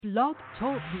Blog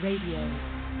Talk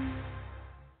Radio.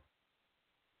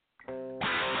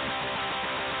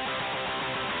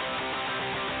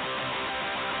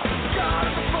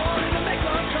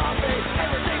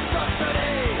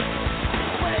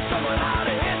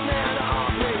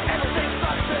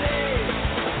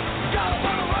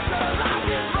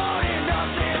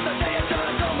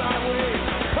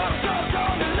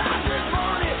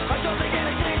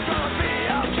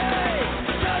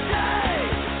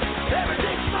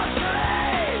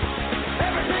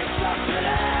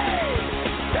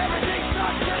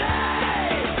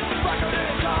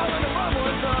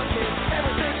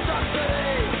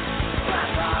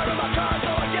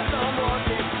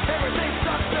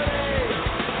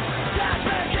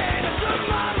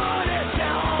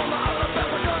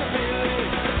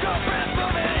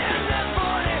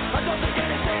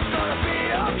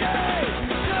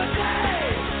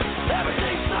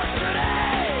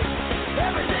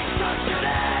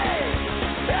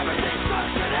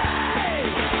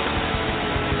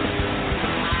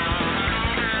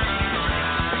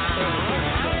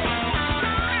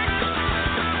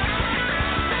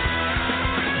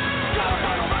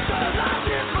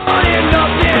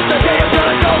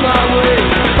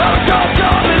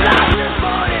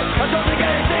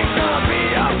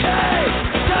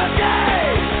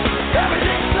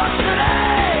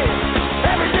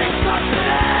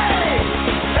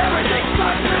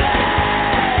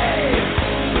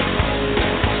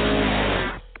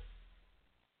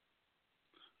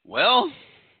 Well,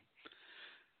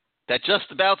 that just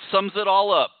about sums it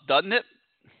all up, doesn't it?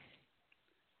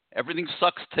 Everything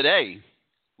sucks today.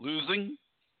 Losing,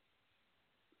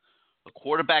 a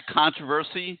quarterback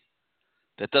controversy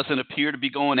that doesn't appear to be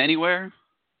going anywhere,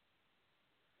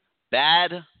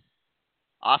 bad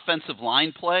offensive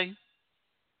line play,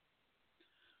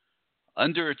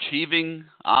 underachieving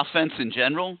offense in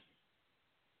general,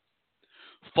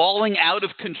 falling out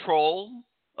of control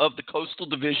of the Coastal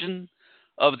Division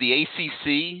of the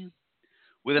ACC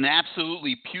with an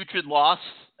absolutely putrid loss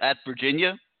at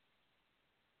Virginia.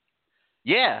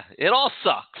 Yeah, it all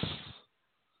sucks.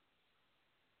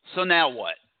 So now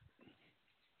what?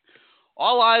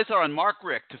 All eyes are on Mark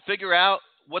Richt to figure out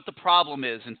what the problem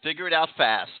is and figure it out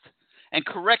fast and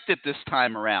correct it this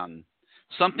time around.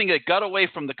 Something that got away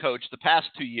from the coach the past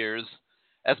 2 years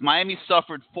as Miami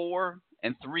suffered 4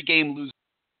 and 3-game losses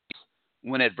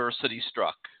when adversity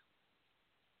struck.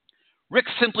 Rick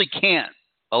simply can't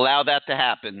allow that to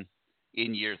happen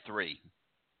in year 3.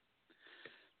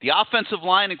 The offensive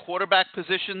line and quarterback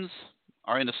positions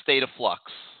are in a state of flux.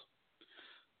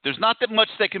 There's not that much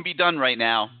that can be done right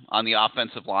now on the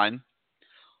offensive line.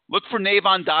 Look for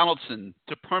Navon Donaldson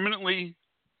to permanently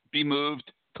be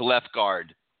moved to left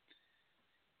guard.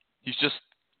 He's just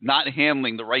not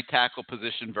handling the right tackle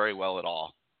position very well at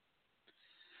all.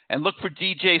 And look for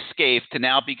DJ Scaife to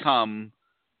now become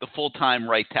the full-time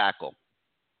right tackle.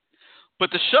 But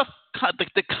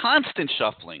the constant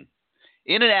shuffling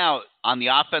in and out on the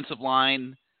offensive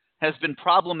line has been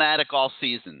problematic all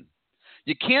season.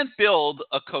 You can't build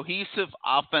a cohesive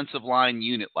offensive line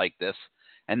unit like this,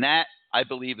 and that, I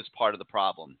believe, is part of the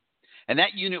problem. And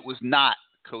that unit was not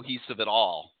cohesive at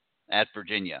all at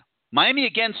Virginia. Miami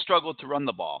again struggled to run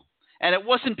the ball, and it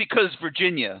wasn't because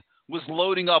Virginia was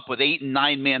loading up with 8- and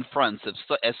 9-man fronts,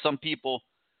 as some people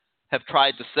have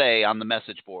tried to say on the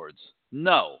message boards.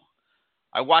 No.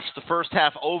 I watched the first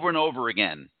half over and over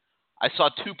again. I saw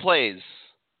 2 plays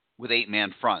with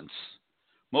 8-man fronts.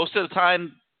 Most of the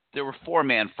time, there were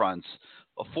 4-man fronts,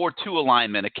 a 4-2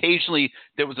 alignment. Occasionally,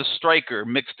 there was a striker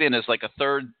mixed in as like a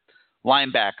third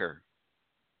linebacker.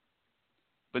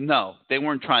 But no, they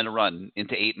weren't trying to run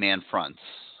into 8-man fronts.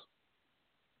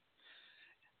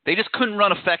 They just couldn't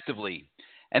run effectively.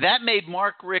 And that made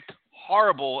Mark Richt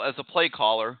horrible as a play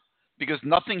caller because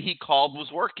nothing he called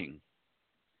was working.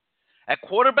 At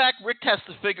quarterback, Richt has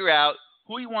to figure out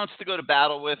who he wants to go to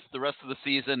battle with the rest of the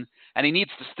season, and he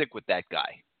needs to stick with that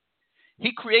guy.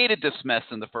 He created this mess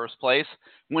in the first place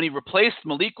when he replaced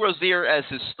Malik Rozier as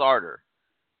his starter.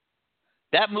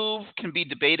 That move can be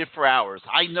debated for hours.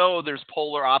 I know there's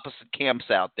polar opposite camps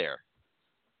out there.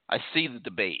 I see the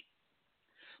debate.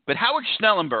 But Howard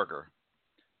Schnellenberger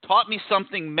taught me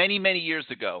something many, many years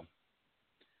ago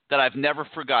that I've never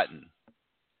forgotten.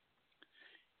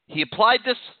 He applied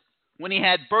this when he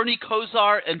had Bernie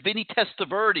Kosar and Vinny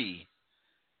Testaverde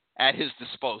at his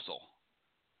disposal.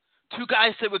 2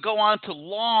 guys that would go on to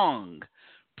long,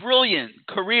 brilliant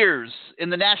careers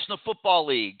in the National Football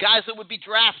League. Guys that would be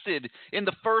drafted in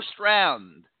the first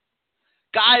round.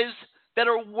 Guys that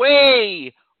are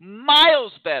way,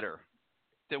 miles better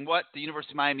than what the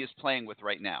University of Miami is playing with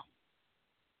right now.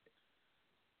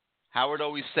 Howard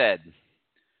always said,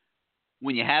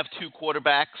 when you have two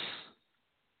quarterbacks,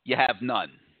 you have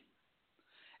none.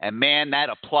 And, man, that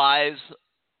applies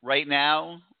right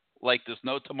now like there's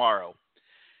no tomorrow.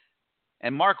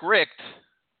 And Mark Richt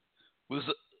was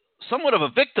somewhat of a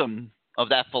victim of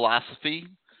that philosophy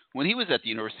when he was at the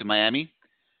University of Miami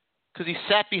because he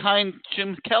sat behind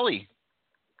Jim Kelly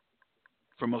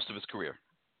for most of his career.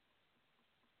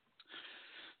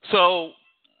 So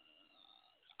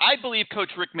I believe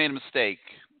Coach Richt made a mistake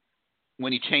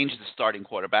when he changed the starting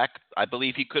quarterback. I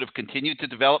believe he could have continued to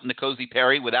develop N'Kosi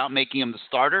Perry without making him the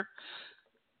starter.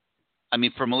 I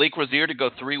mean, for Malik Rozier to go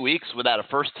 3 weeks without a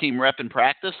first-team rep in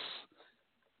practice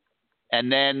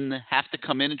and then have to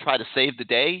come in and try to save the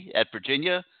day at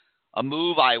Virginia, a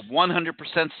move I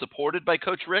 100% supported by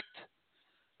Coach Richt.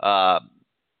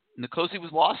 N'Kosi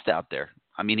was lost out there.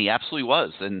 I mean, he absolutely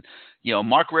was. And,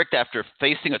 Mark Richt, after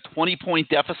facing a 20-point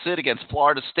deficit against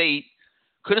Florida State,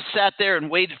 could have sat there and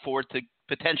waited for it to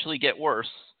potentially get worse.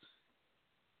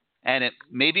 And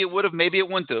maybe it would have, maybe it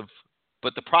wouldn't have.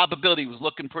 But the probability was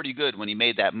looking pretty good when he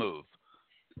made that move.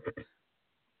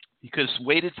 He could have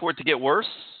waited for it to get worse,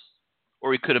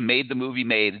 or he could have made the move he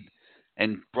made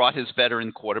and brought his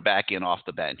veteran quarterback in off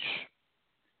the bench.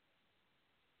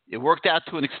 It worked out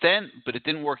to an extent, but it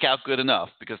didn't work out good enough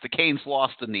because the Canes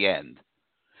lost in the end.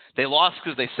 They lost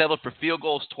because they settled for field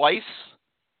goals twice.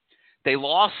 They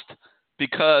lost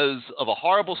because of a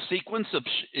horrible sequence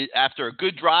after a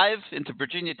good drive into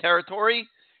Virginia territory,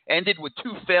 ended with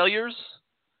 2 failures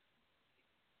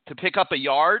to pick up a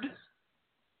yard.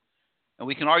 And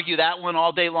we can argue that one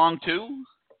all day long too.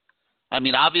 I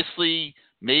mean, obviously,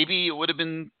 maybe it would have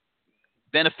been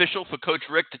beneficial for Coach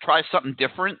Richt to try something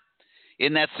different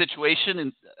in that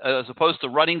situation as opposed to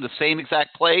running the same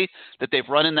exact play that they've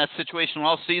run in that situation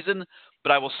all season.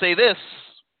 But I will say this,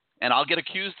 and I'll get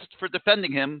accused for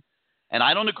defending him, and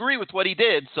I don't agree with what he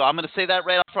did, so I'm going to say that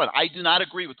right up front. I do not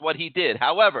agree with what he did.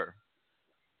 However,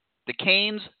 the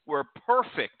Canes were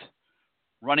perfect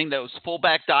running those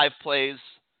fullback dive plays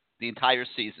the entire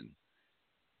season.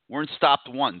 Weren't stopped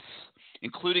once,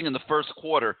 including in the first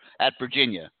quarter at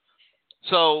Virginia.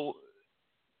 So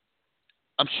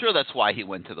I'm sure that's why he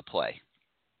went to the play.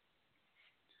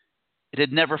 It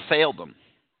had never failed him.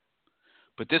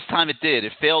 But this time it did.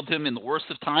 It failed him in the worst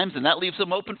of times, and that leaves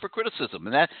him open for criticism.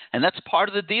 And that's part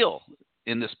of the deal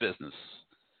in this business.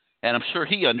 And I'm sure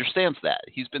he understands that.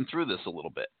 He's been through this a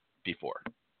little bit before.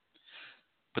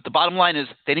 But the bottom line is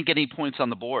they didn't get any points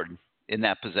on the board in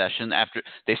that possession after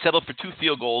they settled for 2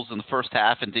 field goals in the first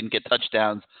half and didn't get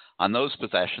touchdowns on those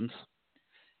possessions.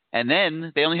 And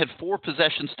then they only had 4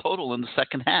 possessions total in the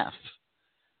second half.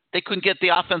 They couldn't get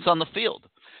the offense on the field.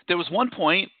 There was one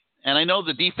point, and I know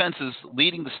the defense is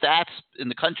leading the stats in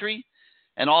the country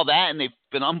and all that, and they've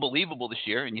been unbelievable this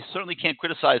year, and you certainly can't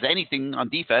criticize anything on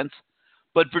defense.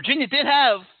 But Virginia did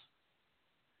have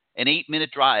an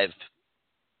 8-minute drive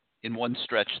in one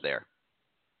stretch there.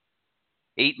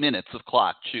 8 minutes of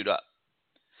clock chewed up.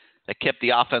 That kept the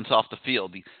offense off the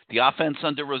field. The offense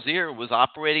under Rozier was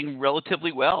operating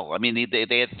relatively well. I mean,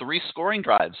 they had 3 scoring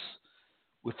drives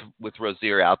with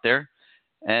Rozier out there,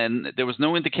 and there was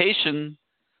no indication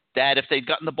that if they'd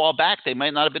gotten the ball back, they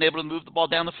might not have been able to move the ball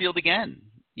down the field again.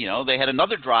 They had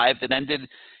another drive that ended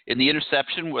in the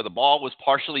interception where the ball was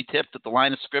partially tipped at the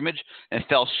line of scrimmage and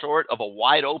fell short of a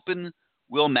wide-open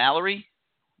Will Mallory,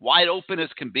 wide open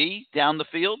as can be down the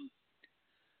field.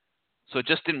 So it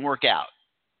just didn't work out.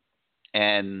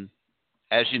 And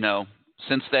as you know,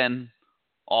 since then,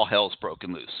 all hell's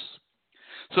broken loose.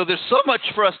 So there's so much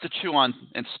for us to chew on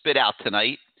and spit out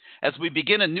tonight as we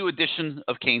begin a new edition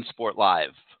of CaneSport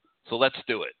Live. So let's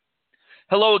do it.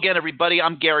 Hello again, everybody.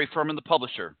 I'm Gary Ferman, the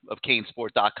publisher of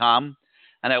CaneSport.com,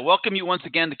 and I welcome you once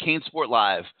again to CaneSport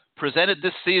Live, presented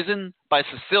this season by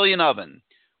Sicilian Oven,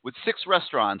 with 6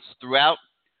 restaurants throughout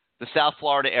the South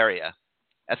Florida area.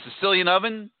 At Sicilian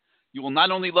Oven, you will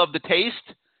not only love the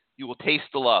taste, you will taste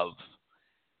the love.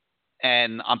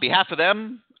 And on behalf of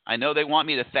them, I know they want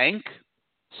me to thank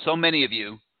so many of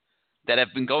you that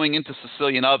have been going into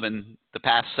Sicilian Oven the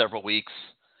past several weeks.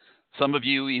 Some of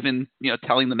you even,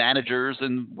 telling the managers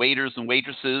and waiters and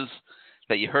waitresses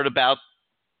that you heard about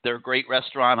their great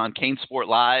restaurant on CaneSport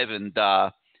Live. And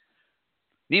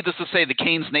needless to say, the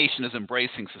Canes Nation is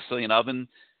embracing Sicilian Oven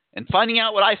and finding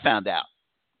out what I found out.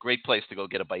 Great place to go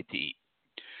get a bite to eat.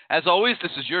 As always,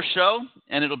 this is your show,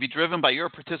 and it'll be driven by your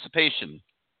participation.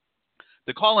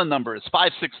 The call-in number is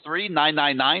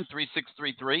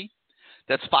 563-999-3633.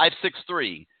 That's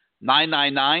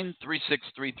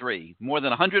 563-999-3633. More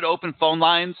than 100 open phone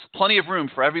lines, plenty of room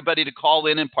for everybody to call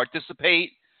in and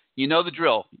participate. You know the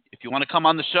drill. If you want to come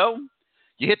on the show,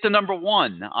 You hit the number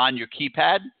 1 on your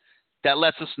keypad. That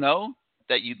lets us know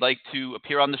that you'd like to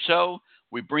appear on the show.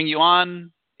 We bring you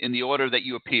on in the order that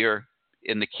you appear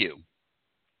in the queue.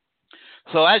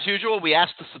 So as usual, we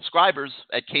ask the subscribers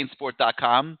at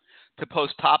CaneSport.com to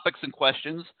post topics and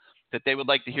questions that they would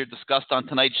like to hear discussed on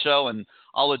tonight's show, and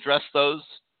I'll address those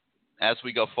as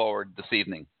we go forward this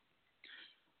evening.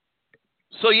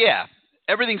 So yeah,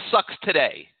 everything sucks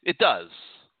today. It does.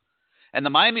 And the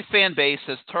Miami fan base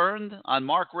has turned on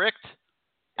Mark Richt,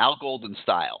 Al Golden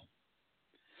style.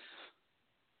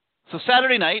 So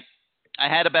Saturday night, I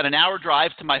had about an hour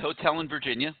drive to my hotel in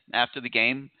Virginia after the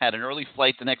game. Had an early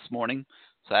flight the next morning,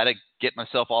 so I had to get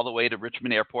myself all the way to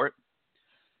Richmond Airport.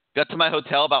 Got to my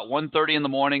hotel about 1:30 in the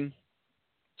morning.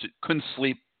 Couldn't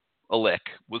sleep a lick.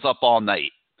 Was up all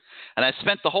night. And I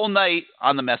spent the whole night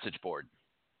on the message board.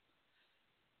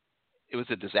 It was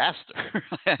a disaster.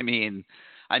 I mean,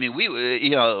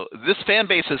 this fan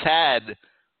base has had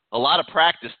a lot of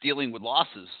practice dealing with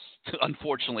losses,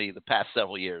 unfortunately, the past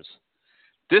several years.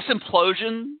 This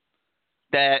implosion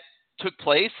that took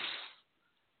place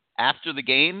after the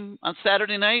game on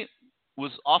Saturday night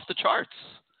was off the charts.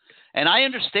 And I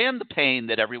understand the pain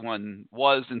that everyone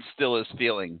was and still is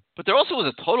feeling. But there also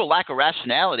was a total lack of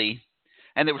rationality,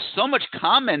 and there was so much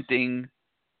commenting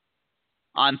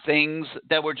on things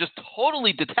that were just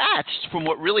totally detached from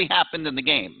what really happened in the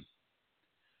game.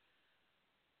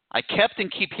 I kept and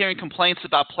keep hearing complaints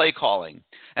about play calling,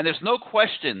 and there's no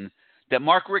question that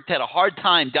Mark Richt had a hard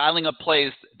time dialing up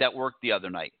plays that worked the other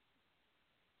night.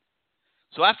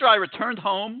 So after I returned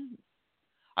home,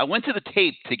 I went to the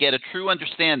tape to get a true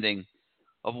understanding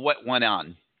of what went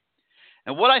on.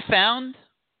 And what I found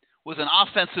was an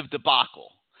offensive debacle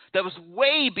that was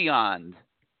way beyond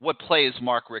what plays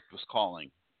Mark Richt was calling.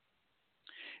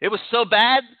 It was so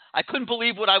bad, I couldn't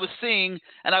believe what I was seeing,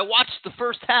 and I watched the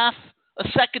first half a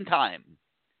second time.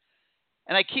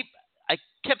 And I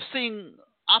kept seeing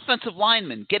offensive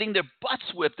linemen getting their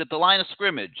butts whipped at the line of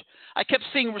scrimmage. I kept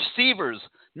seeing receivers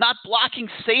not blocking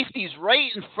safeties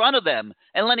right in front of them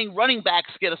and letting running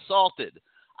backs get assaulted.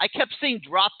 I kept seeing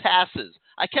drop passes.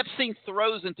 I kept seeing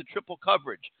throws into triple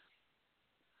coverage.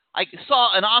 I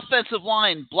saw an offensive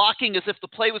line blocking as if the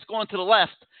play was going to the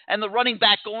left and the running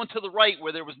back going to the right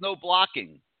where there was no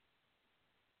blocking.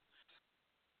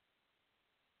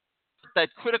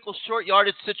 That critical short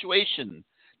yardage situation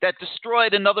that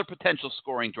destroyed another potential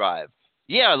scoring drive.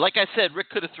 Yeah, like I said,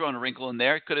 Rick could have thrown a wrinkle in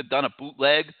there. Could have done a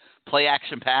bootleg, play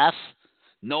action pass,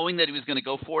 knowing that he was going to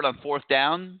go for it on 4th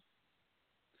down.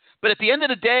 But at the end of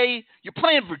the day, you're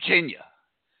playing Virginia,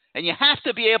 and you have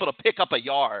to be able to pick up a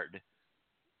yard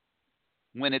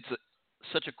when it's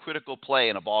such a critical play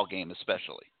in a ball game,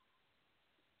 especially.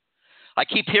 I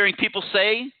keep hearing people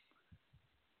say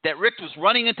that Rick was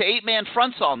running into 8-man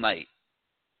fronts all night.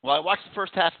 Well, I watched the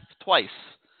first half twice.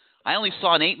 I only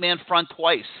saw an 8-man front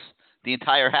twice the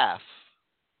entire half.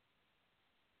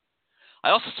 I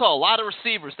also saw a lot of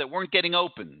receivers that weren't getting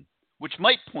open, which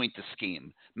might point to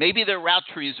scheme. Maybe their route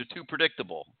trees are too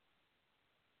predictable.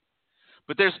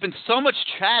 But there's been so much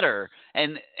chatter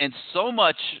and so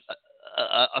much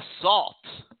assault,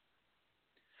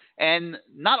 and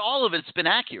not all of it's been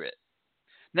accurate.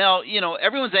 Now,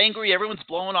 everyone's angry, everyone's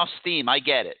blowing off steam. I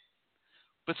get it.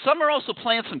 But some are also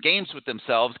playing some games with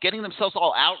themselves, getting themselves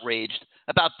all outraged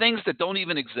about things that don't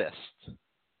even exist.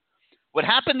 What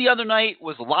happened the other night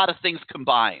was a lot of things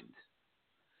combined.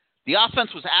 The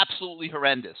offense was absolutely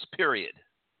horrendous, period.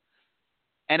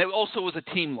 And it also was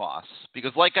a team loss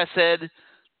because, like I said,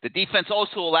 the defense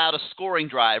also allowed a scoring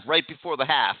drive right before the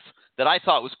half that I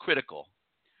thought was critical.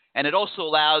 And it also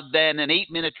allowed then an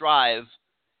 8-minute drive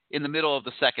in the middle of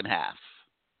the second half,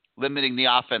 limiting the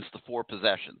offense to 4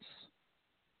 possessions.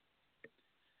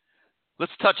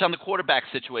 Let's touch on the quarterback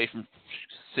situation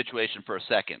for a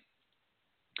second.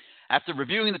 After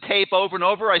reviewing the tape over and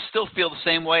over, I still feel the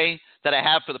same way that I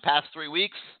have for the past 3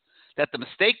 weeks, that the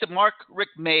mistake that Mark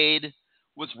Richt made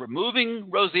was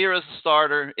removing Rozier as a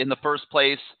starter in the first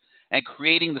place and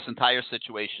creating this entire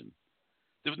situation.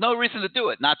 There was no reason to do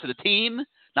it, not to the team,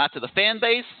 not to the fan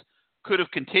base. Could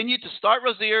have continued to start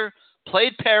Rozier,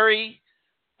 played Perry,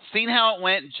 seen how it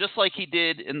went, just like he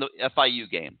did in the FIU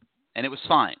game, and it was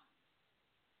fine.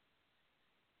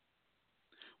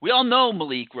 We all know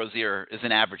Malik Rozier is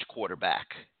an average quarterback.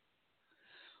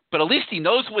 But at least he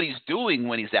knows what he's doing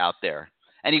when he's out there,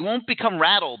 and he won't become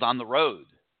rattled on the road,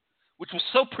 which was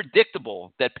so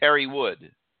predictable that Perry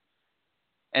would,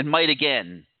 and might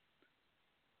again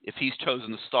if he's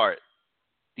chosen to start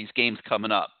these games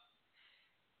coming up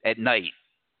at night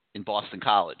in Boston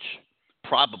College,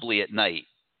 probably at night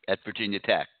at Virginia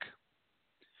Tech.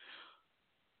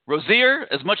 Rozier,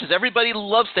 as much as everybody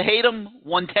loves to hate him,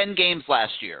 won 10 games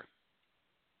last year.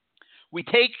 We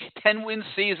take 10-win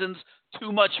seasons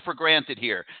too much for granted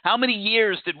here. How many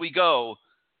years did we go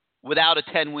without a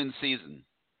 10-win season?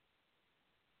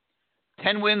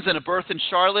 10 wins and a berth in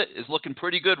Charlotte is looking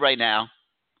pretty good right now.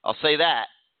 I'll say that.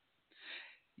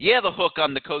 Yeah, the hook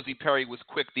on N'Kosi Perry was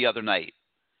quick the other night.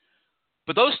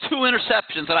 But those 2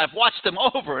 interceptions, and I've watched them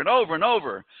over and over and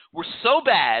over, were so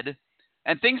bad,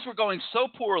 and things were going so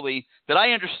poorly that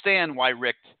I understand why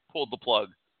Rick pulled the plug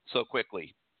so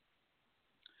quickly.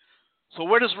 So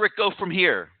where does Rick go from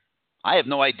here? I have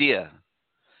no idea.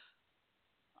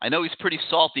 I know he's pretty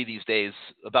salty these days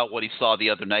about what he saw the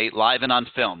other night, live and on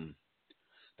film.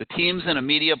 The team's in a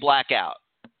media blackout.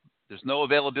 There's no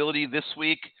availability this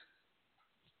week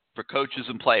for coaches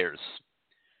and players.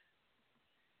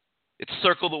 It's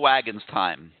circle the wagons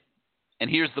time. And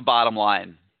here's the bottom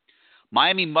line.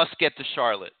 Miami must get to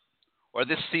Charlotte, or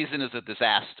this season is a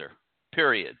disaster,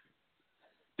 period.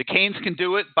 The Canes can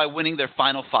do it by winning their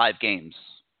final 5 games.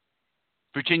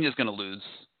 Virginia's going to lose.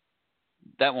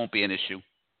 That won't be an issue.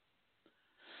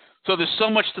 So there's so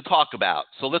much to talk about.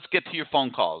 So let's get to your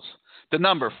phone calls. The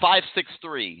number,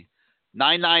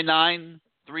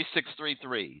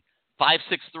 563-999-3633.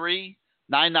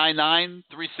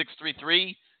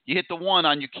 563-999-3633. You hit the 1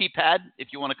 on your keypad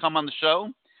if you want to come on the show.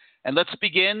 And let's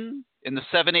begin in the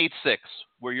 786,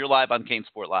 where you're live on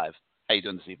CaneSport Live. How you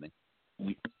doing this evening?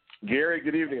 Gary,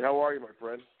 good evening. How are you, my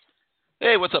friend?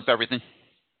 Hey, what's up, everything?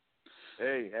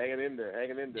 Hey, hanging in there.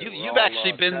 You've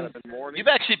actually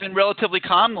been relatively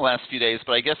calm the last few days,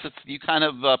 but I guess you kind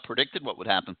of predicted what would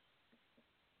happen.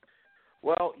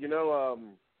 Well,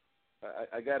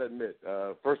 I got to admit,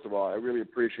 first of all, I really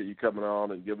appreciate you coming on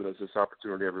and giving us this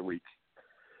opportunity every week.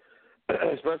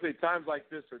 Especially times like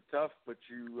this are tough, but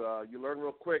you learn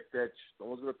real quick that no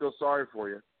one's going to feel sorry for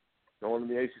you. No one in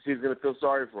the ACC is going to feel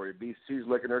sorry for you. BC's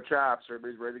licking their chops.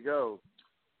 Everybody's ready to go.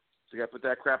 So you got to put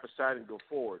that crap aside and go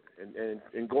forward.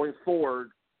 And going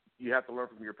forward, you have to learn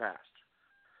from your past.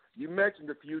 You mentioned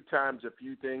a few times a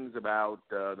few things about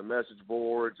the message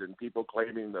boards and people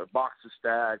claiming the box is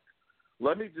stacked.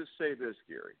 Let me just say this,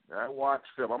 Gary. I watch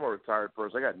film. I'm a retired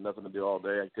person. I got nothing to do all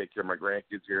day. I take care of my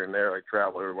grandkids here and there. I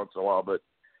travel every once in a while. But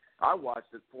I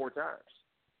watched it 4 times,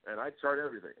 and I chart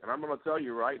everything. And I'm going to tell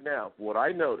you right now, what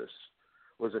I noticed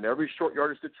was in every short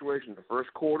yardage situation in the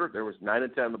first quarter, there was 9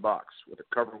 and 10 in the box with a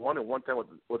cover 1 and 1 time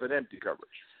with an empty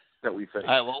coverage that we faced.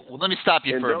 All right, well, let me stop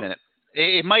you for a minute.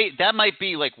 That might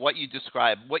be like what you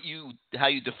described, how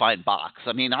you define box.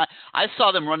 I mean, I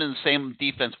saw them running the same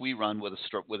defense we run with a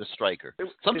striker.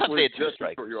 Sometimes they had 2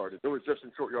 strikers. It was just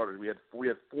in short yardage. We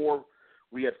had four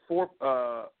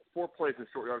plays in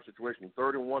short yardage situation,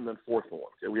 3rd and 1, then 4th and 1.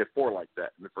 Okay, we had 4 like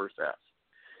that in the first half,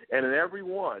 and in every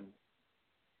one,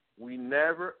 we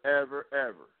never, ever,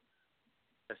 ever,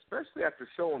 especially after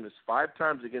showing this 5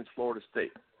 times against Florida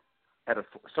State, had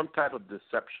some type of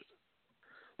deception.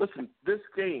 Listen, this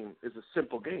game is a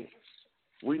simple game.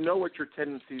 We know what your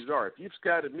tendencies are. If you've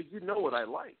scouted me, you know what I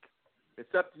like.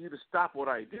 It's up to you to stop what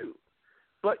I do.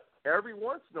 But every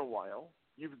once in a while,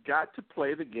 you've got to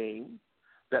play the game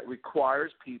that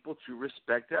requires people to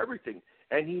respect everything.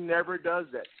 And he never does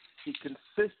that. He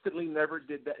consistently never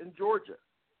did that in Georgia.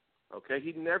 Okay?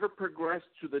 He never progressed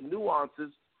to the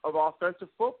nuances of offensive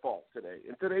football today,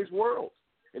 in today's world.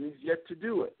 And he's yet to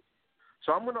do it.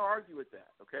 So I'm going to argue with that,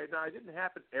 okay? Now, it didn't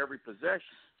happen every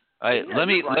possession. All right, let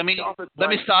me stop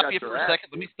you for a second.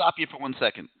 Let me stop you for 1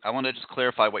 second. I want to just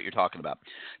clarify what you're talking about.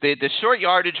 The short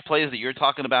yardage plays that you're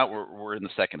talking about were in the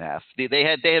second half. They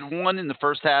had 1 in the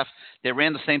first half. They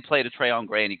ran the same play to Trayon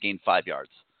Gray, and he gained 5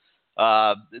 yards.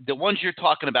 The ones you're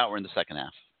talking about were in the second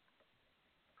half.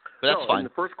 But that's fine. In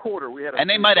the first quarter, we had and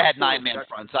they might have had 9-man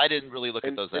fronts. I didn't really look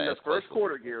at those. In the first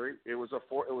quarter, Gary, it was a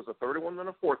 3rd and 1 and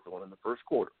a 4th one in the first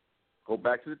quarter. Go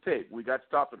back to the tape. We got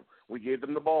stopping them. We gave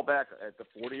them the ball back at the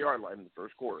 40-yard line in the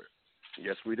first quarter.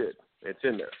 Yes, we did. It's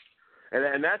in there.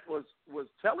 And that was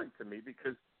telling to me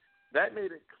because that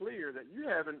made it clear that you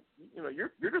haven't,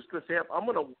 you're just going to say, I'm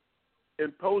going to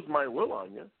impose my will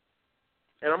on you,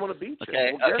 and I'm going to beat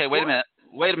you. Okay, wait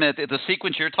a minute. The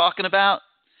sequence you're talking about,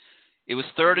 it was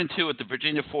 3rd and 2 at the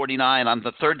Virginia 49. On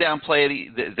the 3rd down play,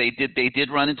 they did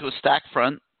run into a stack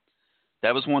front.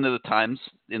 That was one of the times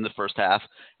in the first half,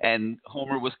 and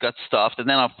Homer got stuffed. And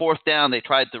then on 4th down, they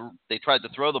tried to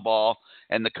throw the ball,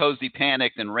 and N'Kosi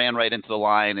panicked and ran right into the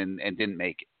line and didn't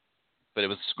make it. But it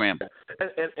was a scramble.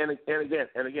 And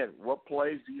again, what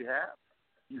plays do you have?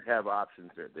 You have options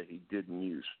there that he didn't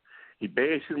use. He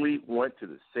basically went to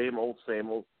the same old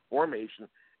formation,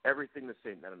 everything the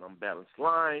same. Not an unbalanced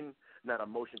line, not a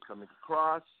motion coming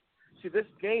across. See, this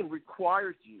game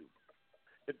requires you.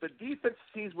 If the defense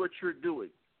sees what you're doing,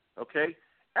 okay,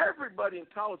 everybody in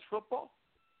college football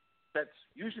that's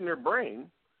using their brain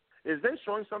is then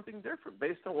showing something different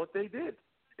based on what they did.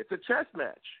 It's a chess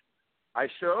match. I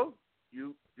show,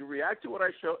 you react to what I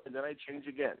show, and then I change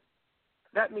again.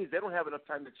 That means they don't have enough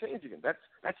time to change again.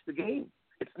 That's the game.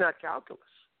 It's not calculus.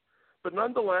 But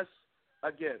nonetheless,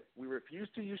 again, we refuse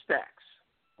to use stacks,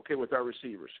 okay, with our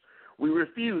receivers. We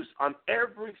refuse on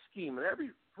every scheme and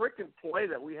every freaking play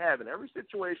that we have in every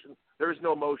situation, there is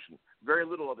no motion, very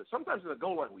little of it. Sometimes in the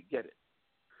goal line we get it,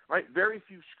 right? Very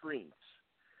few screens.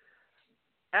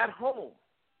 At home,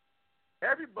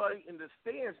 everybody in the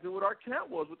stands knew what our count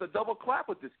was with the double clap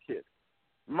with this kid.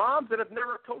 Moms that have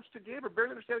never coached a game or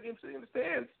barely understand a game sitting in the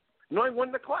stands, knowing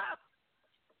when to clap.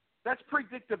 That's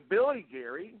predictability,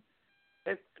 Gary.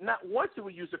 And not once did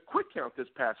we use a quick count this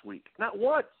past week. Not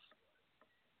once.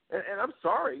 And I'm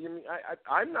sorry. I mean,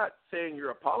 I'm not saying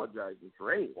you're apologizing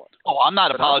for anyone. Oh, I'm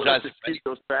not apologizing for keep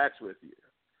those facts with you.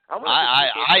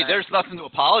 There's nothing to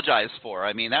apologize for.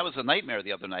 I mean, that was a nightmare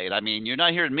the other night. I mean, you're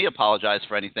not hearing me apologize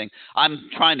for anything. I'm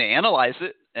trying to analyze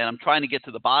it, and I'm trying to get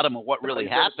to the bottom of what really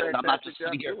happened. I'm not just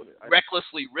sitting here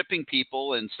recklessly ripping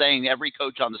people and saying every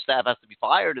coach on the staff has to be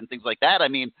fired and things like that. I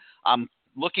mean, I'm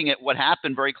looking at what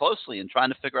happened very closely and trying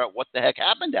to figure out what the heck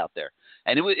happened out there.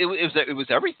 And it was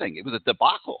everything. It was a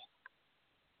debacle.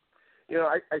 You know,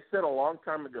 I said a long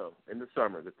time ago in the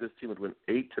summer that this team would win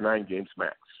 8 to 9 games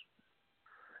max.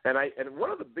 And one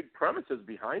of the big premises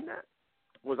behind that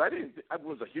was I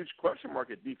was a huge question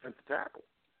mark at defensive tackle,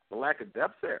 the lack of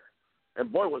depth there.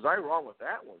 And boy, was I wrong with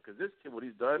that one, because this kid, what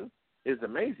he's done is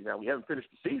amazing. Now, we haven't finished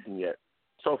the season yet.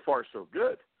 So far, so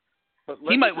good. But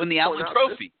he might win the Outland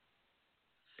Trophy.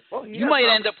 You might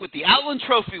end up with the Outland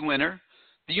Trophy winner.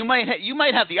 You might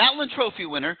have the Outland Trophy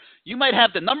winner. You might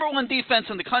have the number 1 defense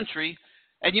in the country,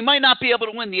 and you might not be able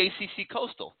to win the ACC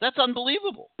Coastal. That's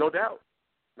unbelievable. No doubt.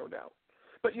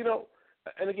 But, you know,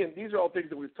 and again, these are all things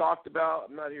that we've talked about.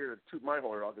 I'm not here to toot my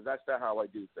horn off, because that's not how I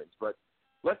do things. But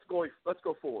let's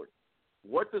go forward.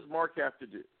 What does Mark have to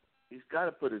do? He's got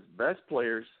to put his best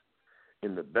players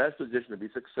in the best position to be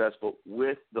successful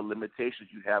with the limitations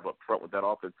you have up front with that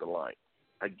offensive line.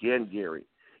 Again, Gary,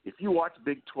 if you watch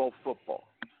Big 12 football,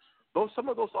 some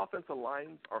of those offensive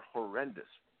lines are horrendous.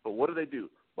 But what do?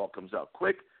 Ball comes out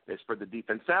quick, they spread the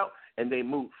defense out, and they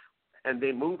move. And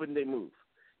they move.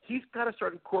 He's got to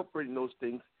start incorporating those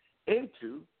things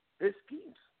into his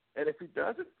schemes. And if he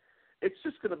doesn't, it's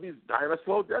just going to be dying a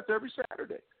slow death every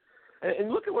Saturday.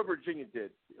 And look at what Virginia did.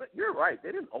 You're right.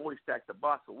 They didn't always stack the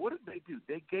box. But what did they do?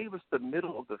 They gave us the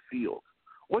middle of the field.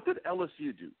 What did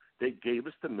LSU do? They gave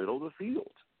us the middle of the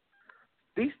field.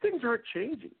 These things aren't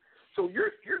changing. So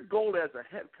your goal as a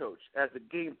head coach, as a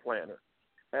game planner,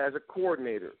 as a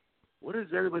coordinator, what is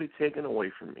everybody taking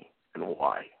away from me and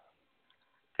why?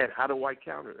 And how do I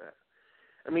counter that?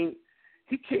 I mean,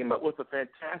 he came up with a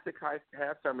fantastic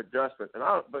halftime adjustment,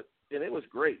 and it was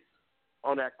great.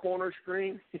 On that corner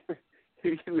screen,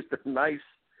 he used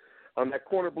on that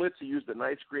corner blitz, he used a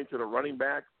nice screen to the running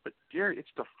back. But, Gary,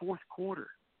 it's the fourth quarter.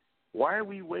 Why are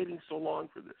we waiting so long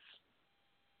for this?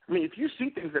 I mean, if you see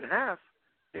things at half,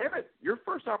 damn it, your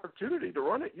first opportunity to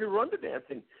run it, you run the damn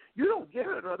thing. You don't get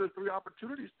another 3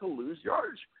 opportunities to lose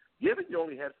yardage, given you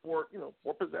only had 4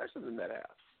 possessions in that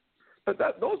half. But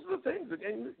those are the things.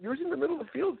 And using the middle of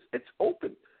the field, it's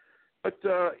open. But,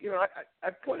 I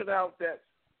pointed out that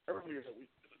earlier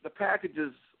the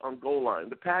packages on goal line,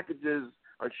 the packages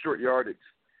on short yardage,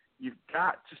 you've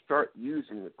got to start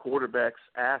using the quarterback's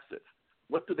assets.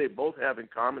 What do they both have in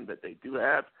common that they do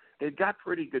have? They've got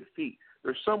pretty good feet.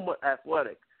 They're somewhat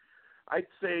athletic. I'd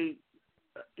say,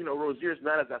 Rozier's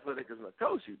not as athletic as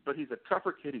Nkosi, but he's a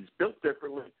tougher kid. He's built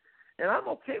differently. And I'm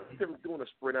okay with him doing a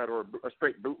sprint out or a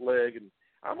straight bootleg. And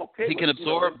I'm okay he with can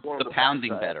absorb the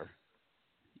pounding better.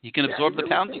 He can absorb the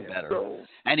pounding better. So,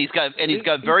 and he's got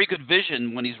very good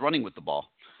vision when he's running with the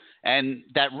ball. And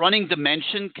that running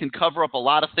dimension can cover up a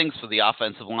lot of things for the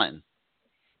offensive line.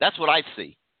 That's what I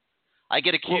see. I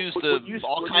get accused of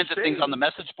all kinds of things on the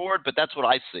message board, but that's what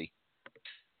I see.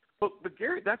 But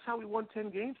Gary, that's how we won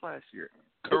 10 games last year.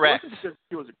 Correct. It wasn't because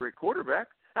he was a great quarterback.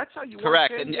 That's how you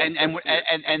Correct. won 10 games.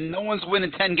 And no one's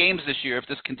winning 10 games this year if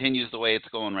this continues the way it's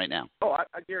going right now. Oh,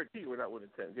 I guarantee you we're not winning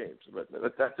 10 games. But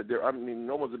that's I mean,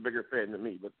 no one's a bigger fan than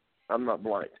me, but I'm not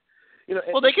blind. They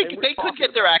could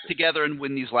get their act together and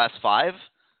win these last 5.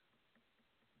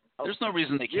 There's no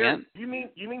reason they can't. You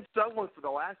mean someone for the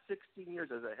last 16 years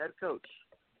as a head coach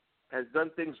has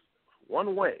done things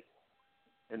one way,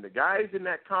 and the guys in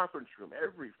that conference room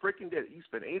every freaking day that you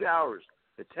spend 8 hours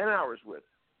to 10 hours with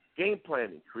game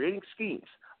planning, creating schemes.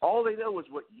 All they know is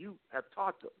what you have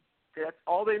taught them. Okay, that's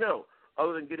all they know,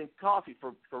 other than getting coffee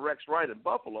for Rex Ryan in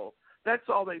Buffalo. That's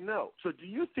all they know. So do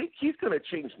you think he's going to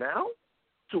change now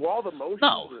to all the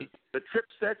motions, the trip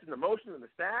sets and the motion and the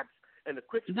stats and the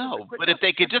quick? No, but if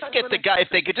they could just get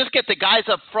the guys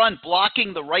up front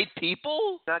blocking the right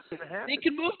people, not going to happen. They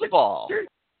can move the ball.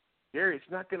 Gary, it's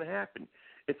not going to happen.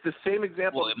 It's the same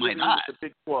example. Well, it might not. With the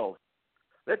Big 12.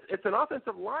 It's an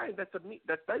offensive line that's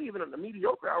not even a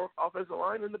mediocre offensive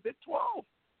line in the Big 12.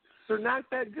 They're not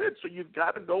that good, so you've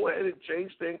got to go ahead and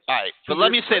change things. All right, but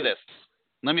let me say this.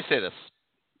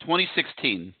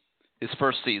 2016, his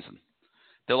first season,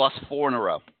 they lost 4 in a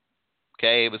row.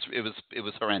 Okay, it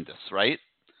was horrendous, right?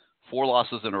 4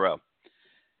 losses in a row.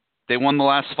 They won the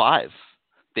last 5.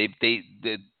 They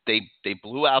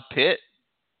blew out Pitt.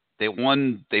 They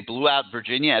blew out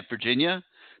Virginia at Virginia.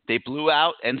 They blew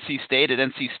out NC State at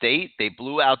NC State. They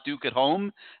blew out Duke at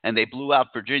home, and they blew out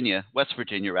West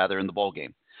Virginia rather, in the bowl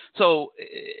game. So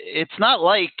it's not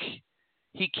like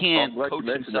he can't coach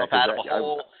himself out of a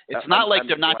hole. It's not like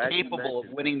they're not capable of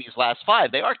winning these last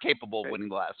 5. They are capable of winning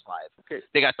the last 5. Okay.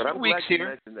 They got 2 weeks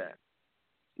here.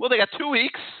 Well, they got 2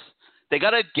 weeks. They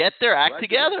got to get their act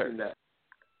together.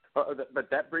 But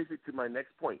that brings me to my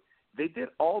next point. They did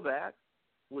all that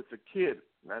with a kid,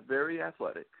 not very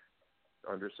athletic,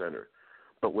 under center,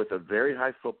 but with a very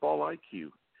high football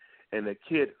IQ, and a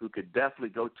kid who could definitely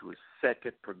go to a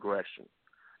second progression,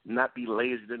 not be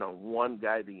lasered in on one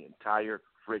guy the entire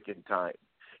freaking time.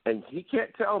 And he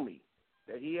can't tell me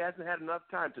that he hasn't had enough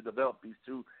time to develop these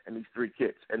 2 and these 3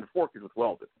 kids, and the 4 kids with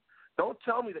Weldon. Don't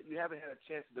tell me that you haven't had a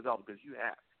chance to develop, because you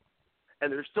have.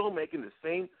 And they're still making the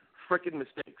same freaking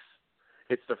mistakes.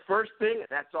 It's the first thing, and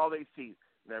that's all they see.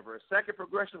 Never a second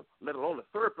progression, let alone a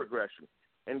third progression.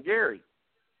 And Gary,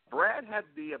 Brad had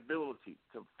the ability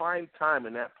to find time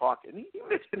in that pocket. And he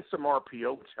mixed in some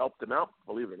RPO, which helped him out,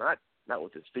 believe it or not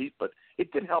with his feet, but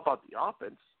it did help out the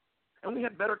offense. And we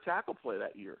had better tackle play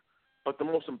that year. But the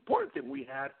most important thing we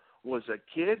had was a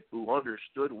kid who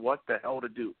understood what the hell to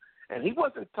do. And he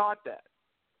wasn't taught that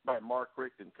by Mark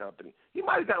Richt and company. He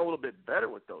might have gotten a little bit better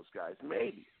with those guys,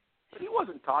 maybe. But he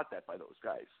wasn't taught that by those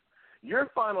guys. Your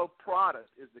final product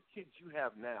is the kids you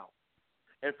have now.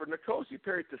 And for N'Kosi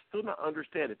Perry to still not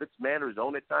understand if it's man or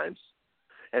zone at times,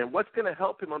 and what's going to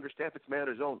help him understand if it's man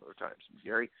or zone at times,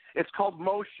 Gary, it's called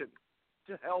motion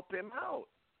to help him out.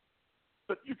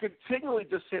 But you continually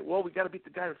just say, well, we got to beat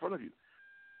the guy in front of you.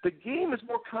 The game is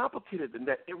more complicated than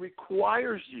that. It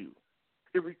requires you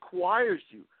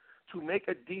to make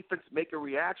a defense make a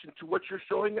reaction to what you're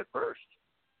showing at first,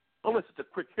 unless it's a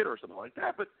quick hit or something like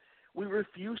that. But we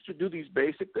refuse to do these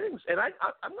basic things. And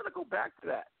I'm going to go back to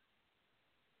that.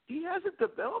 He hasn't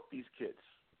developed these kids.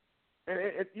 And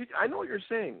I know what you're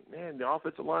saying. Man, the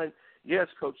offensive line, yes,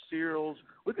 Coach Searles.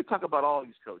 We could talk about all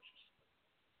these coaches.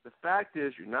 The fact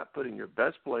is you're not putting your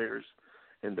best players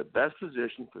in the best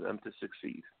position for them to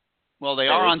succeed. Well, they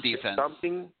are on defense.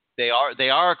 They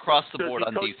are across the board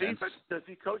on defense. Does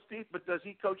he coach defense? But does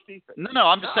he coach defense? No,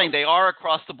 I'm just saying they are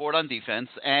across the board on defense,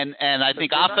 and I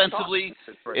think offensively,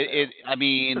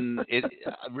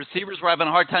 receivers were having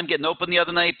a hard time getting open the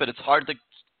other night, but it's hard to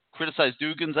criticize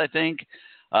Dugans. I think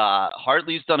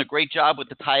Hartley's done a great job with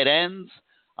the tight ends.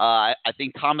 I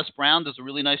think Thomas Brown does a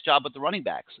really nice job with the running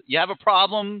backs. You have a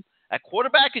problem at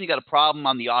quarterback, and you got a problem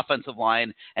on the offensive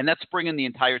line, and that's bringing the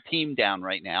entire team down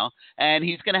right now. And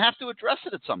he's going to have to address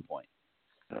it at some point,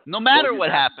 no matter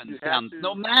what happens.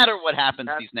 No matter what happens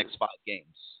these next 5 games.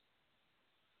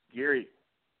 Gary,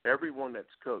 everyone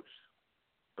that's coached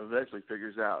eventually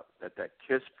figures out that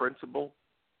KISS principle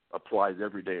applies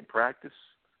every day in practice,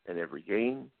 and every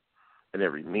game, and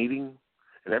every meeting,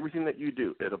 and everything that you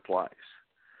do. It applies.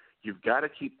 You've got to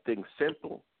keep things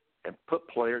simple and put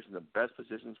players in the best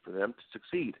positions for them to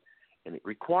succeed. And it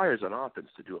requires an offense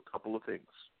to do a couple of things.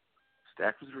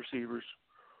 Stack with receivers,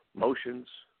 motions,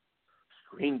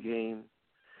 screen game,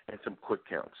 and some quick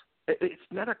counts. It's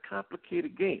not a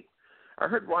complicated game. I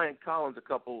heard Ryan Collins a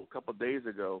couple of days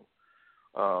ago.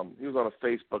 He was on a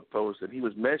Facebook post, and he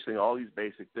was mentioning all these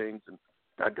basic things. And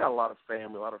I've got a lot of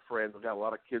family, a lot of friends. I've got a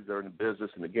lot of kids that are in the business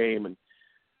and the game, and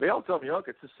they all tell me, look,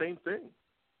 it's the same thing.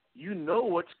 You know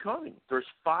what's coming. There's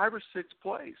 5 or 6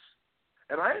 plays.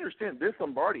 And I understand Vince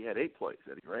Lombardi had 8 plays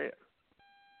that he ran.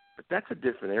 But that's a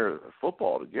different era of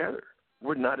football altogether.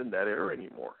 We're not in that era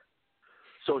anymore.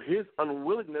 So his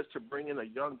unwillingness to bring in a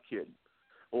young kid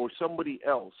or somebody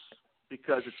else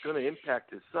because it's going to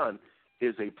impact his son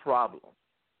is a problem.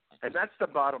 And that's the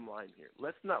bottom line here.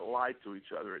 Let's not lie to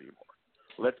each other anymore.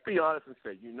 Let's be honest and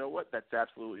say, you know what, that's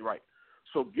absolutely right.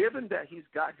 So given that he's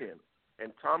got him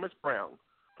and Thomas Brown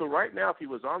So right now, if he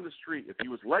was on the street, if he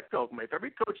was let go, if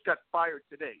every coach got fired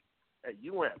today at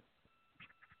UM,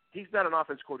 he's not an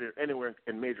offense coordinator anywhere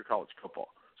in major college football.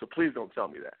 So please don't tell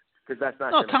me that, because that's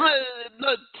not going to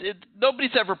happen.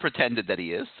 Nobody's ever pretended that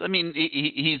he is. I mean,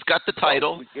 he's got the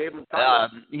title. We gave him the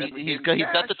title. He's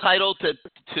got the title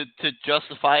to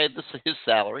justify his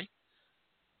salary.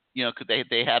 You know, because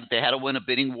they had to win a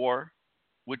bidding war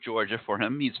with Georgia for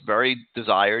him. He's very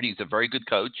desired. He's a very good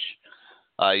coach.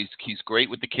 He's great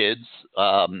with the kids.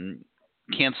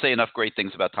 Can't say enough great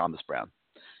things about Thomas Brown.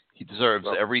 He deserves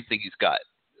everything he's got.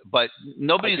 But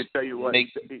nobody's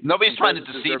trying to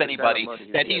deceive anybody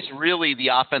that he's really the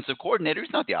offensive coordinator.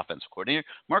 He's not the offensive coordinator.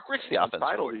 Mark Richt's the offensive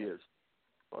coordinator. He is.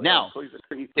 Well, now,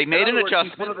 they made an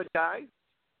adjustment.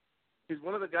 He's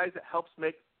one of the guys that helps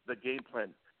make the game plan,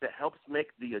 that helps make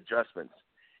the adjustments.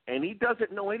 And he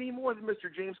doesn't know any more than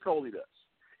Mr. James Coley does.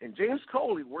 And James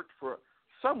Coley worked for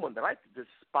someone that I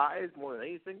despise more than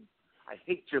anything. I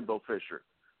hate Jimbo Fisher.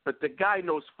 But the guy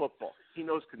knows football. He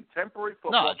knows contemporary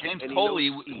football. No, James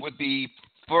Coley would be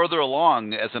further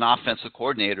along as an offensive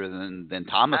coordinator than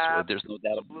Thomas would. There's no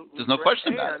doubt. There's no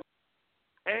question about it.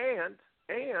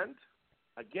 And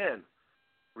again,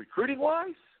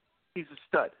 recruiting-wise, he's a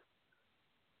stud.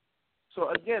 So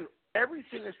again,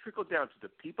 everything is trickled down to the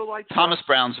people I trust. Thomas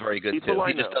Brown's very good too.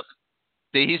 He just doesn't.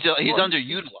 He's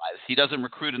underutilized. He doesn't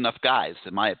recruit enough guys,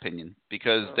 in my opinion,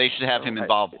 because they should have him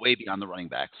involved way beyond the running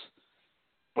backs.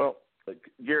 Well,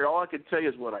 Gary, all I can tell you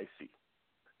is what I see.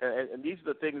 And these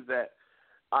are the things that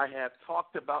I have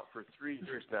talked about for 3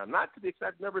 years now. Not to the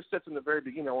extent, I've never said from the very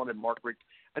beginning I wanted Mark Richt.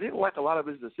 I didn't like a lot of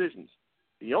his decisions.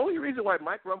 The only reason why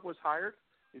Mike Rump was hired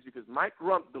is because Mike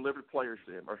Rump delivered players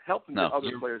to him or helped him get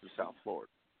other players to South Florida.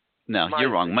 No, you're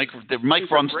wrong. Mike Rump's doing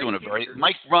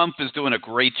Mike Rump is doing a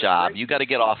great job. You got to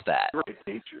get off that. Great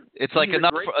teacher. It's like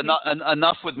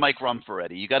enough with Mike Rump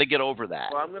already. You got to get over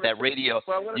that. Radio.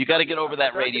 You got to get over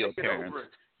that radio appearance.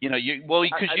 You know,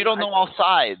 because you don't know all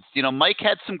sides. You know, Mike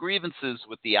had some grievances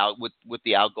with the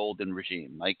Al Golden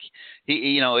regime. Like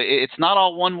it's not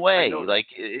all one way. Like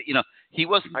he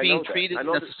wasn't being treated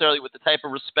necessarily with the type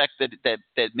of respect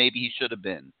that maybe he should have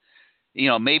been. You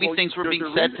know, maybe things were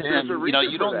being said to him. You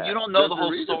don't know the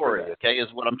whole story. Okay, is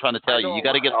what I'm trying to tell you. You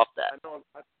got to get off that.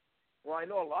 I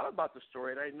know a lot about the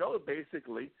story, and I know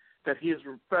basically that his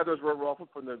feathers were ruffled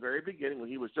from the very beginning when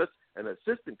he was just an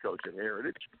assistant coach at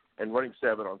Heritage and running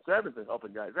 7-on-7s and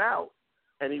helping guys out,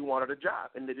 and he wanted a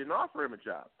job, and they didn't offer him a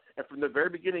job. And from the very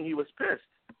beginning, he was pissed.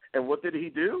 And what did he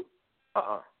do?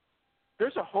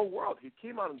 There's a whole world. He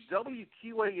came on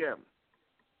WQAM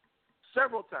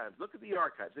several times. Look at the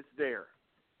archives. It's there.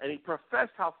 And he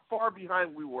professed how far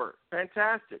behind we were.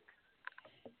 Fantastic.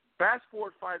 Fast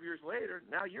forward 5 years later,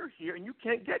 now you're here, and you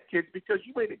can't get kids because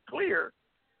you made it clear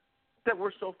that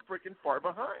we're so freaking far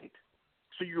behind.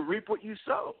 So you reap what you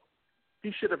sow.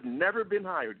 He should have never been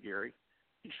hired, Gary.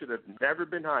 He should have never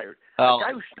been hired. The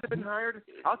guy who should have been hired,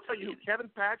 I'll tell you who, Kevin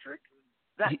Patrick,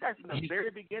 that guy from the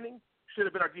very beginning should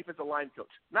have been our defensive line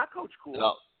coach, not Coach Cool.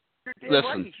 No. You're damn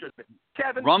right he should have been.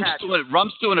 Kevin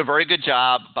Rump's doing a very good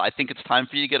job. I think it's time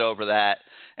for you to get over that.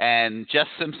 And Jess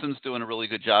Simpson's doing a really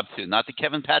good job, too. Not that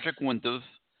Kevin Patrick wouldn't have,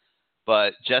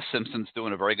 but Jess Simpson's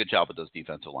doing a very good job with those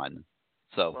defensive linemen.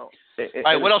 So, all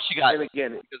right, what else you got? And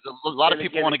again, because a lot of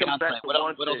people want to get on tonight. What else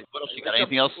you got?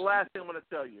 Anything else? The last thing I'm going to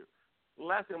tell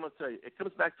you, it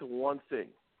comes back to one thing.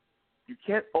 You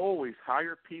can't always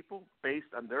hire people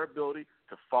based on their ability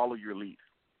to follow your lead.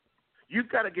 You've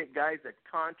got to get guys that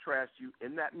contrast you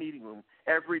in that meeting room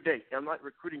every day. I'm not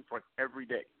recruiting for it every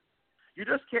day. You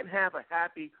just can't have a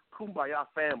happy kumbaya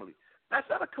family. That's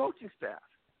not a coaching staff.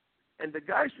 And the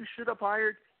guys you should have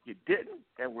hired, you didn't,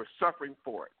 and we're suffering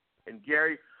for it. And,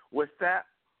 Gary, with that,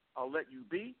 I'll let you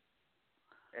be,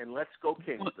 and let's go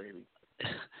Kings, baby.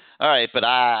 All right, but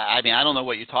I mean, I don't know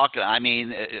what you're talking. I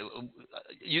mean,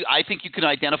 I think you can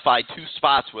identify 2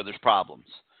 spots where there's problems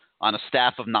on a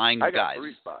staff of 9 guys. I got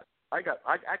 3 spots. I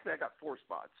got 4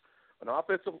 spots. An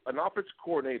offensive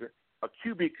coordinator, a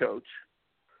QB coach.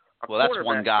 Well, that's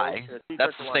one guy.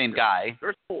 That's the same guy.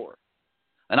 There's 4.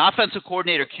 An offensive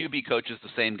coordinator, QB coach is the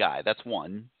same guy. That's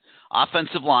 1.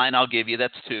 Offensive line, I'll give you.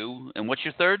 That's 2. And what's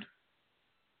your third?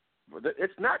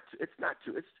 It's not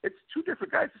 2. It's 2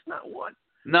 different guys. It's not 1.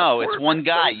 No, it's 1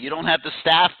 guy. You don't have the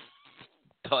staff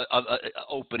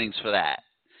openings for that.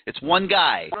 It's 1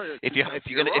 guy. If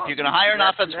you're gonna hire an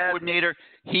offensive coordinator,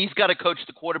 he's got to coach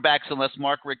the quarterbacks unless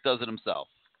Mark Richt does it himself.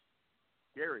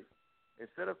 Gary,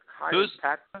 instead of hiring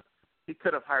Patna, he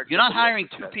could have hired. You're not hiring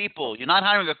 2 people. You're not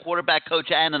hiring a quarterback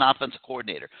coach and an offensive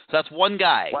coordinator. So that's 1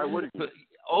 guy. Why would he?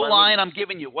 O-line, I'm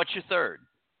giving you. What's your third?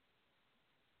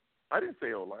 I didn't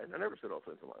say O-line. I never said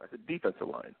offensive line. I said defensive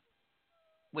line.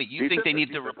 Wait, you think they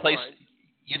need to replace?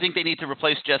 You think they need to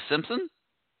replace Jess Simpson?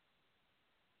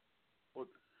 Well,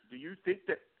 do you think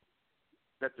that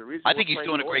the reason I think he's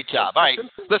doing a great job. All right,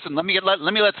 listen. Let me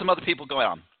let some other people go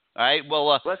on. All right. Well,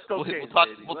 let's go. We'll talk.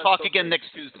 We'll talk again next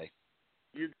Tuesday.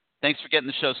 Thanks for getting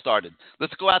the show started.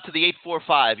 Let's go out to the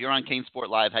 845. You're on CaneSport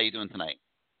Live. How you doing tonight?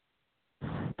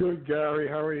 Good, Gary.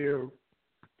 How are you?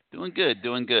 Doing good.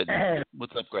 Doing good.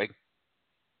 What's up, Greg?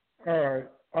 All right.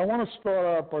 I want to start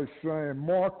out by saying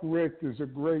Mark Richt is a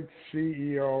great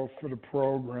CEO for the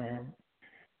program.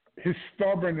 His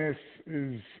stubbornness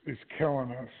is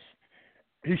killing us.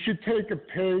 He should take a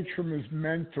page from his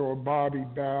mentor, Bobby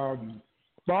Bowden.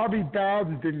 Bobby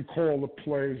Bowden didn't call the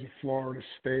plays at Florida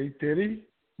State, did he?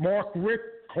 Mark Richt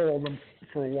called them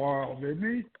for a while,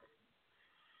 didn't he?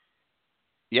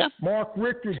 Yeah. Mark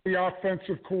Richt was the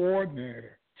offensive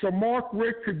coordinator. So Mark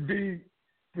Richt could be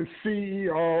the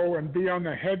CEO and be on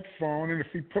the headphone, and if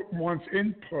he wants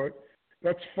input,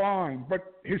 that's fine.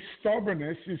 But his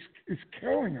stubbornness is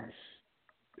killing us.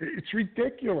 It's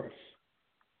ridiculous.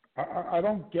 I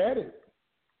don't get it.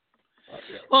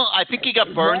 Well, I think he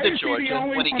got burned at Georgia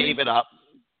when he gave it up.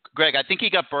 Greg, I think he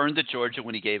got burned at Georgia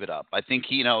when he gave it up. I think,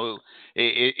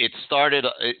 it started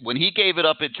when he gave it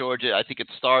up at Georgia. I think it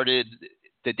started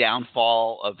the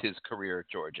downfall of his career at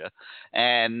Georgia.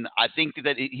 And I think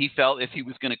that he felt if he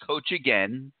was going to coach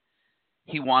again,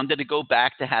 he wanted to go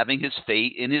back to having his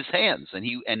fate in his hands, and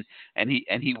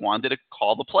he wanted to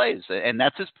call the plays, and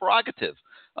that's his prerogative.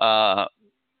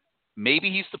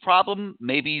 Maybe he's the problem,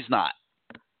 maybe he's not.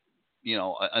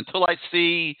 Until I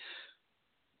see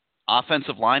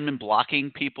offensive linemen blocking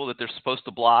people that they're supposed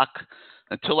to block,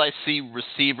 until I see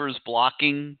receivers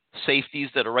blocking safeties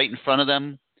that are right in front of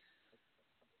them,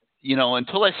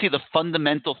 until I see the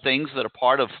fundamental things that are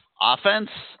part of offense,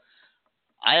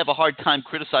 I have a hard time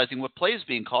criticizing what plays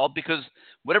being called, because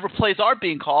whatever plays are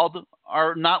being called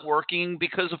are not working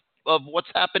because of what's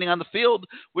happening on the field,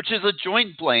 which is a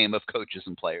joint blame of coaches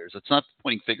and players. It's not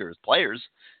pointing fingers at players.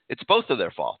 It's both of their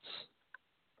faults.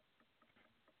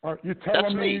 You're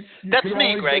telling me that's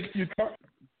me, Greg.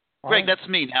 Greg, that's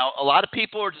me. Now, a lot of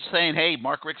people are just saying, "Hey,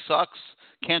 Mark Richt sucks.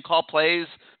 Can't call plays.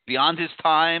 Beyond his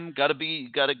time. Got to be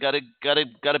out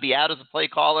as a play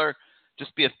caller.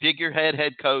 Just be a figurehead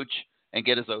head coach and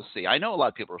get his OC." I know a lot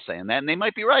of people are saying that, and they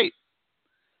might be right.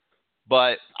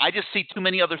 But I just see too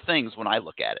many other things when I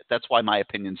look at it. That's why my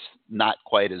opinion's not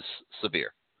quite as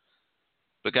severe.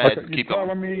 But go ahead, keep going. You're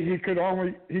telling me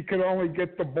he could only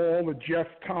get the ball to Jeff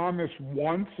Thomas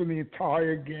once in the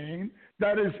entire game?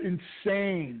 That is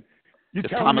insane. You're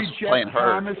telling me Jeff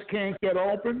Thomas can't get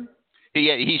open?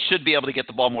 He should be able to get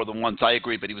the ball more than once. I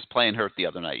agree, but he was playing hurt the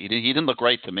other night. He didn't look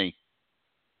right to me.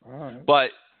 All right.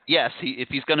 But yes, if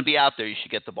he's going to be out there, he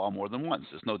should get the ball more than once.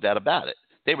 There's no doubt about it.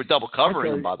 They were double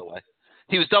covering him, by the way.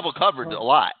 He was double covered a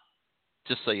lot,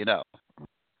 just so you know.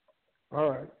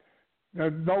 All right. Now,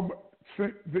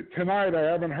 tonight I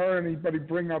haven't heard anybody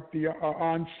bring up the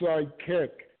onside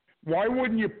kick. Why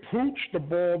wouldn't you pooch the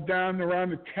ball down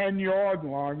around the 10-yard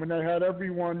line when they had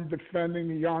everyone defending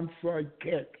the onside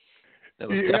kick? That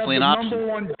was definitely an option. Number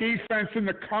one defense in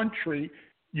the country.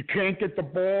 You can't get the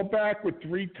ball back with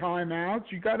 3 timeouts?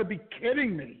 You got to be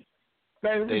kidding me.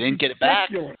 They didn't get it back.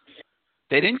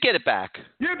 They didn't get it back.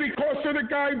 Yeah, because of the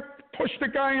guy pushed the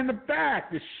guy in the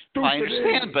back. This stupid I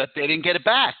understand, but they didn't get it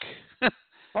back.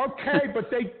 Okay,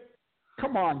 but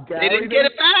come on, Gary. They didn't get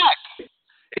it back.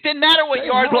 It didn't matter what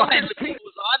yard line the team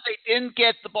was on. They didn't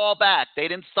get the ball back. They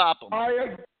didn't stop them.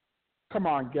 Come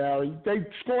on, Gary. They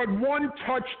scored 1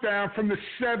 touchdown from the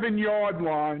 7-yard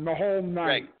line the whole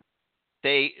night.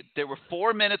 Right. There were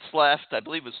 4 minutes left. I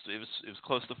believe it was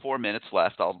close to 4 minutes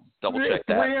left. I'll double check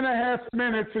that. 3.5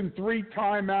 minutes and 3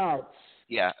 timeouts.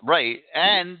 Yeah, right.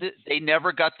 And they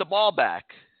never got the ball back.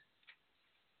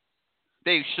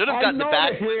 They should have gotten it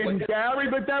back. Gary,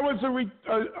 but that was an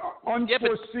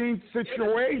unforeseen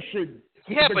situation.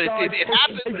 Yeah, but it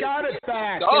happened. They got it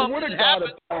back. They would have got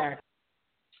it back.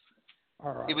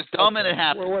 All right. It was dumb and it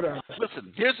happened. Well,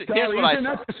 listen, here's what I saw. Isn't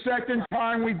that the second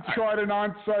time we tried an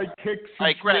onside kick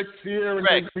Greg, here and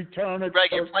then return it? Greg,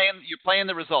 you're playing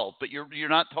the result, but you're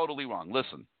not totally wrong.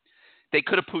 Listen, they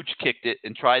could have pooch kicked it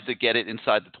and tried to get it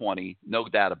inside the 20. No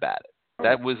doubt about it.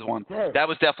 That was one. Right. That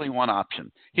was definitely one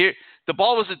option. Here, the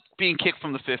ball was being kicked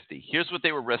from the 50. Here's what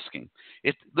they were risking.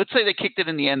 Let's say they kicked it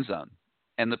in the end zone,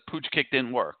 and the pooch kick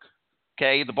didn't work.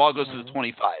 Okay, the ball goes to the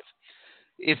 25.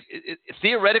 If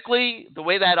theoretically the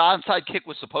way that onside kick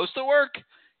was supposed to work,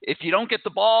 if you don't get the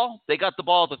ball, they got the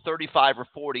ball at the 35 or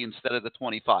 40 instead of the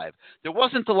 25. There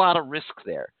wasn't a lot of risk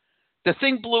there. The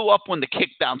thing blew up when the kick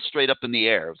bounced straight up in the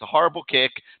air. It was a horrible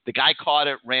kick. The guy caught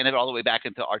it, ran it all the way back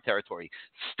into our territory.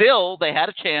 Still, they had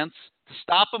a chance to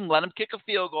stop him, let him kick a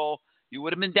field goal. You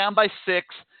would have been down by 6,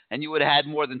 and you would have had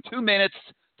more than 2 minutes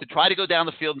to try to go down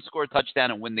the field and score a touchdown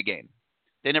and win the game.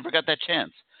 They never got that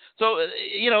chance. So,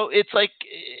 it's like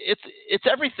it's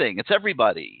everything. It's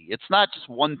everybody. It's not just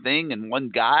one thing and one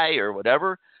guy or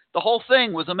whatever. The whole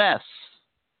thing was a mess.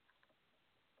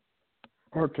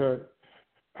 Okay.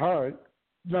 All right.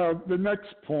 Now, the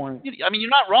next point. I mean, you're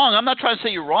not wrong. I'm not trying to say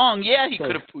you're wrong. Yeah, he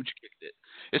could have pooch kicked it,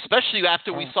 especially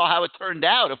after we saw how it turned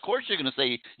out. Of course you're going to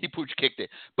say he pooch kicked it.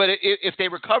 But if they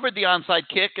recovered the onside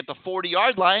kick at the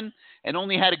 40-yard line and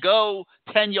only had to go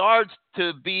 10 yards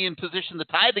to be in position to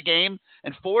tie the game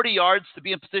and 40 yards to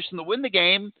be in position to win the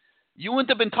game, you wouldn't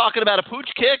have been talking about a pooch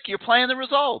kick. You're playing the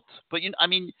result. But,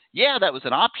 that was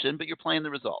an option, but you're playing the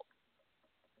result.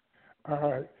 All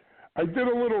right. I did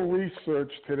a little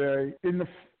research today. In the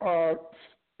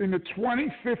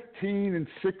 2015 and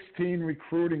 16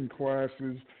 recruiting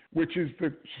classes, which is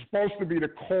supposed to be the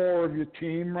core of your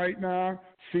team right now,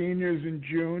 seniors and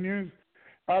juniors,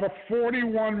 out of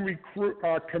 41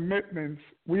 commitments,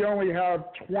 we only have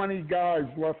 20 guys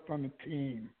left on the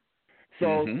team.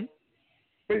 So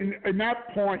in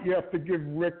that point, you have to give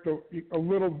Rick a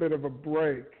little bit of a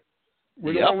break.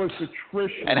 With all this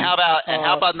attrition. And how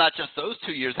about not just those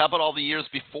 2 years? How about all the years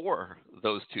before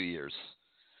those 2 years?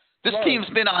 This team's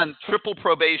been on triple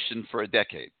probation for a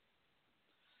decade.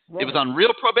 It was on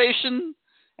real probation,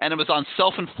 and it was on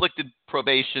self-inflicted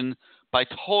probation by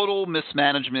total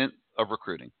mismanagement of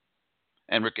recruiting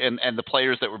and the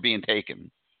players that were being taken.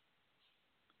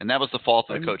 And that was the fault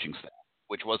of the coaching staff,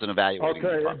 which wasn't evaluating.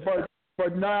 Okay,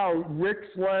 but now Rick's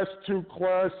last 2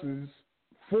 classes,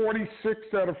 46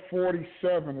 out of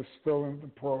 47 are still in the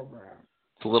program.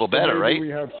 It's a little better, right? We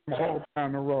have some hope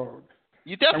down the road.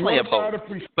 You definitely have hope.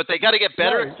 But they got to get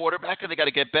better at quarterback, and they got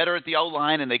to get better at the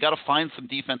O-line, and they got to find some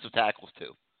defensive tackles,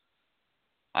 too.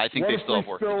 I think they still have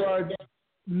work to do.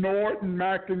 Norton,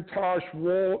 McIntosh,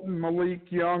 Walton, Malik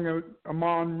Young, and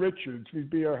Amon Richards, we'd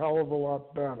be a hell of a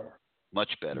lot better. Much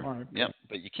better. Yep,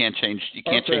 but you can't change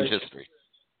change history.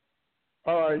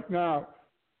 All right, now,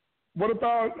 what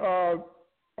about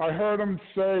I heard them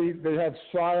say they have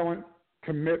silent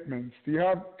commitments.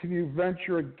 Can you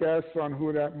venture a guess on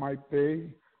who that might be?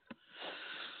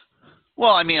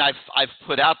 Well, I mean, I've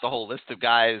put out the whole list of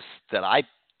guys that I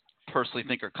personally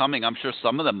think are coming. I'm sure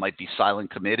some of them might be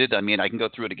silent committed. I mean, I can go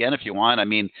through it again if you want. I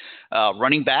mean,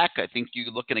 running back, I think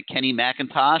you're looking at Kenny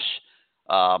McIntosh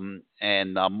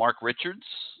and Mark Richards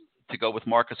to go with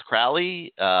Marcus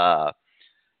Crowley.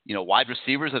 Wide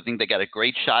receivers, I think they got a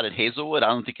great shot at Hazelwood. I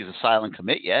don't think he's a silent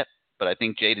commit yet, but I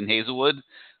think Jaden Hazelwood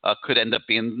could end up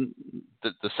being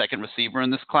the second receiver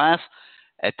in this class.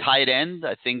 At tight end,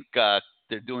 I think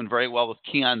they're doing very well with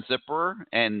Keon Zipper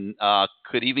and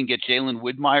could even get Jalen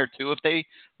Widmeyer too if they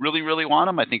really, really want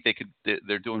him. I think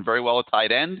they're doing very well at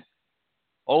tight end.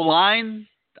 O-line,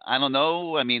 I don't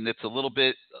know. I mean, it's a little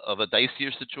bit of a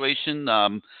dicier situation.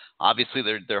 Obviously,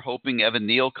 they're hoping Evan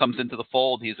Neal comes into the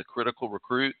fold. He's a critical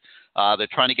recruit. They're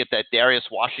trying to get that Darius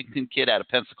Washington kid out of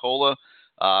Pensacola.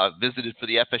 Visited for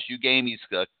the FSU game. He's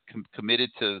committed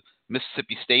to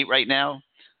Mississippi State right now.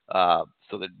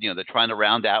 So that they're trying to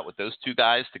round out with those 2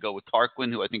 guys to go with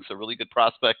Tarquin, who I think is a really good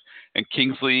prospect, and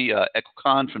Kingsley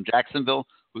Ekokon from Jacksonville,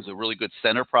 who's a really good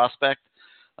center prospect.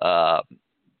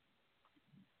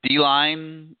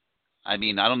 D-line, I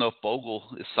mean, I don't know if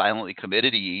Bogle is silently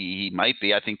committed. He might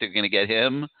be. I think they're going to get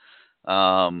him.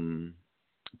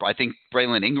 I think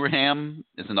Braylon Ingraham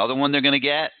is another one they're going to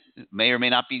get. May or may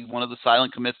not be one of the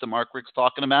silent commits that Mark Rick's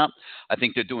talking about. I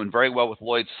think they're doing very well with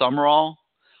Lloyd Summerall.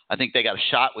 I think they got a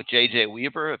shot with J.J.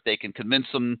 Weaver if they can convince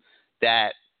him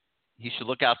that he should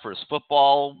look out for his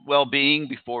football well-being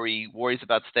before he worries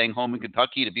about staying home in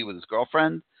Kentucky to be with his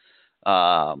girlfriend.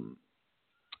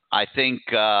 I think,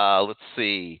 let's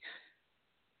see,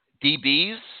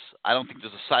 DBs, I don't think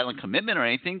there's a silent commitment or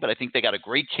anything, but I think they got a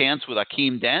great chance with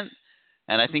Akeem Dent.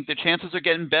 And I think their chances are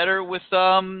getting better with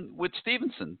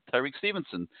Stevenson, Tyreek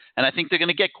Stevenson. And I think they're going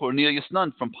to get Cornelius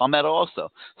Nunn from Palmetto also.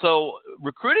 So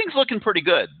recruiting's looking pretty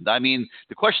good. I mean,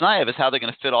 the question I have is how they're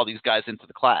going to fit all these guys into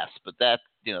the class. But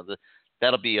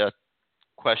that'll be a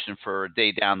question for a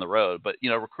day down the road. But,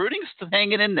 recruiting's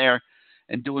hanging in there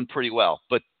and doing pretty well.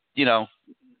 But,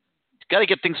 got to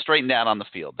get things straightened out on the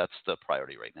field. That's the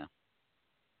priority right now.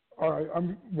 All right.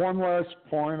 One last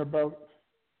point about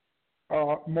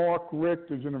Mark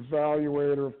Richt is an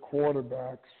evaluator of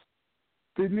quarterbacks.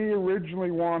 Didn't he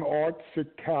originally want Art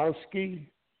Sitkowski?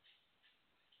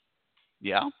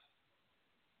 Yeah.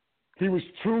 He was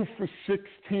 2 for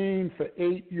 16 for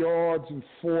 8 yards and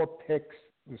 4 picks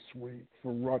this week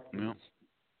for Rutgers.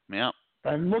 Yeah.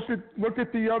 And look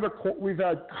at the other. We've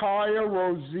had Kaya,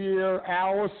 Rozier,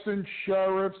 Allison,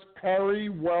 Sheriffs, Perry,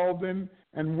 Weldon,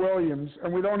 and Williams,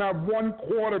 and we don't have one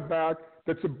quarterback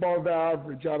that's above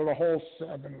average out of the whole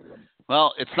 7 of them.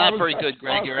 Well, it's not very good,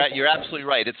 Greg. You're absolutely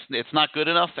right. It's not good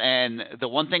enough. And the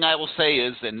one thing I will say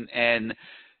is, and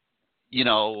you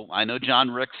know, I know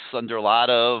John Rick's under a lot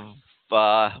of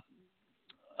I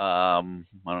don't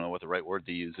know what the right word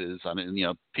to use is. I mean, you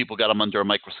know, people got them under a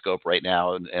microscope right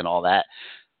now and all that.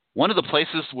 One of the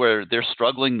places where they're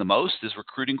struggling the most is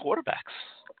recruiting quarterbacks.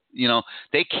 You know,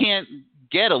 they can't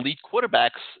get elite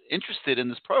quarterbacks interested in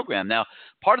this program. Now,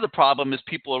 part of the problem is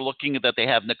people are looking at that they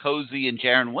have Nkosi and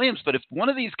Jaron Williams, but if one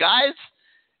of these guys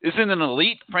isn't an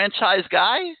elite franchise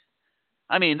guy,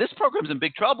 I mean, this program's in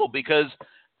big trouble because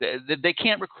they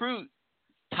can't recruit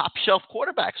top-shelf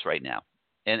quarterbacks right now.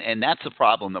 And that's a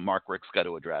problem that Mark Richt's got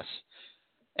to address.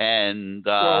 And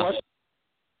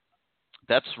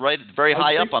that's right, very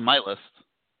high up on my list.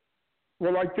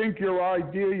 Well, I think your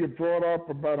idea you brought up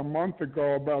about a month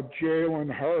ago about Jalen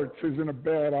Hurts isn't a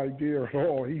bad idea at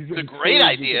all. It's a great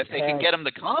idea if they can get him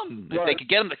to come. Right. If they could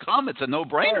get him to come, it's a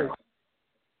no-brainer.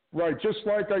 Right. Just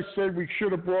like I said, we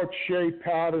should have brought Shea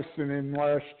Patterson in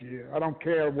last year. I don't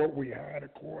care what we had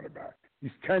at quarterback. He's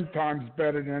 10 times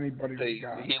better than anybody we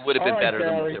got. He would have been better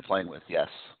than what they're playing with, yes.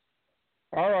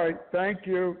 All right. Thank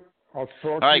you. I'll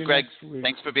talk to you Greg, next week.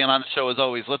 Thanks for being on the show as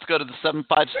always. Let's go to the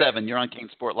 757. You're on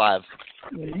CaneSport Live.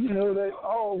 Yeah, you know that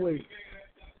always.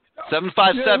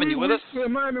 757, you with us?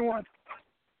 Remind me one.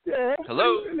 Yeah.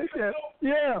 Hello?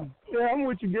 Yeah, I'm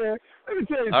with you, Gary. Let me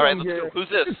tell you all right, something, Gary. Who's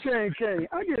this? It's Kane.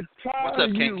 I get tired What's up,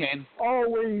 of you Kane?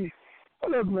 always.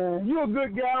 Look, man, you're a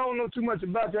good guy. I don't know too much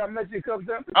about you. I met you a couple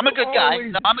times. I'm a good guy.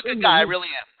 No, I'm a good guy. I really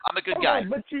am. I'm a good guy.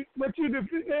 But you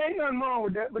there ain't nothing wrong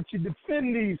with that. But you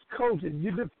defend these coaches. You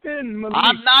defend Malik.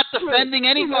 I'm not defending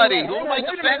anybody. Who am I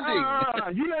defending?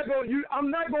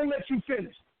 I'm not gonna let you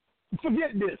finish.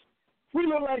 Forget this. We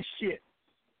look like shit.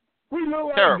 We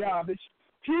look like garbage.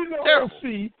 He's the OC.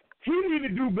 He need to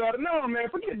do better. No, man,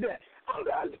 forget that. I'm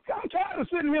tired of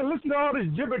sitting here listening to all this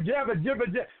jibber jabber.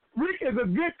 Rick is a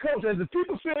good coach, as the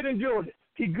people said in Georgia.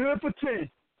 He good for 10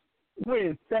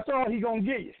 wins. That's all he gonna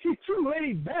get you. He's too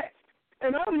laid back.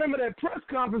 And I remember that press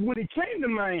conference when he came to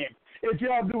Miami. If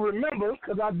y'all do remember,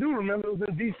 because I do remember, it was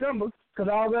in December, because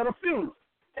I was at a funeral.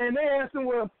 And they asked him,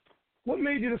 well, what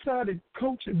made you decide to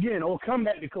coach again or come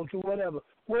back to coach or whatever?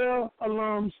 Well,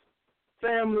 alums,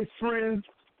 family, friends,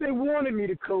 they wanted me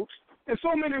to coach. In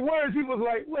so many words, he was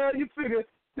like, well, you figure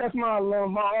that's my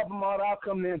alum, my alma mater, I'll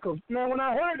come there and coach. Now, when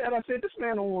I heard that, I said, this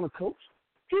man don't want to coach.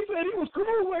 He said he was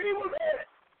cool where he was at.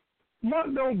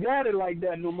 Mark don't got it like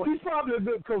that no more. He's probably a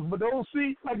good coach, but the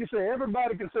OC, like you said,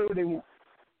 everybody can say what they want.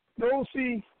 The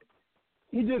OC,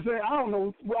 he just said, I don't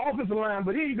know, offensive line,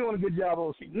 but he ain't doing a good job,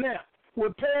 OC. Now,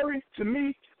 with Perry, to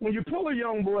me, when you pull a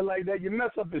young boy like that, you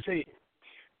mess up his head.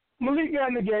 Malik got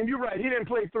in the game. You're right. He didn't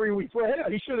play 3 weeks. Well, hell,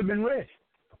 he should have been ready.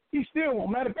 He still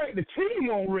won't. Matter of fact, the team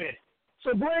won't ready.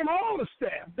 So blame all the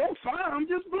staff. Don't fire them.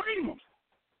 Just blame them.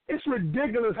 It's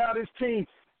ridiculous how this team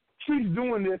keeps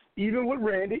doing this, even with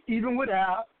Randy, even with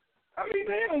Al. I mean,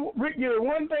 Rick did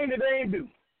one thing that they ain't do.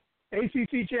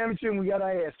 ACC championship, we got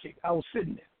our ass kicked. I was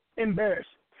sitting there,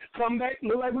 embarrassed. Come back,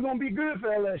 look like we're going to be good for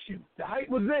LSU. The hype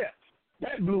was there.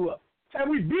 That blew up. Have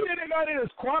we beat anybody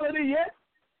that's quality yet?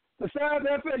 Besides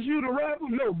FSU, the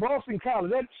Rebels? No, Boston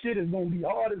College. That shit is going to be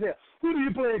hard as hell. Who do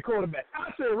you play at quarterback?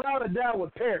 I say ride or die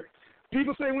with Perry.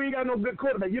 People say we ain't got no good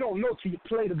quarterback. You don't know till you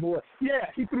play the boy.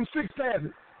 Yeah, he threw 6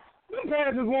 passes. Them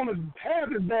passes weren't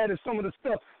half as bad as some of the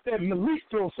stuff that Malik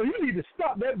throws. So you need to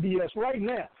stop that BS right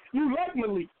now. You like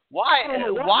Malik. Why are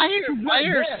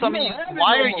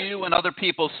you and other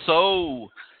people so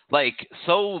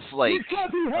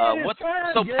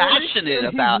passionate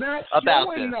about this?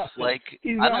 Like,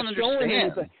 I don't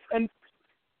understand. And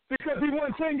because he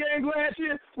won 10 games last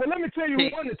year, well, let me tell you who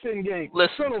won the 10 games.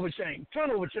 Turnover chain.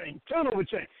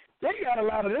 They got a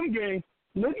lot of them games.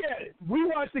 Look at it. We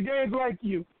watch the games like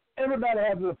you. Everybody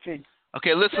has an opinion.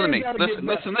 Okay, listen to me.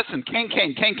 Listen.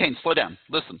 Kane, slow down.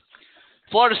 Listen.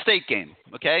 Florida State game,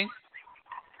 okay?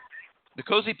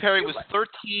 Nkosi Perry was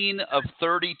 13 of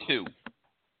 32,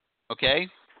 okay?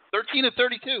 13 of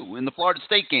 32 in the Florida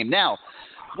State game. Now,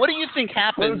 what do you think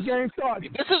happens?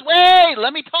 Wait,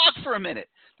 let me talk for a minute.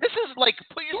 This is like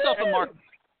put yourself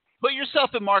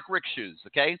in Mark Richt's shoes,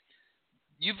 okay?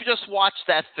 You've just watched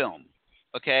that film,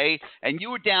 okay? And you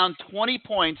were down 20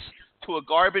 points to a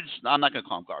garbage. I'm not going to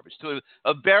call him garbage. To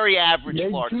a very average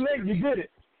Florida State. You did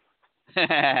it.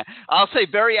 I'll say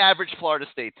very average Florida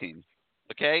State team.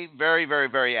 Okay, very, very,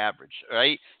 very average. All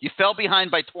right, you fell behind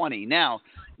by 20. Now,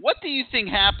 what do you think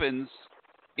happens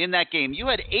in that game? You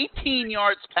had 18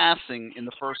 yards passing in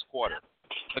the first quarter.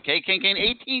 Okay, Kane,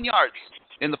 18 yards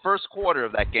in the first quarter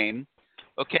of that game.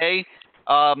 Okay,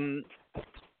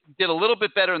 did a little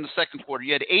bit better in the second quarter.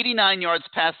 You had 89 yards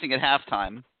passing at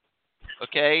halftime.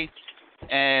 Okay,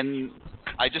 and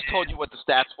I just told you what the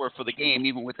stats were for the game,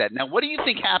 even with that. Now, what do you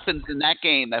think happens in that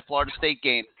game, that Florida State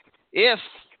game, if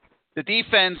the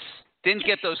defense didn't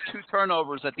get those 2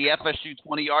 turnovers at the FSU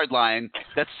 20-yard line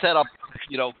that set up,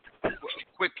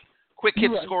 quick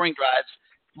hit scoring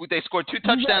drives? They scored 2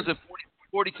 touchdowns in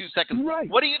 42 seconds. Right.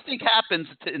 What do you think happens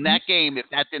in that game if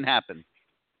that didn't happen?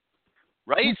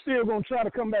 Right? We're still going to try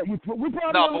to come back. We probably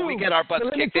but we get our butts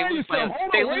kicked. They lose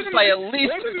by at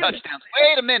least 2 touchdowns.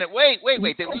 Wait a minute. Wait.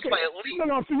 They lose by at least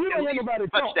so you don't let nobody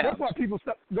talk. That's why people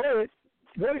stop. Go ahead.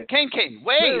 Kane,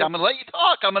 wait. I'm going to let you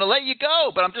talk. I'm going to let you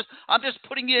go. But I'm just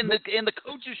putting you in the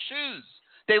coach's shoes.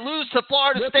 They lose to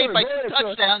Florida State by 2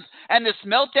 touchdowns, and this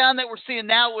meltdown that we're seeing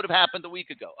now would have happened a week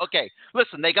ago. Okay,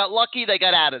 listen, they got lucky. They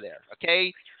got out of there.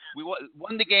 Okay, we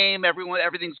won the game.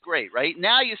 Everything's great, right?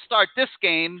 Now you start this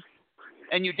game,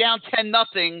 and you're down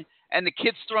 10-0, and the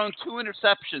kid's thrown 2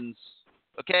 interceptions.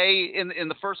 Okay, in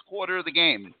the first quarter of the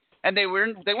game, and they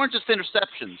weren't just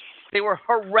interceptions. They were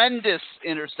horrendous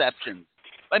interceptions.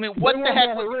 I mean, what the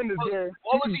heck what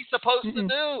was he supposed to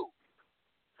do?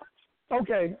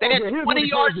 Okay. They had 20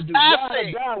 yards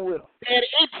passing. They had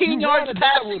 18 yards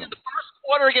passing in the first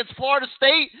quarter against Florida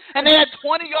State, and they had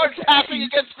 20 yards passing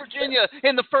against Virginia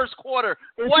in the first quarter.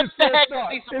 What the heck is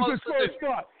he supposed to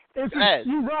do?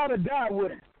 You ride or die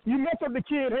with him. You mess up the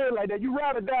kid head like that. You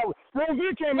ride or die with him.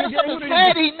 Rozier came in.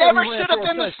 He never should have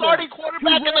been the starting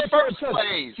quarterback in the first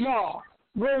place. No.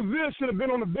 Rozier should have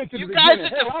been on the bench. You guys are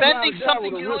defending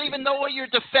something you don't even know what you're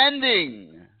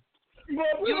defending.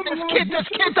 This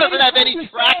kid doesn't have any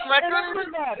track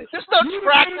record. There's no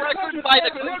track record by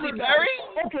the Grizzly Berry.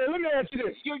 Okay, let me ask you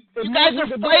this. You guys are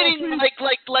fighting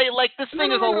like this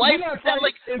thing is a life,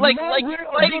 like you're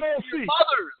fighting your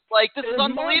mothers. Like, this is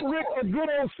unbelievable. Mark Richt a good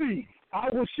OC? I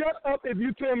will shut up if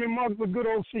you tell me Mark's a good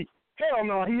OC. Hell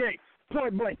no, he ain't.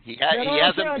 Point blank. He hasn't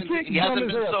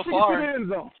been so far.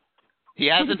 He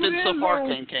hasn't been so far,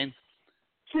 Kane. Kane,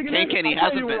 he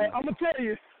hasn't been. I'm going to tell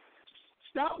you.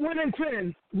 Stop winning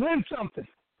 10. Win something.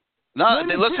 No,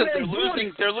 they're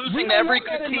losing to every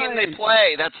good team they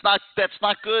play. That's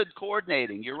not good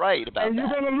coordinating. You're right about that. And you're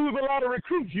going to lose a lot of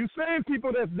recruits. You same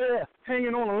people that's there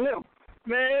hanging on a limb.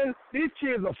 Man, these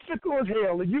kids are fickle as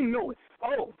hell, and you know it.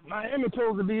 Oh, Miami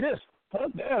supposed to be this.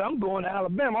 Fuck that. I'm going to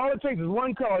Alabama. All it takes is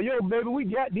one call. Yo, baby, we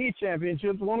got these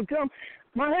championships. Want to come?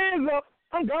 My hands up.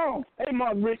 I'm gone. Hey,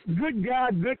 Mark Richt, good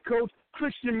guy, good coach.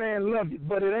 Christian man, love you,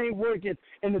 but it ain't working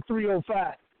in the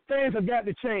 305. Things have got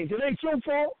to change. It ain't your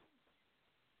fault,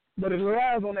 but it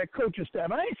relies on that coaching staff.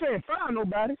 I ain't saying fire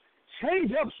nobody.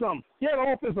 Change up something. Yeah,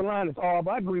 the offensive line is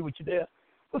horrible. I agree with you there.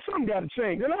 But something got to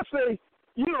change. And I say,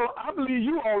 I believe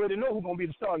you already know who's going to be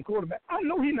the starting quarterback. I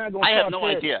know he's not going to start. I have no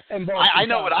idea. I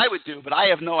know what I would do, but I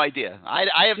have no idea.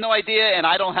 I have no idea, and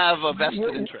I don't have a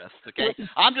vested interest, okay?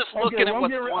 I'm just looking at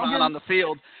what's going on the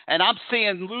field, and I'm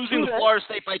seeing losing to Florida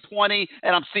State by 20,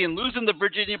 and I'm seeing losing to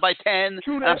Virginia by 10,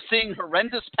 and I'm seeing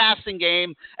horrendous passing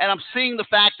game, and I'm seeing the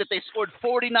fact that they scored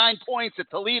 49 points at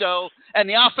Toledo, and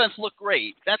the offense looked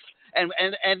great. And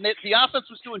the offense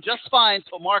was doing just fine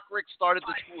until Mark Richt started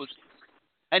this foolishness.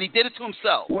 And he did it to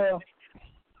himself. Well,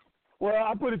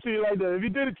 I put it to you like that. If he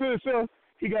did it to himself,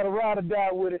 he got to ride or die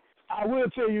with it. I will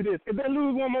tell you this. If they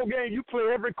lose one more game, you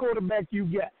play every quarterback you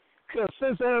got. Because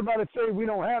since everybody says we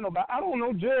don't have nobody, I don't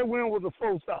know. Jared Wynn was a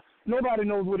 4-star. Nobody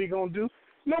knows what he's going to do.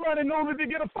 Nobody knows if they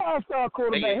get a 5-star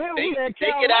quarterback. They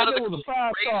get out of the coastal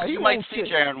race. You might see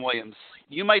Jaron Williams.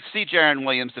 You might see Jaron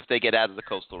Williams if they get out of the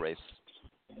coastal race.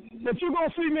 But you're going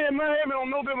to see me in Miami on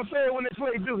November 3rd when they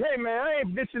play Duke. Hey, man, I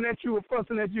ain't bitching at you or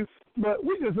fussing at you, but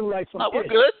we just look like some we're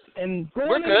good. And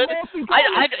we're good.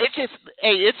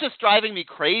 It's just driving me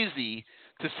crazy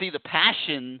to see the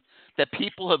passion that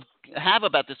people have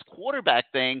about this quarterback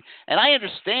thing. And I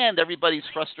understand everybody's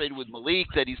frustrated with Malik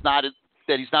that he's not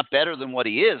better than what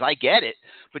he is. I get it.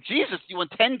 But Jesus, you won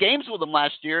 10 games with him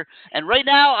last year, and right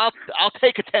now I'll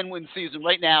take a 10-win season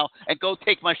right now and go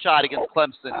take my shot against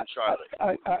Clemson and Charlotte.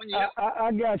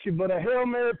 I got you, but a Hail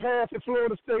Mary pass at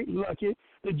Florida State, lucky.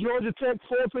 The Georgia Tech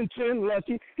 4th and 10,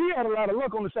 lucky. He had a lot of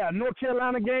luck on the side. North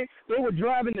Carolina game, they were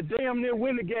driving to damn near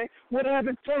win the game. What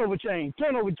happened? Turnover chain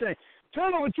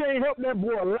helped that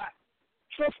boy a lot.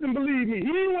 Trust and believe me. He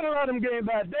didn't win a lot of them games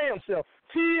by a damn self.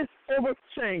 10 over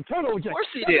chain. Turnover chain. Of course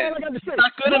he did. He's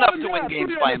not good enough to win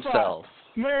games by himself.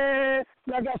 Man,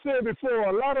 like I said before,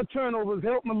 a lot of turnovers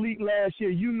helped Malik last year.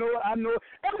 You know it, I know it.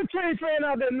 Every Cane fan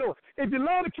out there knows. If you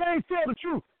love the Canes, tell the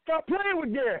truth. Stop playing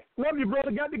with Gary. Love you,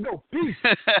 brother. Got to go. Peace.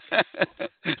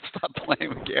 Stop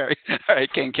playing with Gary. All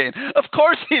right, Kane. Of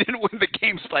course he didn't win the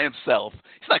games by himself.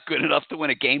 He's not good enough to win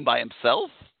a game by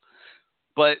himself.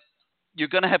 But you're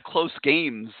going to have close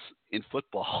games in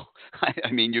football.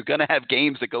 I mean, you're going to have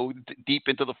games that go deep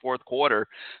into the fourth quarter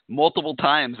multiple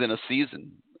times in a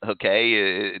season.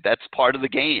 Okay, that's part of the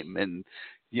game, and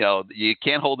you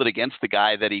can't hold it against the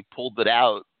guy that he pulled it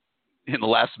out in the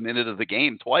last minute of the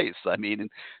game twice. I mean,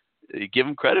 give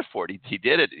him credit for it. He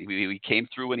did it. He came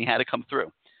through when he had to come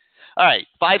through. All right,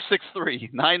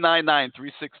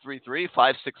 563-999-3633,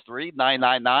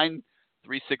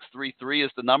 563-999-3633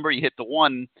 is the number. You hit the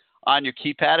 1 on your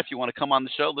keypad if you want to come on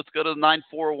the show. Let's go to the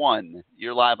 941.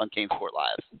 You're live on CaneSport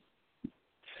Live.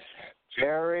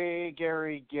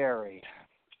 Gary.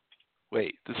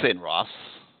 Wait, this ain't Ross.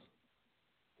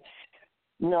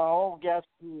 No, guess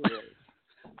who it is?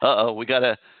 Uh-oh, we got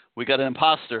an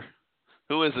imposter.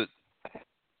 Who is it?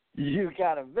 You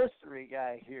got a mystery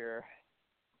guy here.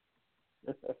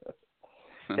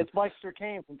 It's Meister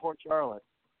Kane from Port Charlotte.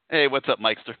 Hey, what's up,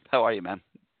 Meister? How are you, man?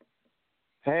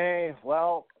 Hey,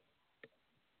 well,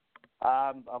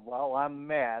 I'm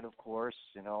mad, of course.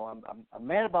 I'm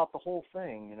mad about the whole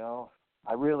thing.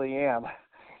 I really am,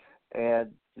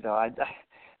 and I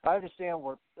understand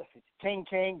we're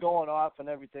Kane going off and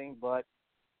everything, but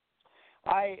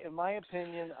in my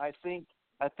opinion, I think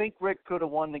Rick could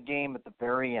have won the game at the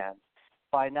very end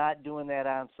by not doing that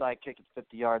onside kick at the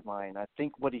 50-yard line. I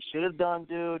think what he should have done,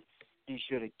 dude, he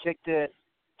should have kicked it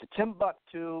to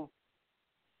Timbuktu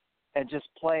and just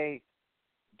play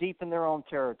deep in their own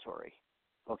territory,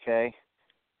 okay?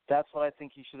 That's what I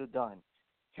think he should have done.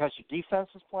 Because your defense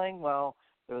was playing well,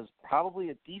 there was probably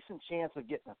a decent chance of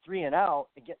getting a 3-and-out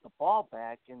and getting the ball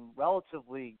back in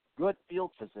relatively good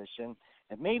field position,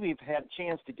 and maybe you've had a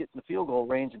chance to get in the field goal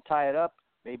range and tie it up,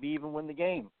 maybe even win the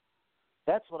game.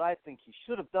 That's what I think he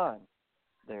should have done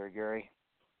there, Gary.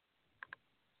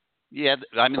 Yeah,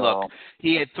 I mean, look,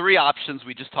 he had 3 options.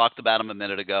 We just talked about him a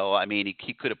minute ago. I mean,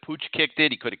 he could have pooch kicked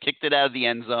it, he could have kicked it out of the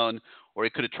end zone, or he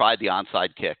could have tried the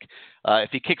onside kick.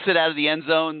 If he kicks it out of the end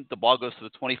zone, the ball goes to the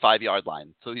 25-yard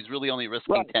line. So he's really only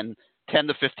risking 10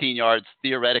 to 15 yards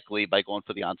theoretically by going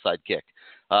for the onside kick.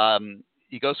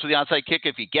 He goes for the onside kick.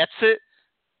 If he gets it,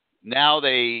 now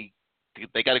they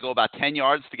got to go about 10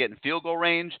 yards to get in field goal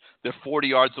range. They're 40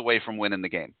 yards away from winning the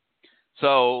game.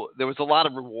 So there was a lot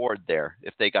of reward there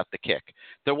if they got the kick.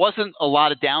 There wasn't a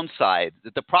lot of downside.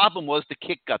 The problem was the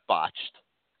kick got botched.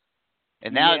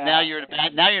 And now you're in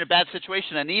a bad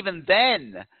situation. And even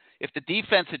then, if the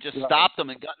defense had just stopped them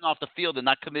and gotten off the field and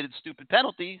not committed stupid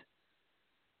penalties,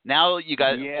 now you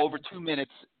got over 2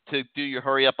 minutes to do your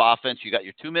hurry-up offense. You got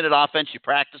your 2-minute offense. You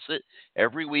practice it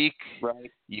every week.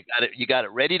 Right. You got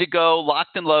it ready to go,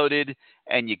 locked and loaded,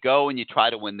 and you go and you try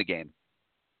to win the game.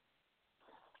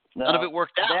 None of it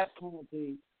worked out.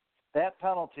 That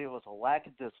penalty was a lack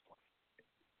of discipline.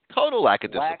 Total lack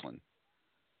of discipline.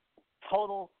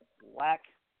 Total lack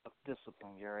of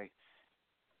discipline, Gary.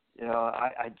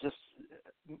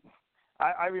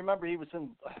 I remember he was in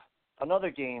another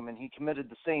game and he committed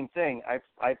the same thing.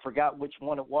 I forgot which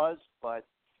one it was, but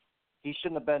he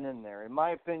shouldn't have been in there. In my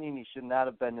opinion, he should not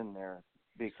have been in there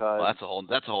because that's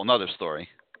a whole nother story.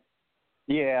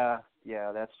 Yeah,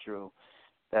 that's true.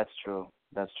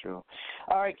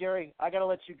 All right, Gary, I got to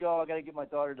let you go. I got to get my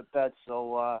daughter to bed.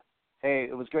 So, hey,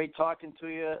 it was great talking to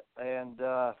you, and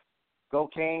go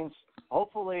Canes.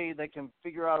 Hopefully they can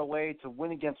figure out a way to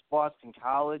win against Boston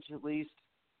College at least.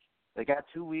 They got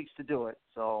 2 weeks to do it,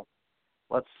 so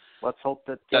let's hope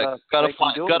that got to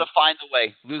find a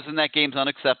way. Losing that game's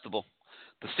unacceptable.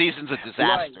 The season's a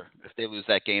disaster if they lose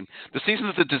that game. The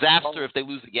season's a disaster if they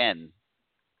lose again.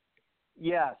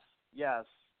 Yes,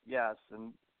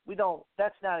 and we don't.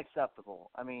 That's not acceptable.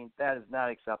 I mean, that is not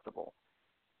acceptable.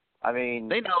 I mean,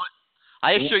 they know it.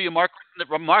 I assure you, Mark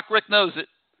Richt knows it,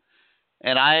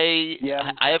 and I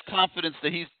have confidence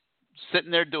that he's sitting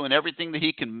there doing everything that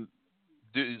he can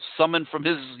do, summon from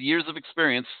his years of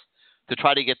experience to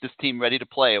try to get this team ready to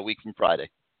play a week from Friday.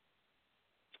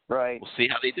 Right. We'll see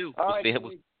how they do.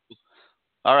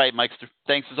 All right, Meister.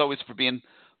 Thanks as always for being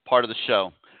part of the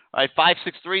show. All right,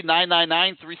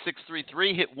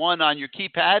 563-999-3633. Hit 1 on your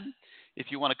keypad if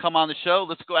you want to come on the show.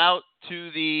 Let's go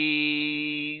to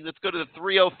the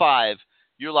 305.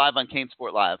 You're live on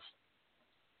CaneSport Live.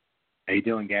 How you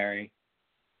doing, Gary?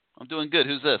 I'm doing good.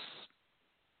 Who's this?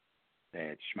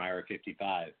 Hey, it's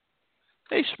Schmeyer55.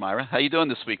 Hey, Schmeyer. How you doing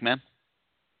this week, man?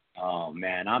 Oh,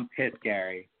 man, I'm pissed,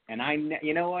 Gary. And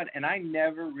you know what? And I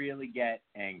never really get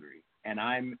angry. And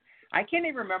I can't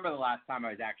even remember the last time I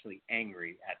was actually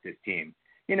angry at this team.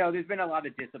 You know, there's been a lot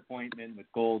of disappointment with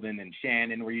Golden and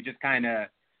Shannon where you just kind of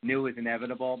knew it was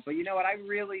inevitable. But you know what? I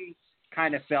really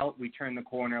kind of felt we turned the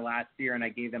corner last year, and I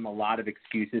gave them a lot of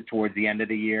excuses towards the end of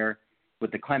the year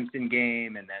with the Clemson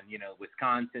game and then, you know,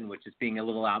 Wisconsin, which is being a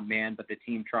little outmanned, but the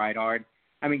team tried hard.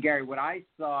 I mean, Gary, what I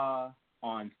saw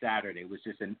on Saturday was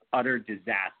just an utter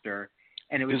disaster.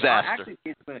 And it was actually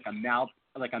basically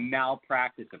like a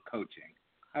malpractice of coaching.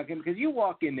 Okay, because you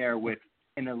walk in there with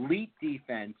an elite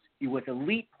defense, with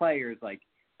elite players like,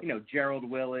 you know, Gerald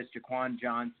Willis, Jaquan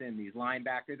Johnson, these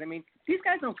linebackers. I mean, these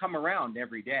guys don't come around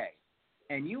every day.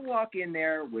 And you walk in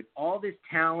there with all this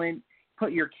talent,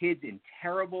 put your kids in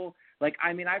terrible – like,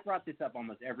 I mean, I brought this up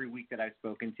almost every week that I've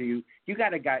spoken to you. You got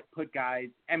to put guys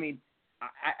 – I mean,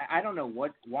 I don't know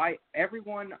why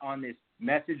everyone on this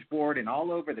message board and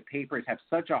all over the papers have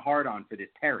such a hard-on for this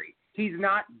Terry. He's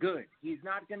not good. He's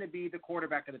not going to be the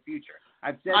quarterback of the future.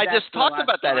 I've said I just talked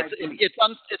about that.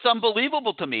 It's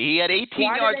unbelievable to me. He had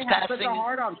 18 yards passing. Why do they have such a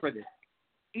hard-on for this?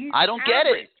 I don't get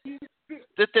it.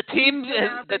 The team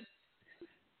that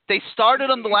they started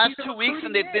them the last 2 weeks,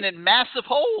 and they've been in massive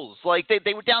holes. Like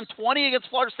they were down 20 against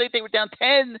Florida State. They were down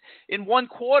 10 in one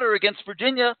quarter against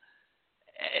Virginia.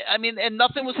 I mean, and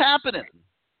nothing was happening.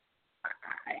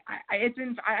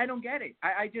 I don't get it.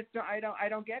 I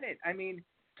don't get it. I mean,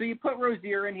 so you put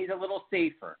Rozier in, he's a little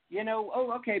safer. You know,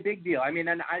 okay, big deal. I mean,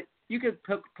 and you could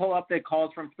pull up the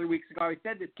calls from 3 weeks ago. I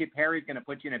said this kid Perry's going to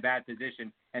put you in a bad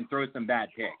position and throw some bad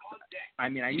picks. I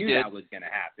mean, I knew that was going to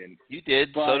happen. You did.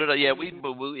 So did I.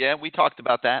 Yeah, we talked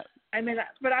about that. I mean,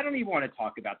 but I don't even want to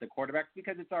talk about the quarterbacks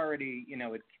because it's already, you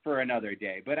know, it's for another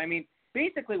day. But I mean,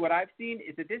 basically what I've seen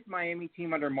is that this Miami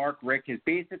team under Mark Richt has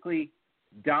basically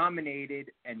dominated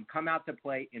and come out to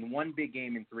play in one big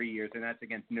game in 3 years, and that's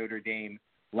against Notre Dame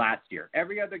last year.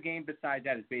 Every other game besides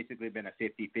that has basically been a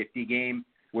 50-50 game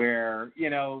where, you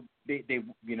know, they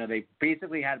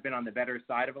basically had been on the better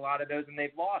side of a lot of those, and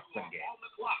they've lost some games.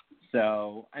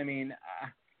 So, I mean,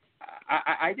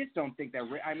 I just don't think that.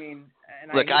 I mean,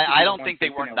 and look, I don't think they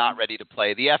were not ready to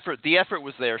play. The effort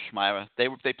was there, Shmira.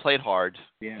 They played hard.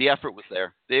 Yeah. The effort was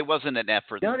there. It wasn't an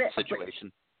effort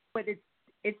situation. But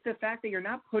it's the fact that you're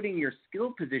not putting your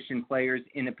skill position players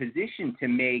in a position to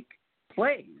make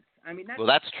plays. I mean,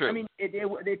 that's true. I mean,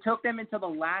 it took them until the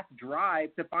last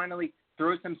drive to finally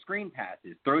throw some screen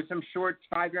passes, throw some short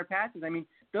 5-yard passes. I mean,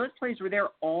 those plays were there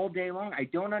all day long. I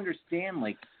don't understand.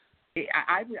 Like,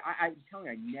 I'm telling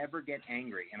you, I never get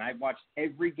angry. And I've watched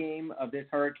every game of this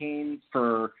Hurricane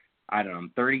for, I don't know,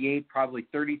 38, probably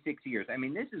 36 years. I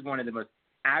mean, this is one of the most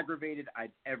aggravated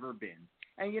I've ever been.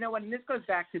 And you know what? And this goes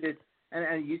back to this.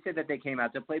 And you said that they came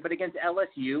out to play, but against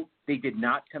LSU, they did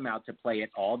not come out to play at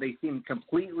all. They seemed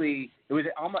completely. It was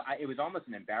almost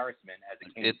an embarrassment as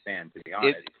a Canes fan, to be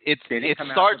honest. It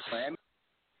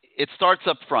starts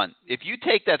up front. If you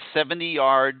take that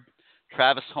 70-yard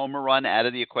Travis Homer run out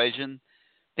of the equation,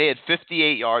 they had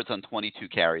 58 yards on 22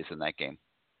 carries in that game.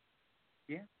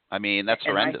 Yeah, I mean that's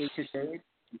horrendous. I hate to say it.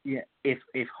 Yeah,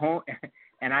 if home.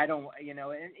 And I don't,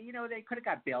 they could have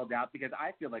got bailed out because I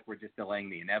feel like we're just delaying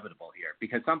the inevitable here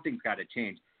because something's got to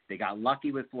change. They got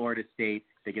lucky with Florida State.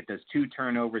 They get those 2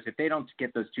 turnovers. If they don't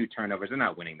get those 2 turnovers, they're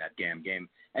not winning that damn game.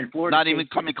 And Florida not State even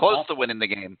coming close to winning the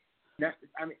game.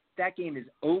 I mean, that game is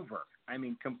over. I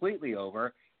mean, completely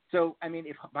over. So, I mean,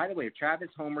 by the way, if Travis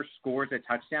Homer scores a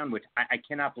touchdown, which I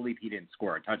cannot believe he didn't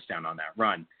score a touchdown on that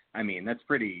run. I mean, that's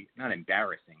pretty, not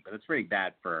embarrassing, but it's pretty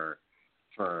bad for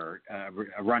a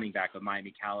running back of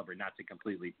Miami caliber, not to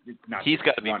completely. He's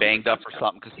got to be banged up or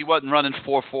something because he wasn't running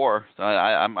 4.4.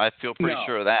 I feel pretty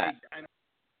sure of that.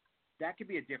 That could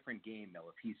be a different game though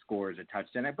if he scores a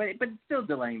touchdown, but it's still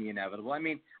delaying the inevitable. I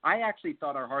mean, I actually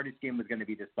thought our hardest game was going to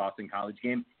be this Boston College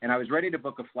game, and I was ready to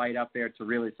book a flight up there to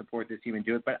really support this team and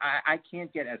do it. But I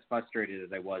can't get as frustrated as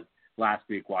I was last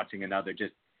week watching another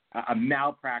just a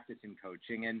malpractice in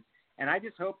coaching, and I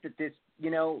just hope that this,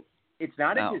 it's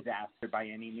not a disaster by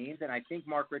any means, and I think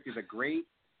Mark Richt is a great,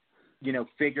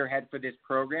 figurehead for this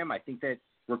program. I think that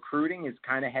recruiting is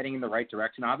kind of heading in the right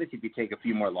direction. Obviously, if you take a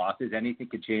few more losses, anything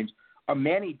could change.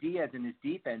 Manny Diaz in his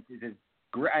defense is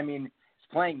great. I mean,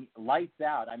 he's playing lights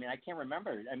out. I mean, I can't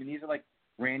remember. I mean, these are like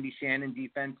Randy Shannon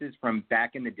defenses from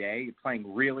back in the day,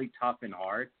 playing really tough and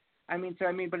hard. But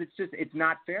it's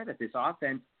not fair that this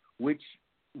offense, which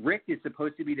Richt is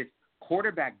supposed to be this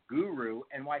quarterback guru,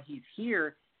 and why he's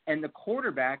here. And the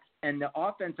quarterbacks and the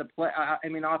offensive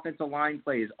line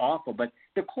play is awful, but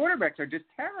the quarterbacks are just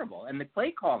terrible, and the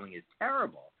play calling is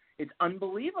terrible. It's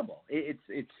unbelievable. It's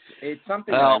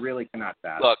something that I really cannot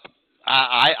fathom. Look,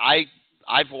 I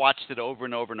I've watched it over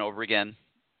and over and over again,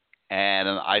 and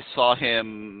I saw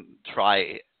him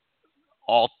try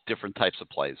all different types of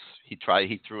plays. He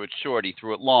threw it short, he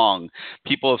threw it long.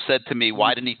 People have said to me,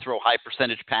 why didn't he throw high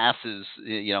percentage passes?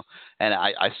 And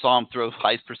I saw him throw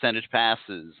high percentage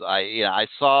passes. I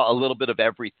saw a little bit of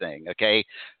everything. Okay.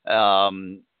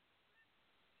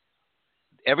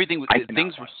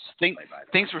 Things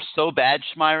were so bad,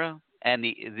 Shmira, and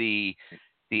the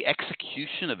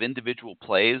execution of individual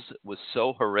plays was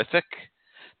so horrific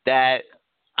that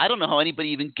I don't know how anybody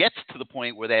even gets to the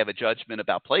point where they have a judgment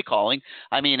about play calling.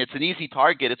 I mean, it's an easy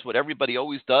target. It's what everybody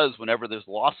always does whenever there's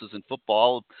losses in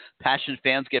football. Passionate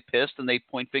fans get pissed and they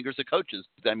point fingers at coaches.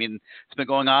 I mean, it's been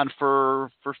going on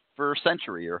for a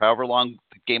century or however long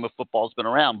the game of football has been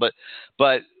around. But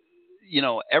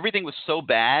everything was so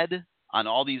bad on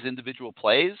all these individual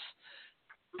plays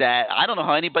that I don't know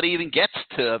how anybody even gets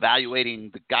to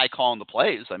evaluating the guy calling the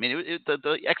plays. I mean,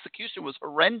 the execution was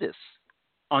horrendous.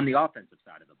 On the offensive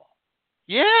side of the ball.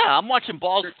 Yeah, I'm watching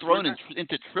balls thrown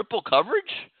into triple coverage.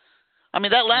 I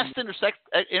mean, that last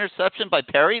interception by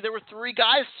Perry, there were 3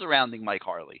 guys surrounding Mike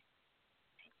Harley.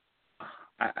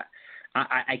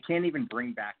 I can't even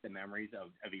bring back the memories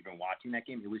of even watching that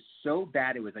game. It was so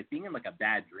bad. It was like being in like a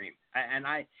bad dream. And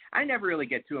I never really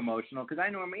get too emotional because I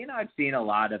normally, I've seen a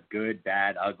lot of good,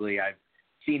 bad, ugly. I've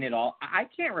seen it all. I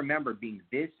can't remember being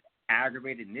this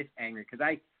aggravated and this angry because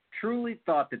I truly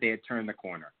thought that they had turned the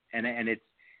corner, and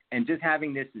just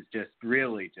having this is just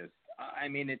really just. I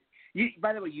mean,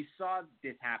 by the way, you saw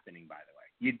this happening. By the way,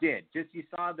 you did. You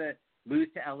saw the lose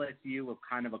to LSU, of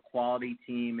kind of a quality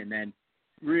team, and then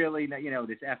really,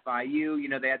 this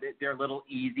FIU. They had their little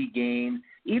easy games.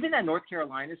 Even that North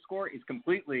Carolina score is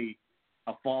completely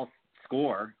a false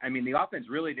score. I mean, the offense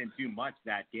really didn't do much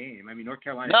that game. I mean, North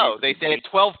Carolina. No, they had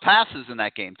 12 passes in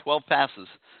that game. 12 passes.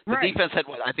 The right. defense had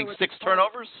I think 6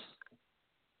 turnovers.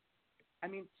 I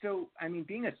mean,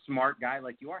 being a smart guy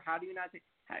like you are, how do you not think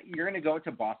you're going to go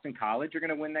to Boston College? You're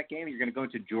going to win that game. You're going to go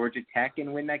to Georgia Tech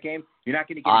and win that game. You're not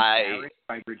going to get embarrassed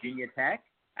by Virginia Tech.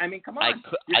 I mean, come on.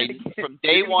 From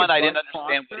day one, I didn't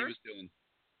understand what he was doing.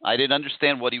 I didn't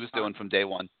understand what he was doing from day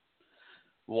one.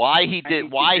 Why he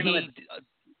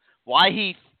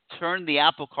turned the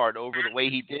apple cart over the way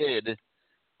he did,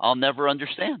 I'll never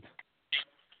understand.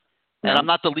 And I'm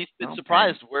not the least bit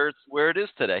surprised where it is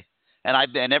today. And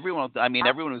everyone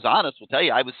who's honest will tell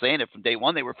you I was saying it from day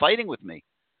one. They were fighting with me,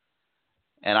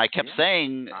 and I kept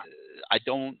saying I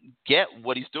don't get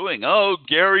what he's doing. Oh,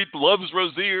 Gary loves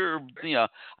Rozier.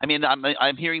 I mean,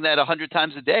 I'm hearing that 100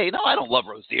 times a day. No, I don't love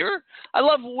Rozier. I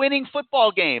love winning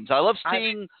football games. I love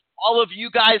seeing all of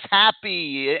you guys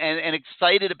happy and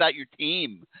excited about your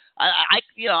team.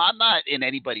 I'm not in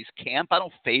anybody's camp. I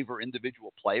don't favor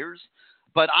individual players,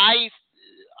 but I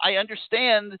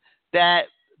understand that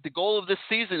the goal of this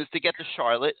season is to get to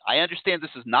Charlotte. I understand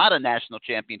this is not a national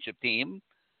championship team,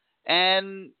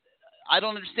 and I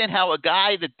don't understand how a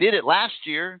guy that did it last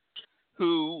year,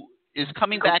 who is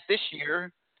coming back this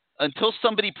year, until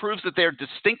somebody proves that they're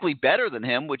distinctly better than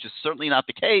him, which is certainly not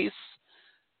the case,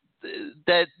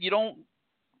 that you don't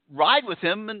ride with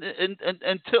him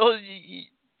until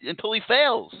he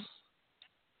fails.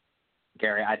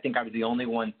 Gary, I think I was the only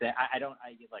one that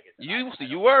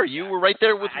You were right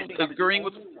there with agreeing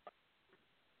with.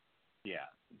 Yeah,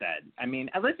 that. I mean,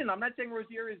 listen, I'm not saying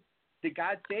Rozier is the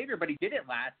God's savior, but he did it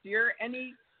last year, and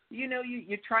he,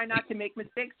 you try not to make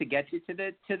mistakes to get you to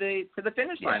the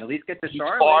finish line. At least get to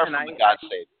Charlotte. Far from the God's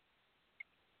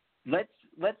savior.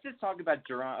 Let's just talk about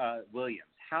Williams.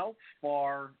 How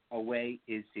far away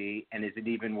is he, and is it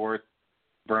even worth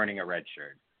burning a red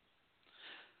shirt?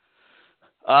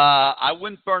 I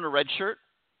wouldn't burn a red shirt.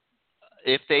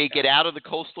 If they get out of the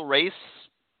Coastal race,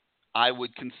 I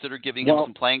would consider giving him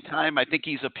some playing time. I think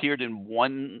he's appeared in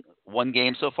one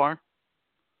game so far.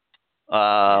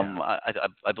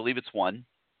 I believe it's 1.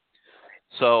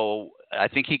 So I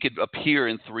think he could appear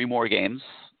in 3 more games.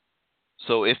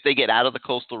 So if they get out of the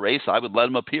Coastal race, I would let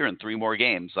him appear in 3 more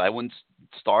games. I wouldn't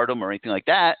start him or anything like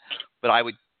that, but I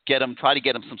would try to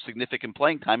get him some significant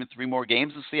playing time in 3 more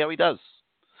games and see how he does.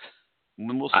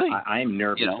 And we'll see. I'm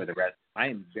nervous for the rest. I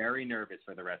am very nervous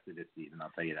for the rest of this season. I'll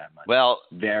tell you that much. Well,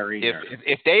 nervous.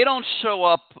 If they don't show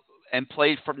up and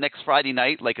play for next Friday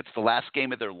night like it's the last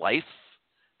game of their life,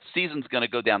 season's going to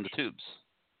go down the tubes.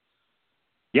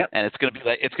 Yep. And it's going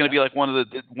to be like one of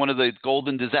the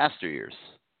golden disaster years.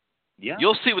 Yeah.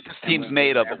 You'll see what this team's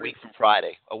made of a week from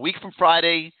Friday. A week from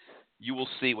Friday, you will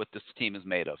see what this team is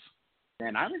made of.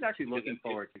 And I was actually looking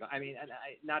forward to. I mean,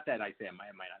 not that I say I might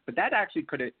not, but that actually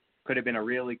could have. could have been a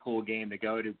really cool game to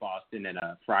go to Boston and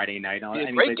a Friday night. It's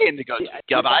a great game to go to.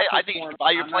 Yeah, I think you should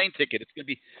buy your plane ticket. It's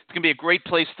gonna be a great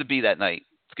place to be that night.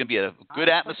 It's gonna be a good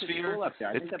atmosphere. Cool up there.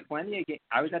 I think there's plenty of games.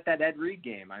 I was at that Ed Reed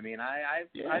game. I mean,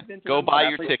 I've been to go buy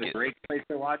your ticket. ticket. Great place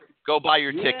to watch. Go buy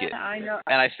your ticket. I know.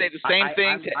 And I say the same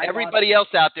thing to everybody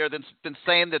else out there that's been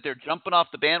saying that they're jumping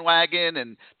off the bandwagon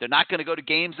and they're not going to go to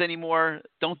games anymore.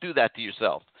 Don't do that to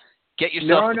yourself. Get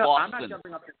yourself to Boston. I'm not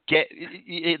jumping up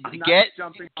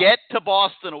Get to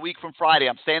Boston a week from Friday.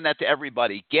 I'm saying that to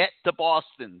everybody. Get to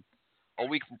Boston a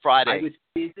week from Friday. I was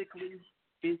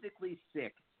physically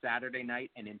sick Saturday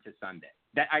night and into Sunday.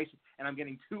 I'm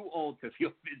getting too old to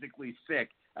feel physically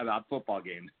sick about football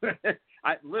games.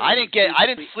 I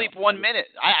didn't sleep 1 minute.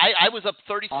 I was up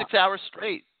 36 hours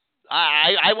straight.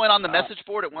 I went on the message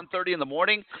board at 1:30 in the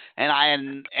morning, and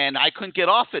I couldn't get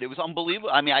off it. It was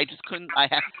unbelievable. I mean, I just couldn't. I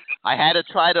had to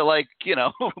try to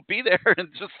be there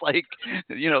and just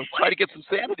try to get some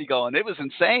sanity going. It was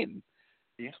insane.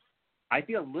 Yeah. I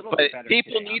feel a little but bit better.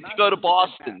 People need to go to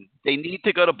Boston. They need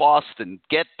to go to Boston.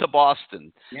 Get to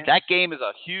Boston. Yeah. That game is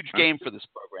a huge game for this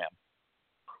program.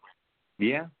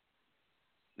 Yeah.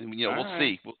 And, we'll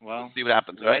see. We'll see what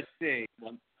happens. Let's see.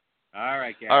 Well, all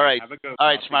right, Gary. All right. Have a good all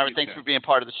right, Schmeier. Thanks for being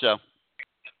part of the show.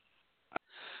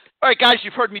 All right, guys.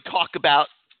 You've heard me talk about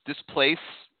this place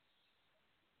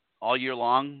all year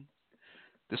long.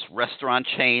 This restaurant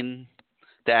chain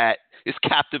that is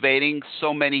captivating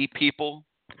so many people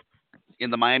in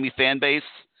the Miami fan base,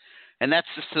 and that's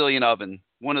Sicilian Oven,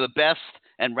 one of the best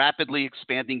and rapidly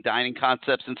expanding dining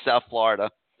concepts in South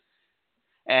Florida.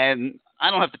 And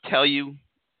I don't have to tell you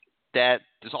that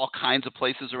there's all kinds of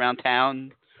places around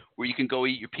town where you can go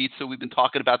eat your pizza. We've been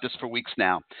talking about this for weeks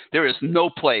now. There is no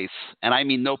place, and I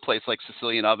mean no place like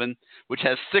Sicilian Oven, which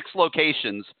has 6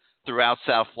 locations throughout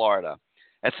South Florida.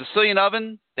 At Sicilian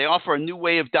Oven, they offer a new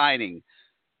way of dining,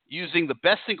 using the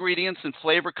best ingredients and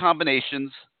flavor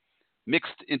combinations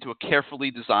mixed into a carefully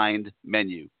designed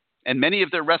menu. And many of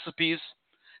their recipes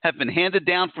have been handed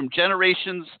down from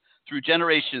generations through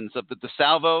generations of the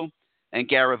DeSalvo and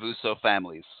Garavuso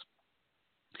families.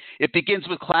 It begins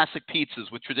with classic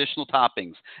pizzas with traditional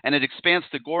toppings, and it expands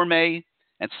to gourmet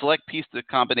and select pizza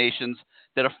combinations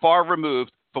that are far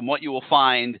removed from what you will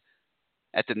find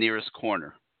at the nearest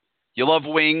corner. You love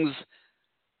wings?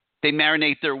 They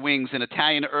marinate their wings in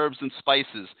Italian herbs and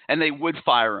spices, and they wood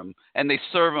fire them, and they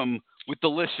serve them with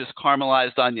delicious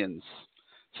caramelized onions.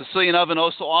 Sicilian Oven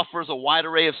also offers a wide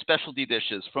array of specialty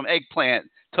dishes, from eggplant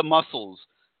to mussels,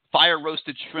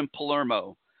 fire-roasted shrimp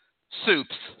Palermo,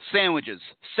 soups, sandwiches,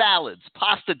 salads,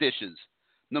 pasta dishes.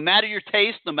 No matter your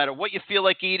taste, no matter what you feel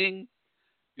like eating,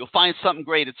 you'll find something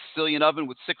great at Sicilian Oven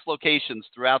with 6 locations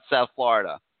throughout South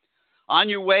Florida. On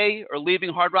your way or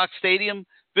leaving Hard Rock Stadium,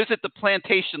 visit the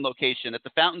Plantation location at the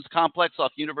Fountains Complex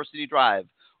off University Drive,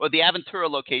 or the Aventura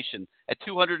location at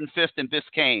 205th and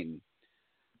Biscayne.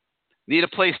 Need a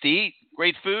place to eat?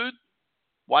 Great food?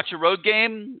 Watch a road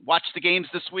game? Watch the games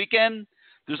this weekend?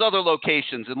 There's other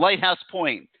locations in Lighthouse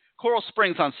Point, Coral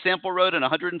Springs on Sample Road and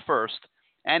 101st,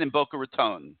 and in Boca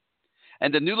Raton.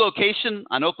 And the new location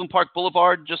on Oakland Park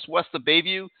Boulevard, just west of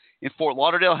Bayview in Fort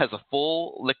Lauderdale, has a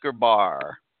full liquor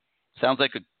bar. Sounds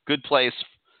like a good place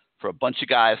for a bunch of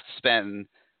guys to spend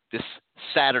this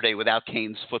Saturday without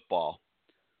Canes football,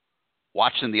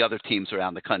 watching the other teams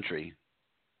around the country,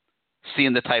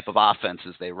 seeing the type of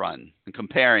offenses they run, and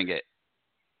comparing it,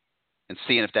 and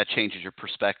seeing if that changes your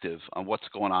perspective on what's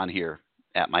going on here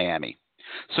at Miami.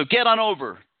 So get on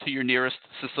over to your nearest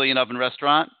Sicilian Oven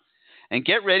restaurant and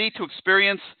get ready to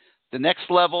experience the next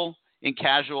level in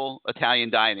casual Italian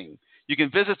dining. You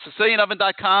can visit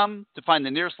SicilianOven.com to find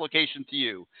the nearest location to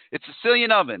you. It's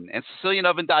Sicilian Oven and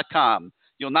SicilianOven.com.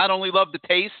 You'll not only love the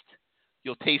taste,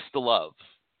 you'll taste the love.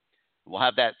 We'll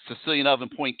have that Sicilian Oven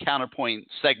point counterpoint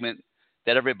segment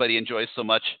that everybody enjoys so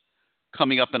much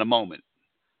coming up in a moment.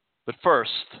 But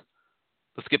first,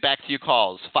 let's get back to your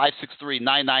calls.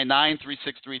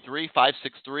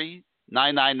 563-999-3633,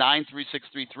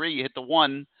 563-999-3633. You hit the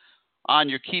 1 on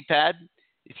your keypad.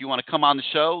 If you want to come on the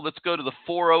show, let's go to the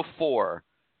 404.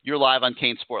 You're live on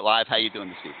CaneSport Live. How you doing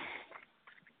this evening?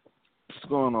 What's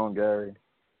going on, Gary?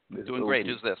 Doing great.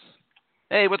 Who's this?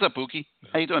 Hey, what's up, Buki?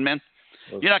 How you doing, man?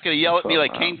 You're not going to yell at me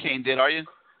like Kane did, are you?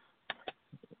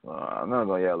 I'm not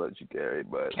going to yell at you, Gary,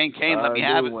 but Kane, let me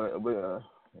have it.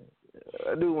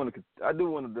 I do want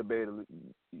to debate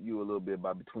you a little bit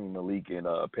about between Malik and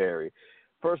Perry.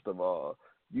 First of all,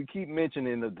 you keep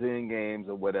mentioning the 10 games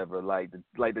or whatever. Like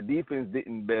the defense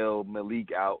didn't bail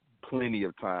Malik out plenty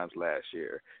of times last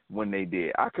year when they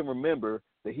did. I can remember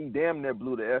that he damn near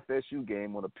blew the FSU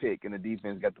game on a pick, and the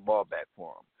defense got the ball back for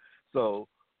him. So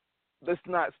let's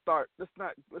not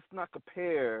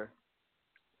compare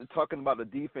talking about the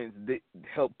defense that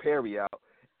helped Perry out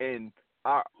and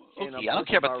our. Okay, I don't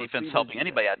care about defense helping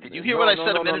anybody out. Did you hear what I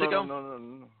said a minute ago?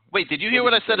 No. Wait, did you hear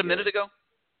what I said a minute ago?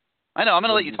 I know, I'm going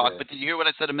to let you talk, but did you hear what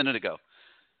I said a minute ago?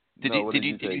 Did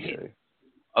you hear?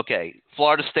 Okay,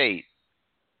 Florida State.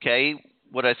 Okay,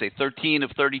 what did I say? 13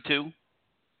 of 32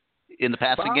 in the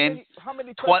passing game. How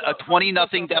many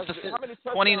 20-0 deficit.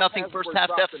 20-0 first half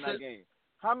deficit.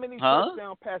 How many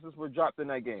touchdown passes were dropped in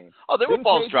that game? Oh, there were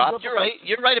balls dropped. You're right.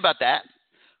 You're right about that.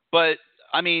 But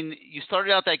I mean, you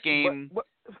started out that game. But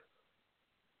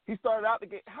he started out the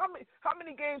game. How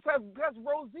many games has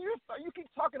Rozier started? You keep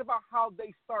talking about how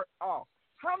they start off.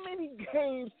 How many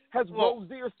games has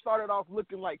Rozier started off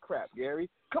looking like crap, Gary?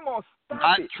 Come on,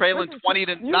 stop it.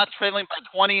 Not trailing by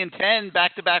 20 and 10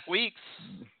 back-to-back weeks.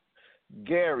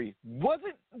 Gary,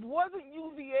 wasn't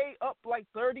UVA up like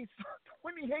 30,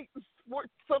 28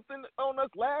 something on us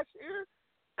last year?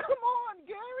 Come on,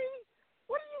 Gary.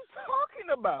 What are you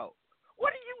talking about?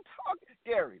 What are you talking,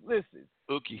 Gary? Listen.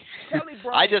 Okay.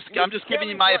 I'm just giving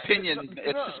you my opinion.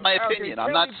 It's just my opinion.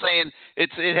 I'm not saying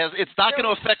it's not going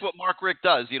to affect what Mark Richt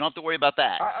does. You don't have to worry about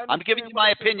that. I'm giving you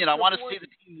my opinion. I want to see the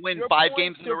team win 5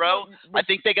 games in a row. I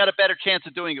think they got a better chance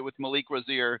of doing it with Malik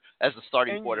Rozier as the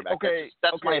starting quarterback.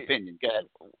 That's my opinion. Go ahead.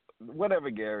 Whatever,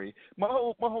 Gary. My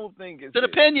whole thing is it's an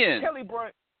opinion.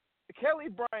 Kelly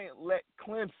Bryant let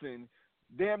Clemson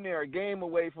damn near a game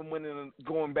away from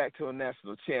going back to a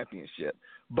national championship.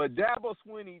 But Dabo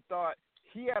Swinney thought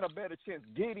he had a better chance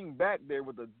getting back there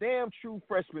with a damn true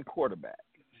freshman quarterback.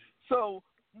 So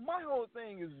my whole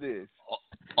thing is this: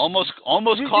 almost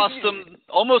cost them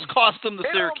the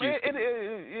Syracuse.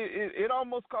 It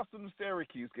almost cost them the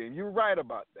Syracuse game. You're right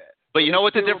about that. But you know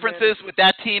what the difference is with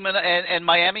that team and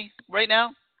Miami right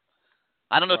now?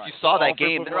 I don't know if you saw that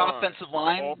game. Their offensive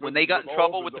line, when they got in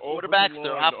trouble with the quarterbacks,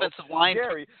 their offensive line,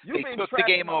 they took the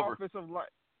game over.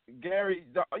 Gary,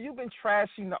 you've been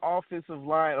trashing the offensive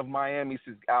line of Miami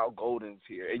since Al Golden's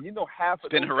here, and you know half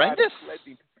of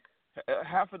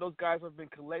those guys have been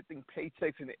collecting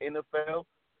paychecks in the NFL.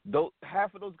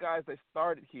 Half of those guys that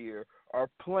started here are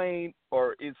playing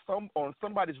or is on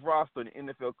somebody's roster in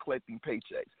the NFL collecting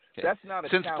paychecks. Okay. That's not a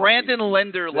Since talent Brandon issue.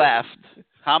 Linder left,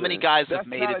 how many guys have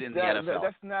made it in the NFL?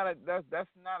 That's not a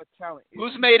talent issue.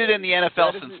 Who's made it in the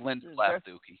NFL since Linder left,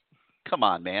 Dookie? Come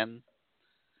on, man.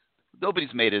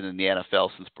 Nobody's made it in the NFL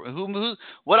since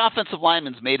what offensive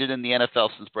lineman's made it in the NFL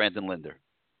since Brandon Linder?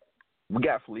 We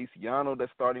got Feliciano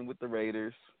that's starting with the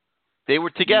Raiders. They were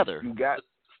together. You got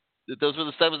that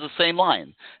was the same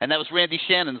line, and that was Randy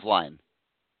Shannon's line.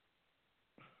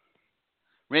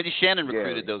 Randy Shannon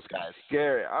recruited those guys.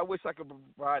 Gary, I wish I could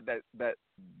provide that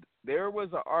there was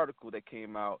an article that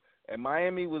came out, and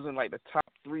Miami was in like the top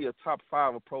 3 or top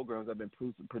 5 of programs that have been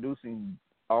producing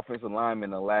offensive linemen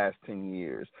in the last 10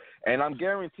 years. And I'm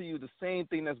guaranteeing you the same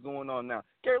thing that's going on now.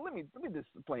 Gary, let me just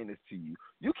explain this to you.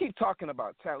 You keep talking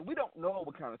about talent. We don't know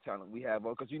what kind of talent we have,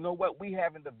 because you know what? We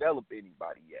haven't developed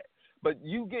anybody yet. But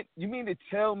you mean to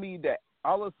tell me that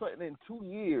all of a sudden in 2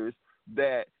 years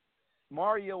that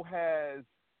Mario has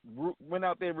went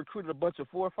out there and recruited a bunch of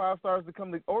 4 or 5 stars to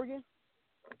come to Oregon?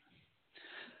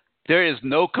 There is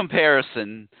no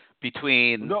comparison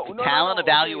between the talent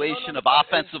evaluation of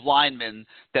offensive linemen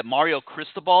that Mario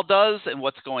Cristobal does and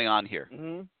what's going on here.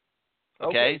 Mm-hmm.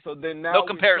 Okay? So then now no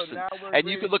comparison. And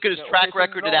you could look at his track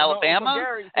record at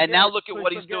Alabama, and now look at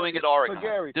what he's doing at Oregon.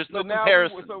 There's no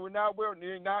comparison. Now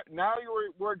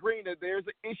we're agreeing that there's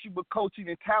an issue with coaching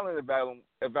and talent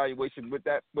evaluation with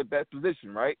that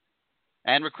position, right?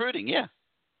 And recruiting, yeah.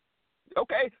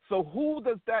 Okay, so who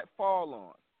does that fall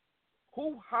on?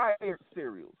 Who hired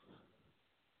Serials?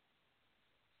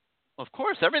 Of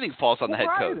course, everything falls on the head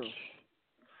coach.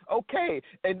 Okay,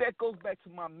 and that goes back to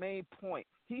my main point.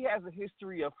 He has a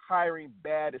history of hiring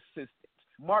bad assistants.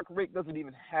 Mark Richt doesn't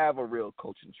even have a real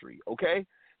coaching tree, okay?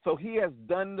 So he has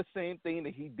done the same thing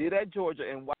that he did at Georgia,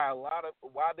 and why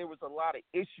there was a lot of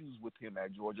issues with him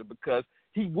at Georgia, because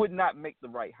he would not make the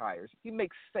right hires. He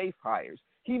makes safe hires.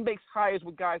 He makes hires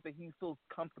with guys that he feels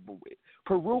comfortable with.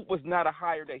 Perut was not a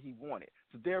hire that he wanted,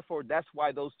 so therefore that's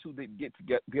why those two didn't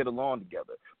get along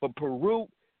together. But Perut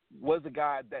was a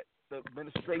guy that the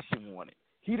administration wanted.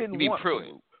 He didn't want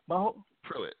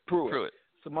Pruitt. Pruitt.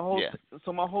 So my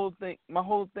whole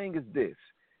thing is this: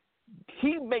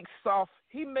 he makes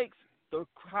the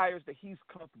hires that he's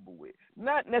comfortable with,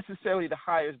 not necessarily the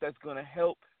hires that's going to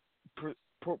help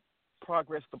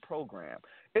progress the program.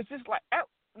 It's just like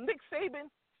Nick Saban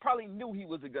probably knew he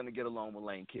wasn't going to get along with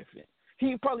Lane Kiffin.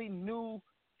 He probably knew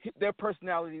their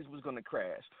personalities was going to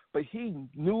crash. But he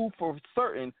knew for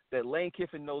certain that Lane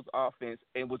Kiffin knows offense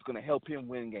and was going to help him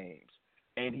win games.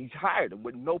 And he hired him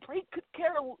with no – he could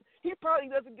care. He probably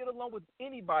doesn't get along with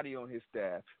anybody on his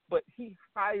staff, but he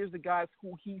hires the guys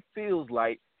who he feels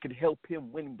like could help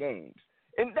him win games.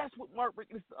 And that's what Mark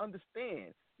Richt needs to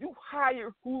understand. You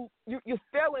hire who you're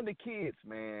failing the kids,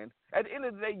 man. At the end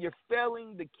of the day, you're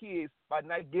failing the kids by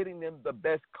not getting them the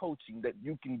best coaching that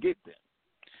you can get them.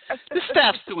 This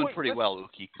staff's doing pretty well,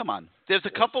 Uki. Come on. There's a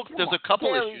couple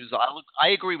issues. I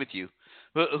agree with you.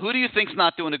 Who do you think's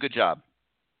not doing a good job?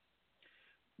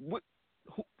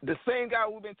 The same guy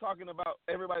we've been talking about.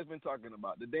 Everybody's been talking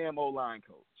about the damn O-line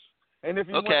coach. And if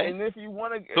you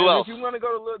want to go a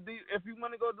little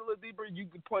deeper, you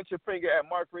can point your finger at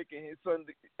Mark Richt and his son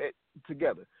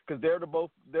together, because they're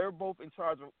both in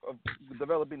charge of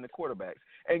developing the quarterbacks.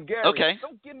 And Gary,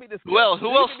 don't give me this. Who else? Who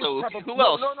else? No,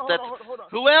 hold on.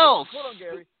 Who else? Hold on,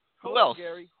 Gary. Who else?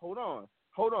 Gary, hold on.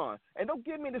 And don't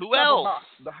give me this. Who else?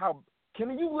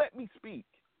 Can you let me speak?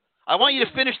 I want you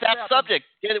to finish that subject.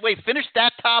 Finish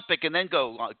that topic and then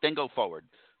go forward.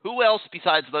 Who else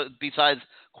besides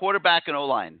quarterback and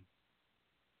O-line?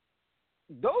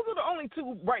 Those are the only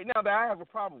two right now that I have a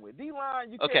problem with.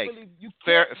 D-line, you can't really.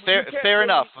 Fair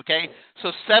enough. Okay,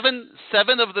 so seven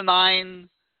of the 9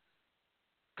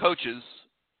 coaches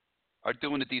are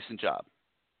doing a decent job,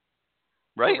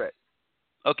 right? Correct.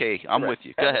 Okay, I'm with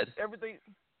you. Go ahead. Everything.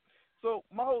 So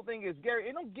my whole thing is, Gary,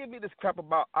 and don't give me this crap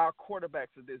about our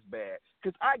quarterbacks are this bad,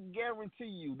 because I guarantee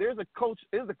you there's a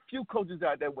few coaches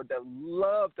out there that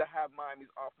love to have Miami's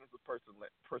offensive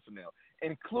personnel,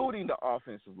 including the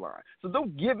offensive line. So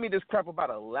don't give me this crap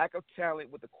about a lack of talent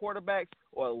with the quarterbacks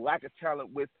or a lack of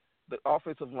talent with the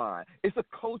offensive line. It's a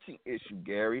coaching issue,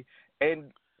 Gary.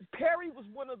 And Perry was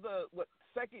one of the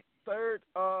second, third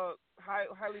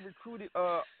highly recruited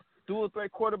dual threat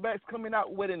quarterbacks coming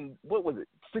out with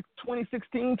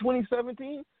 2016,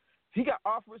 2017. He got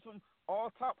offers from all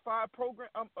top 5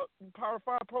 Power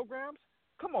 5 programs.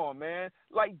 Come on, man.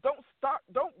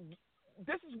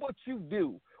 This is what you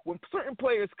do. When certain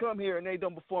players come here and they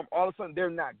don't perform, all of a sudden they're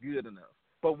not good enough.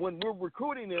 But when we're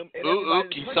recruiting them,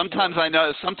 sometimes I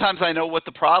know what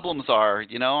the problems are.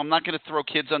 You know, I'm not going to throw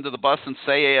kids under the bus and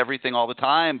say everything all the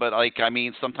time, but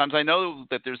sometimes I know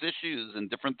that there's issues and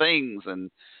different things,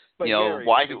 and Gary,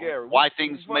 why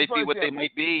things might be what they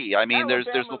might be. I mean,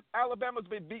 Alabama's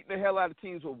been beating the hell out of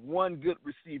teams with one good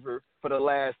receiver for the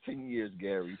last 10 years,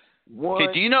 Gary.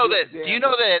 Do you know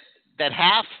that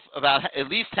at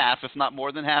least half, if not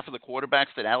more than half, of the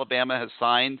quarterbacks that Alabama has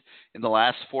signed in the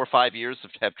last 4 or 5 years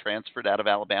have transferred out of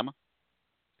Alabama?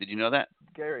 Did you know that?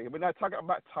 Gary, we're not talking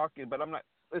about talking, but I'm not.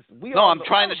 Listen, I'm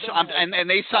trying to and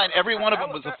they signed every one of them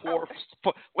was a 4.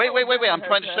 Wait. I'm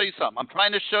trying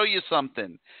to show you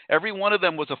something. Every one of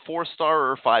them was a 4-star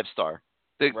or a 5-star.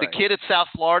 The kid at South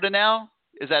Florida now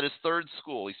is at his 3rd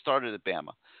school. He started at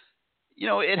Bama. You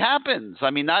know, it happens.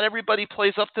 I mean, not everybody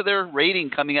plays up to their rating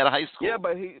coming out of high school. Yeah,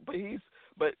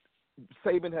 but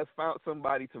Saban has found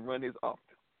somebody to run his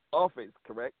offense,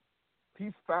 correct?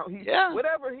 Because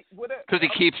he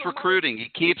keeps recruiting. He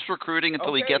keeps recruiting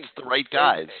until he gets the right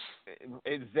guys.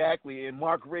 Exactly, and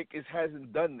Mark Richt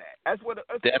hasn't done that. That's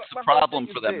the problem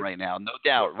for them right now, no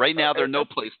doubt. Right now, they're no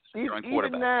place to be on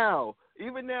quarterback.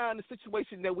 Even now, in the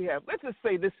situation that we have, let's just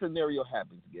say this scenario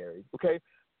happens, Gary. Okay,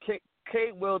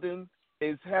 Cade Weldon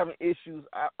is having issues,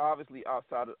 obviously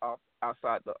outside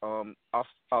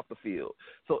the field.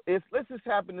 So let's just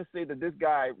happen to say that this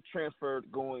guy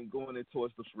transferred going in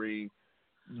towards the spring.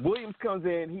 Williams comes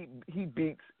in, he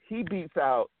beats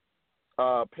out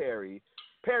Perry.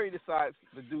 Perry decides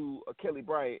to do a Kelly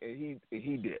Bryant, and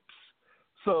he dips.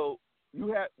 So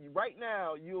you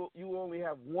only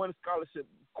have one scholarship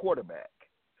quarterback.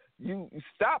 You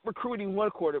stop recruiting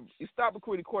one quarterback. You stop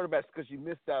recruiting quarterbacks because you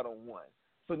missed out on one.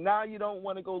 So now you don't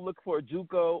want to go look for a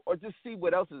JUCO or just see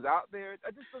what else is out there.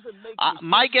 It just doesn't make sense.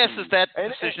 My guess is that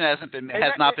decision has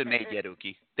not been made yet,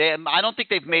 Uki. I don't think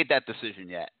they've made that decision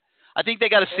yet. I think they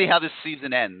got to see how this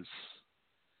season ends.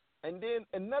 And then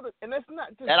and that's not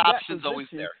just that option's always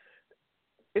there.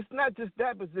 It's not just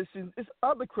that position; it's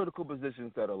other critical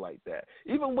positions that are like that.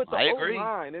 Even with the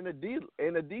O-line and the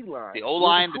D-line. The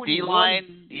O-line, the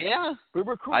D-line, yeah.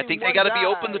 I think they got to be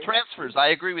open to transfers.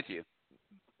 I agree with you.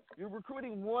 You're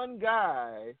recruiting one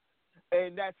guy,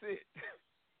 and that's it.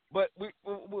 But we're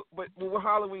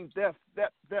hollering depth,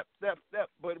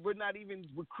 but we're not even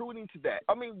recruiting to that.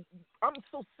 I mean, I'm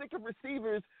so sick of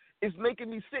receivers. It's making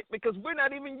me sick because we're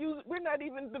not even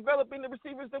developing the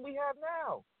receivers that we have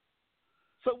now.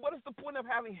 So what is the point of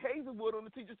having Hazelwood on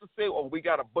the team just to say, oh, we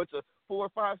got a bunch of 4 or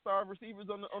 5-star receivers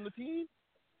on the team?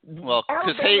 Well,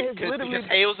 because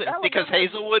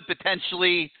Hazelwood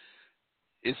potentially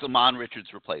is Lamont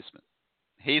Richards' replacement.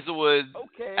 Hazelwood,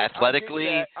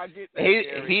 athletically,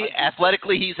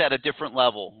 he's at a different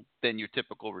level than your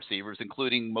typical receivers,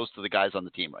 including most of the guys on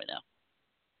the team right now.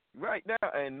 Right now,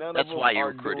 and none That's of them why you're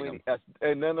are recruiting doing, him.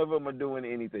 And none of them are doing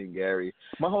anything, Gary.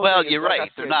 Well, you're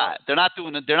right. They're not. They're not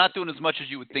doing as much as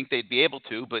you would think they'd be able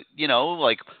to. But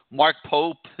like Mark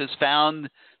Pope has found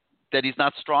that he's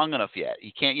not strong enough yet.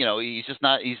 He can't. He's just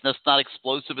not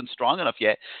explosive and strong enough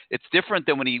yet. It's different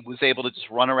than when he was able to just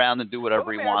run around and do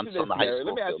whatever he wants on the high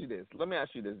school field. Let me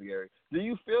ask you this, Gary. Do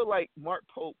you feel like Mark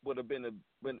Pope would have been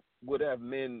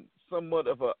somewhat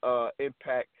of a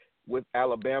impact with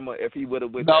Alabama if he would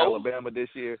have went to Alabama this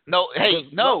year? No, hey,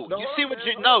 no. You see what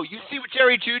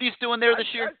Jerry Judy's doing there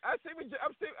this year? I see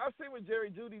what Jerry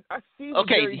Judy. I see.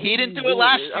 Okay, he didn't do it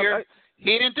last year.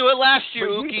 He didn't do it last year,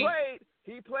 Uki.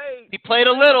 He played. He played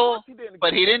a little,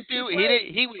 but he didn't do.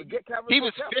 He was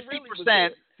 50%.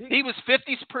 He was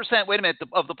 50%. Wait a minute,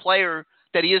 of the player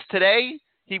that he is today,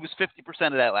 he was 50%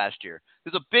 of that last year.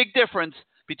 There's a big difference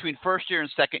between first year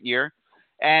and second year.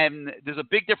 And there's a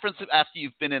big difference after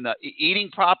you've been eating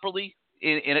properly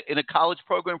in a college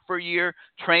program for a year,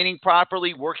 training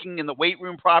properly, working in the weight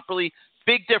room properly.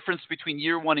 Big difference between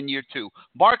year one and year two.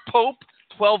 Mark Pope,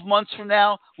 12 months from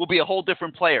now, will be a whole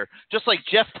different player. Just like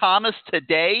Jeff Thomas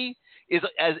today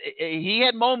he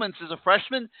had moments as a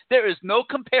freshman. There is no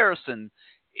comparison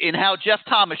in how Jeff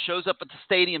Thomas shows up at the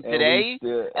stadium today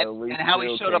and how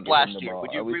he showed up last year.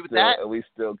 Would you agree with that?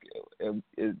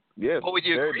 Yes. What would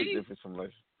you agree? Big difference from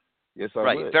last year. Yes,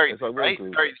 I would. Right,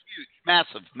 very huge,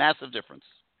 massive difference.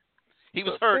 He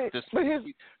was hurt this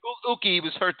week. Uki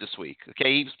was hurt this week.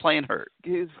 Okay, he was playing hurt.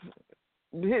 Here's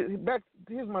my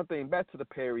thing. Back to the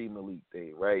Perry Malik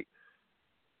thing, right?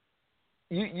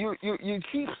 You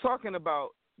keep talking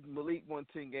about Malik won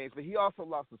 10 games, but he also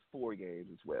lost his 4 games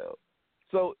as well.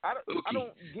 So I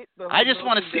don't get the. I just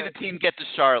want to see the team get to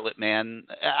Charlotte, man.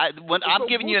 I'm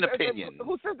giving you an opinion.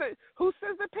 Who says that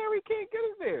Perry can't get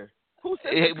us there?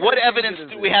 What evidence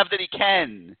do we have that he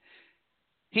can?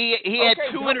 He had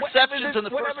 2 interceptions in the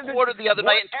first quarter the other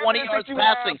night and 20 yards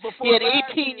passing. He had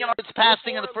 18 yards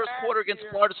passing in the first quarter against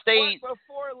Florida State.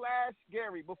 Before last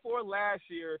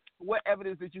year, what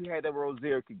evidence did you have that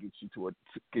Rozier could get you to a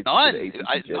None.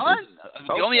 None.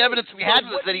 The only evidence we had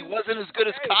was that he wasn't as good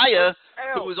as Kaya,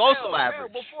 who was also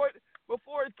average.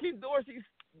 Before Keith Dorsey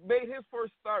made his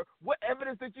first start, what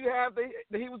evidence did you have that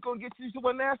he was going to get you to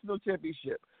a national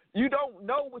championship? You don't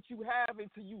know what you have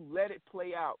until you let it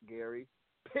play out, Gary.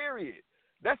 Period.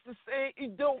 That's the same. You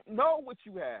don't know what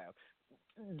you have.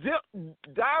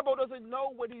 Dabo doesn't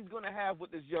know what he's going to have with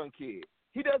this young kid.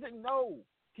 He doesn't know.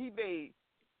 He may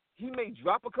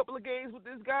drop a couple of games with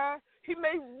this guy. He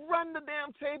may run the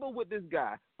damn table with this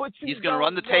guy. But he's going to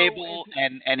run the table,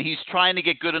 and he's trying to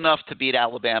get good enough to beat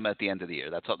Alabama at the end of the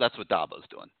year. That's what Dabo's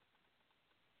doing.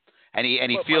 And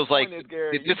he feels like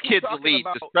this kid's elite.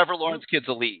 This Trevor Lawrence kid's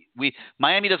elite.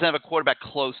 Miami doesn't have a quarterback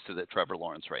close to the Trevor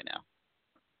Lawrence right now.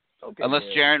 Okay, unless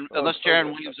Jaron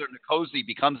Williams or Nkosi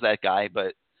becomes that guy,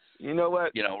 but you know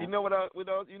what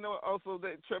also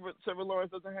that Trevor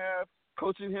Lawrence doesn't have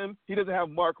coaching him. He doesn't have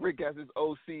Mark Richt as his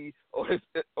OC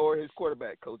or his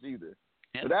quarterback coach either.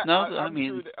 Yeah,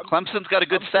 Clemson's got a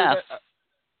good staff.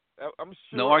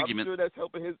 No argument.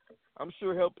 I'm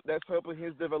sure that's helping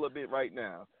his development right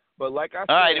now. But like I said,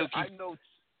 all right, I know.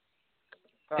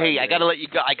 Hey, I gotta let you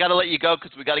go.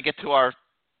 Because we got to get to our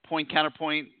point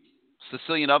counterpoint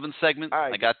Sicilian oven segment.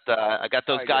 Right. I got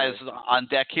those guys on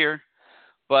deck here.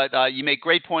 But you make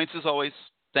great points as always.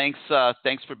 Thanks for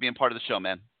being part of the show,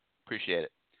 man. Appreciate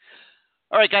it.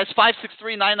 All right, guys,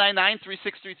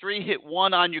 563-999-3633. Hit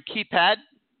 1 on your keypad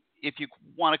if you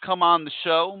want to come on the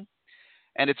show.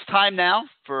 And it's time now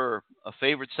for a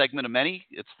favorite segment of many.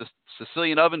 It's the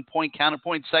Sicilian Oven Point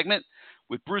Counterpoint segment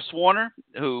with Bruce Warner,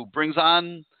 who brings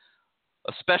on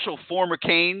a special former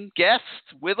Cane guest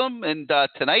with him. And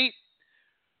tonight,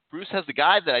 Bruce has the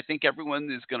guy that I think everyone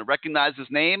is going to recognize his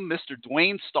name, Mr.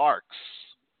 Dwayne Starks,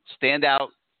 standout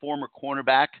former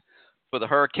cornerback for the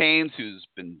Hurricanes, who's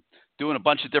been doing a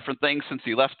bunch of different things since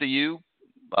he left the U.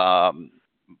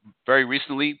 Very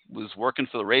recently was working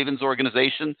for the Ravens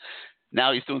organization.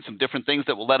 Now he's doing some different things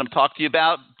that we'll let him talk to you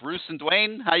about. Bruce and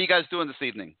Dwayne, how you guys doing this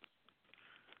evening?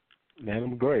 Man,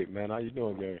 I'm great, man. How you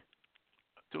doing, Gary?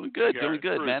 Doing good, Bruce,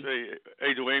 man.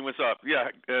 Hey, Dwayne, what's up? Yeah,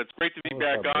 it's great to be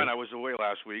back on. Man? I was away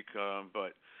last week,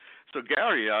 but so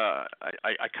Gary,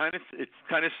 it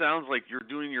kind of sounds like you're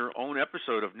doing your own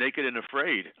episode of Naked and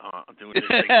Afraid doing this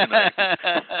thing tonight.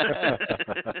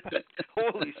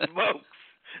 Holy smokes!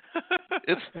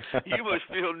 You must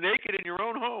feel naked in your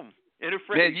own home and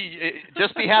afraid. Man,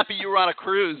 just be happy you were on a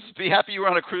cruise. Be happy you were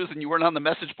on a cruise and you weren't on the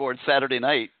message board Saturday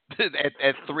night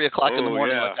at 3 o'clock in the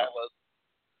morning like I was.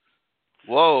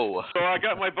 Whoa. So I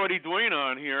got my buddy Dwayne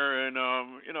on here, and,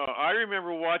 I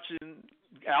remember watching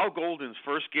Al Golden's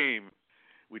first game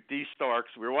with D. Starks.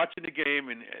 We were watching the game,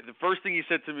 and the first thing he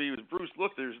said to me was, Bruce,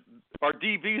 look, our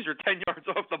DBs are 10 yards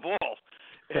off the ball.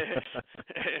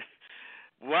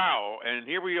 Wow. And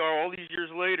here we are all these years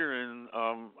later, and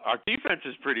our defense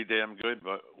is pretty damn good,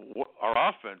 but our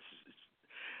offense.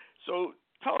 So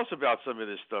tell us about some of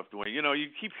this stuff, Dwayne. You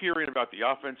keep hearing about the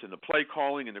offense and the play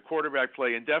calling and the quarterback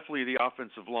play and definitely the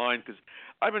offensive line, because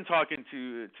I've been talking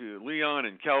to Leon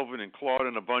and Kelvin and Claude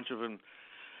and a bunch of them.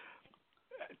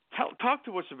 Talk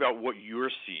to us about what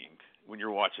you're seeing when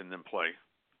you're watching them play.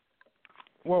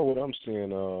 Well, what I'm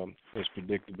seeing is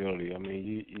predictability. I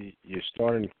mean, you're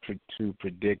starting to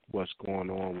predict what's going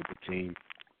on with the team.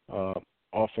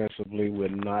 Offensively, we're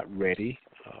not ready.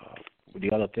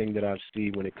 The other thing that I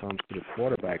see when it comes to the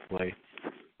quarterback play,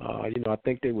 I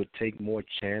think they would take more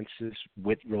chances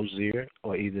with Rozier,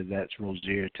 or either that's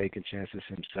Rozier taking chances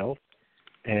himself.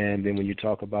 And then when you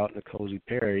talk about N'Kosi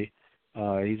Perry,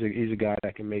 he's a guy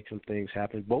that can make some things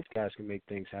happen. Both guys can make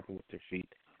things happen with their feet.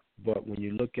 But when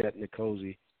you look at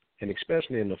N'Kosi, and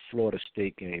especially in the Florida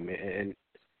State game, and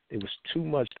it was too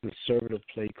much conservative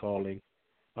play calling,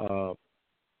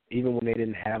 even when they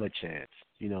didn't have a chance.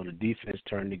 The defense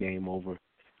turned the game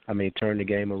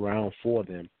around for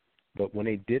them. But when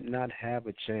they did not have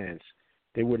a chance,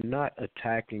 they were not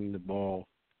attacking the ball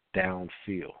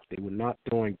downfield. They were not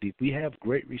throwing deep. We have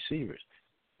great receivers,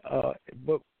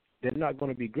 but they're not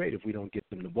going to be great if we don't get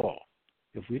them the ball.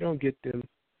 If we don't get them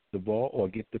the ball or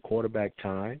get the quarterback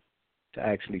time to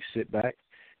actually sit back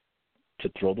to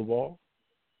throw the ball,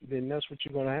 then that's what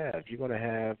you're going to have. You're going to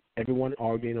have everyone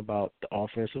arguing about the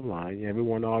offensive line,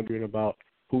 everyone arguing about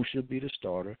who should be the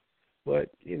starter. But,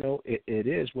 it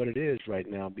is what it is right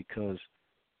now, because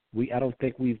I don't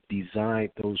think we've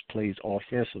designed those plays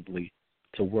offensively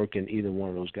to work in either one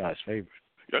of those guys' favor.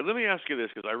 Yeah, let me ask you this,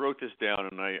 because I wrote this down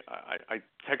and I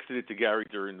texted it to Gary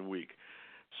during the week.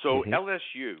 So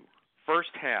LSU, first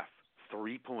half,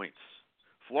 3 points.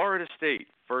 Florida State,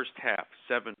 first half,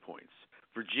 7 points.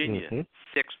 Virginia,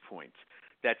 6 points.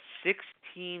 That's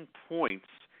 16 points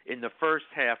in the first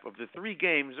half of the 3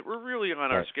 games that were really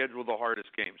on our schedule, the hardest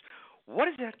games. What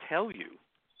does that tell you?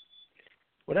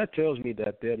 Well, that tells me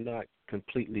that they're not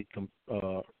completely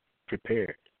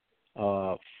prepared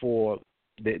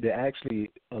they're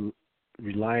actually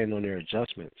relying on their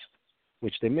adjustments,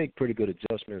 which they make pretty good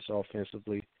adjustments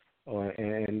offensively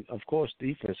and, of course,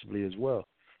 defensively as well.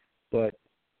 But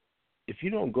if you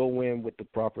don't go in with the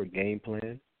proper game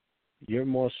plan, you're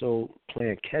more so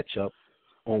playing catch-up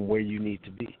on where you need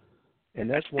to be. And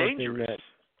that's one dangerous. Thing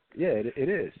that, it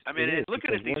is. I mean,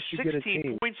 looking at these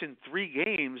 16 points in 3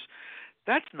 games,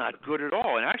 that's not good at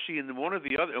all. And actually, in one of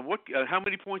the other, how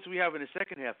many points do we have in the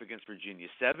second half against Virginia?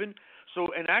 7. So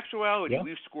in actuality,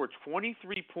 we've scored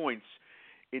 23 points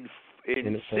in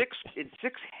 6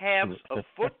 halves of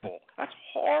football. That's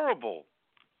horrible.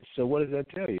 So what does that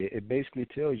tell you? It basically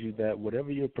tells you that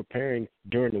whatever you're preparing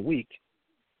during the week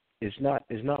is not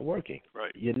working.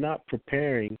 Right. You're not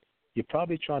preparing. You're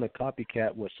probably trying to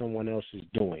copycat what someone else is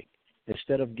doing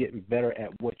instead of getting better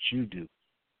at what you do.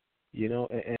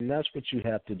 And that's what you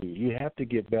have to do. You have to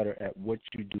get better at what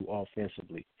you do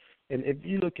offensively. And if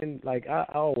you look in, I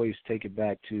always take it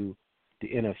back to the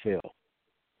NFL.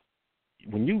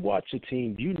 When you watch a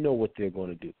team, you know what they're going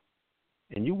to do.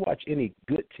 And you watch any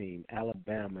good team,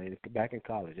 Alabama, back in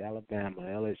college, Alabama,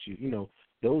 LSU,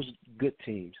 those good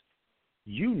teams,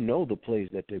 you know the plays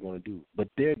that they're going to do, but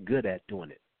they're good at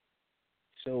doing it.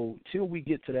 So till we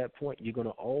get to that point, you're going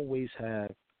to always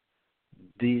have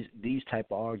these type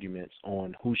of arguments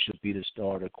on who should be the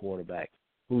starter quarterback,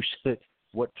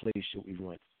 what plays should we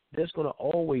run. There's going to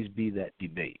always be that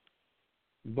debate.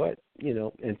 But,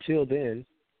 until then,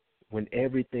 when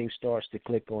everything starts to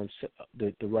click on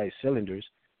the right cylinders,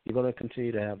 you're going to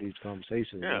continue to have these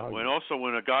conversations. Yeah, when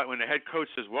the head coach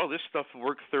says, "Well, this stuff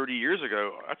worked 30 years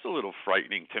ago," that's a little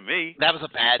frightening to me. That was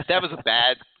a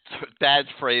bad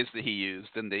phrase that he used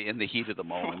in the heat of the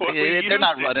moment. They're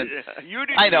not running.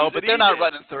 I know, but they're not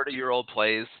running 30-year-old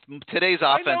plays. Today's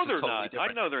offense is totally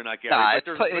different. I know they're not, Gary,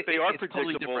 but they are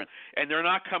predictable, totally and they're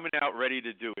not coming out ready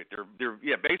to do it.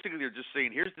 Basically they're just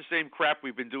saying, "Here's the same crap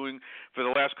we've been doing for the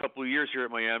last couple of years here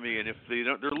at Miami, and if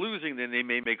they're losing, then they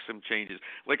may make some changes."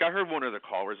 Like I heard one of the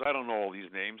callers, I don't know all these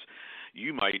names,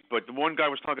 you might, but the one guy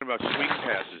was talking about swing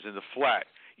passes in the flat.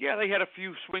 Yeah, they had a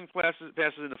few swing passes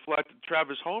and deflected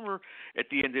Travis Homer at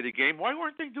the end of the game. Why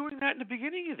weren't they doing that in the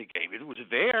beginning of the game? It was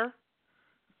there.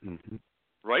 Mm-hmm.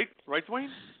 Right, Dwayne?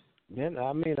 Yeah,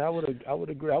 I mean, I would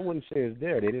agree. I wouldn't say it's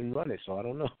there. They didn't run it, so I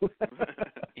don't know.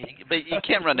 But you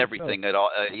can't run everything at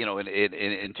all,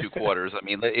 in 2 quarters. I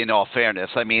mean, in all fairness,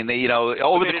 I mean,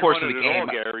 over the course of the game. All,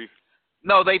 Gary.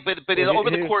 No, over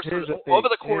the course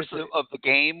of the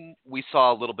game, we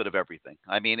saw a little bit of everything.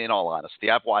 I mean, in all honesty,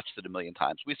 I've watched it a million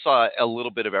times. We saw a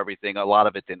little bit of everything. A lot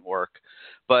of it didn't work,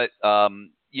 but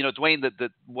Dwayne, the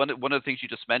one of the things you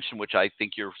just mentioned, which I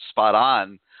think you're spot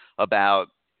on about,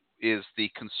 is the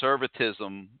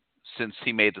conservatism since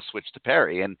he made the switch to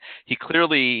Perry, and he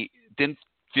clearly didn't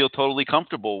feel totally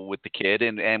comfortable with the kid,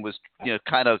 and was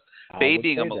kind of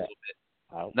babying him a little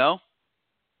bit. No.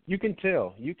 You can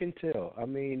tell. I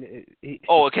mean,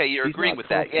 okay. You're agreeing with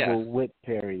that, yeah. With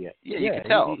Perry yet? Yeah, you can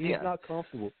tell. He's not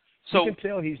comfortable. So you can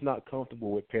tell he's not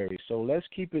comfortable with Perry. So let's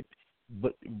keep it,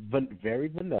 but very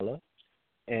vanilla,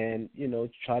 and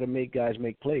try to make guys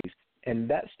make plays. And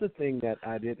that's the thing that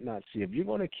I did not see. If you're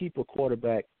going to keep a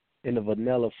quarterback in a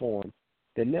vanilla form,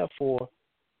 then therefore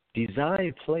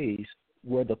design plays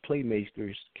where the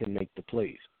playmakers can make the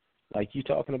plays. Like you're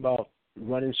talking about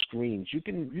running screens. You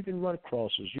can run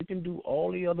crossers. You can do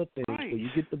all the other things where you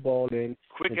get the ball in.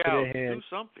 Quick into out, their hands,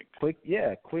 do something.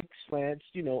 Quick slants,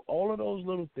 all of those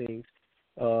little things.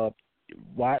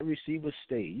 Wide receivers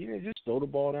stay. Just throw the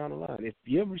ball down the line. If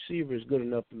your receiver is good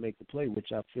enough to make the play,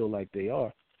 which I feel like they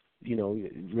are,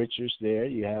 Richards there,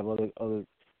 you have other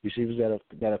receivers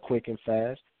that are quick and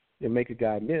fast, they make a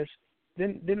guy miss,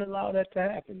 then allow that to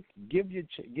happen. Give your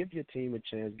team a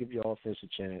chance, give your offense a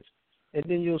chance, and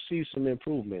then you'll see some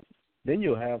improvement. Then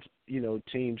you'll have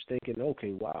teams thinking,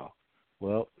 okay, wow,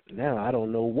 well, now I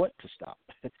don't know what to stop.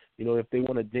 If they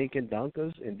want to dink and dunk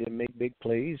us and then make big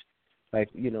plays, like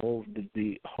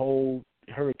the whole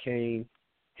Hurricane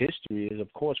history is,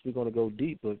 of course, we're going to go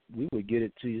deep, but we would get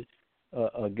it to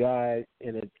a guy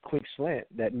in a quick slant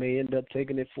that may end up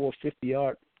taking it for a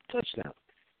 50-yard touchdown.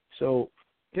 So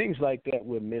things like that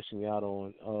we're missing out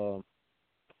on.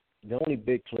 The only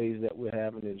big plays that we're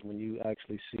having is when you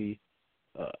actually see,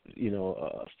 a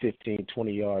 15,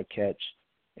 20-yard catch,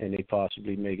 and they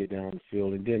possibly make it down the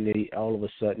field, and then they all of a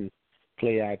sudden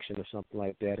play action or something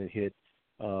like that and hit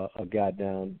a guy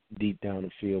deep down the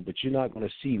field. But you're not going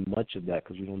to see much of that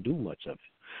because we don't do much of it.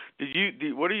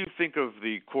 What do you think of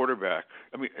the quarterback?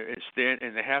 I mean, stand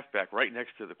and the halfback right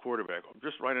next to the quarterback,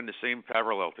 just right in the same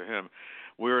parallel to him.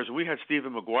 Whereas we had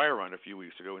Stephen McGuire on a few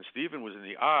weeks ago, and Stephen was in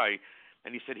the eye,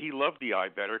 and he said he loved the eye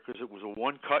better because it was a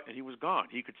one cut and he was gone.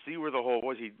 He could see where the hole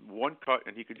was. He one cut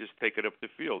and he could just take it up the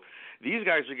field. These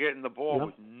guys are getting the ball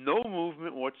with no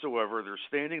movement whatsoever. They're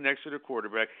standing next to the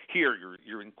quarterback. Here,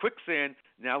 you're in quicksand.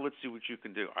 Now let's see what you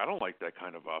can do. I don't like that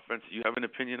kind of offense. Do you have an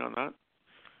opinion on that?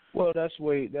 Well, that's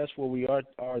where we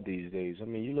are these days. I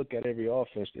mean, you look at every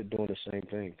offense; they're doing the same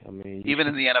thing. I mean, even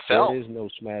in the NFL, there is no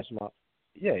smash mouth.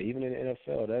 Yeah, even in the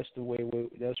NFL, that's the way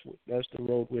that's the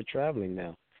road we're traveling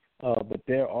now. But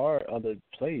there are other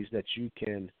plays that you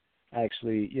can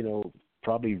actually,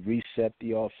 probably reset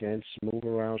the offense, move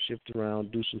around, shift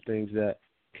around, do some things that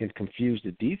can confuse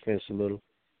the defense a little,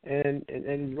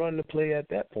 and run the play at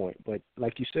that point. But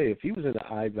like you say, if he was in the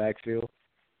high backfield,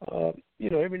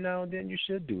 every now and then you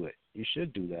should do it. You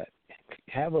should do that.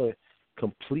 Have a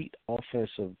complete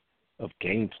offensive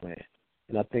game plan.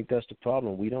 And I think that's the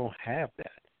problem. We don't have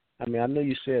that. I mean, I know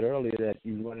you said earlier that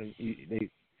they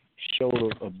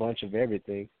showed a bunch of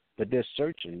everything, but they're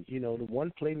searching. The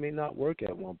one play may not work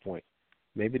at one point.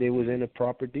 Maybe they was in a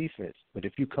proper defense. But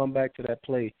if you come back to that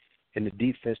play in the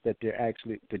defense that you're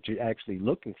actually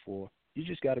looking for, you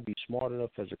just got to be smart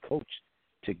enough as a coach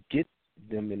to get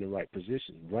them in the right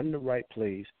position, run the right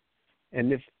plays.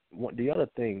 And the other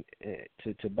thing,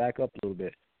 to back up a little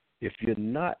bit, if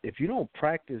you don't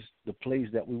practice the plays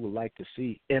that we would like to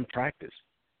see in practice,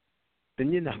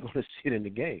 then you're not going to see it in the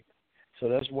game. So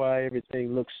that's why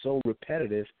everything looks so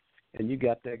repetitive. And you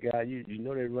got that guy,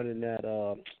 they're running that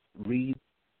read,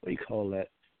 what do you call that?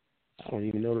 I don't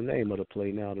even know the name of the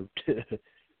play now.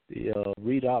 The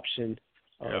read option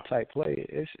type play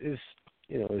is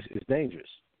dangerous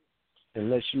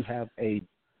unless you have a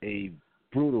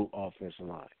brutal offensive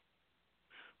line.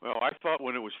 Well, I thought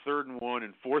when it was 3rd and 1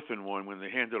 and 4th and 1, when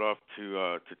they handed off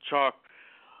to Chalk,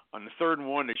 on the 3rd and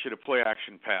 1, they should have play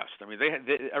action passed. I mean,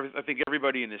 I think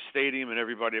everybody in the stadium and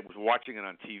everybody that was watching it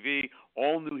on TV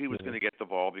all knew he was going to get the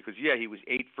ball because, he was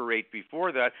 8 for 8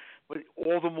 before that, but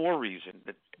all the more reason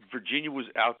that Virginia was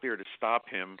out there to stop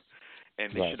him.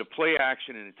 And they should have play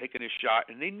action and taken a shot,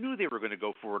 and they knew they were going to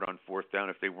go for it on fourth down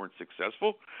if they weren't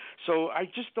successful. So I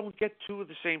just don't get two of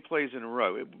the same plays in a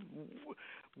row.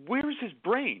 Where's his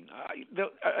brain?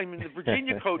 I mean, the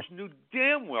Virginia coach knew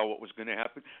damn well what was going to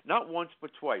happen, not once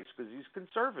but twice, because he's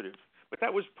conservative. But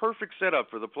that was perfect setup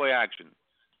for the play action.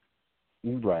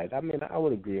 Right. I mean, I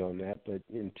would agree on that, but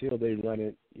until they run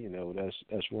it,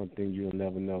 that's one thing you'll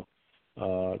never know.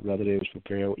 Whether they was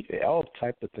prepared, all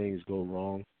type of things go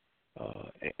wrong.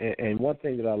 And one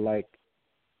thing that I like,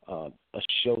 a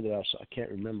show that I saw, I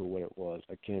can't remember what it was.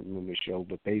 I can't remember the show,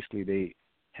 but basically they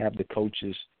have the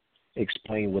coaches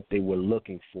explain what they were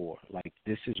looking for. Like,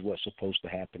 this is what's supposed to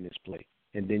happen in this play.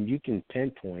 And then you can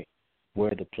pinpoint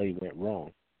where the play went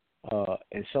wrong.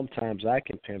 And sometimes I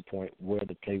can pinpoint where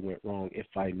the play went wrong if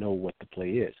I know what the play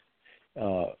is.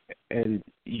 And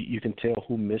you can tell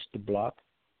who missed the block,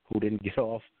 who didn't get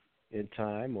off in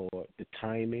time, or the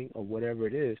timing, or whatever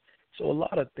it is. So a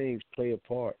lot of things play a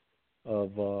part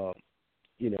of, the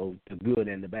good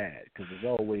and the bad, because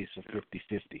there's always a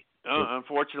 50-50.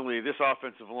 Unfortunately, this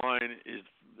offensive line is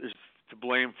to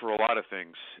blame for a lot of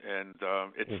things, and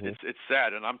it's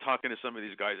sad. And I'm talking to some of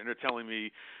these guys, and they're telling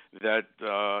me that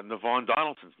Navon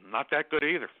Donaldson's not that good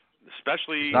either.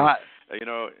 Especially,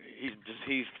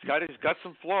 he's got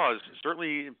some flaws,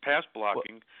 certainly in pass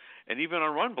blocking. And even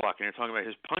on run blocking, you're talking about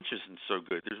his punch isn't so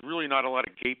good. There's really not a lot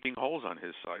of gaping holes on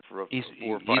his side for a 4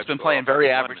 or 5. He's been playing very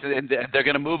average, and they're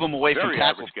going to move him away from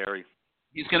tackle. Gary.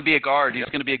 He's going to be a guard. He's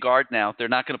going to be a guard now. They're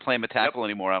not going to play him a tackle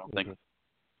anymore, I don't think.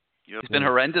 He's been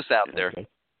horrendous out there.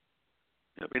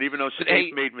 And even though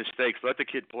State made mistakes, let the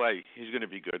kid play. He's going to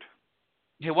be good.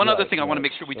 Yeah, one other thing I want to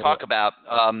make sure we talk about,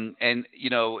 and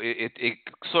it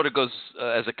sort of goes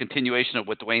as a continuation of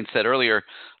what Dwayne said earlier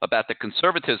about the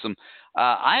conservatism.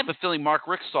 I have a feeling Mark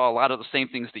Richt saw a lot of the same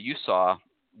things that you saw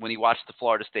when he watched the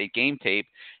Florida State game tape.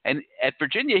 And at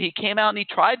Virginia, he came out and he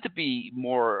tried to be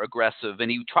more aggressive,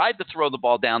 and he tried to throw the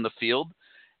ball down the field.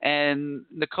 And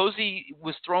Nkosi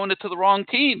was throwing it to the wrong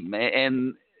team,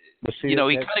 and he kind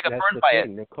of got burned by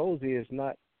it. Nkosi is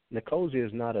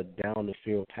not a down the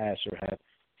field passer.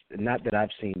 Not that I've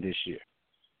seen this year.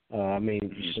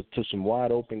 To some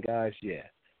wide open guys, yeah.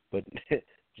 But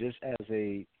just as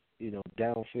a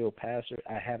downfield passer,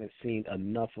 I haven't seen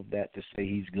enough of that to say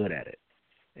he's good at it.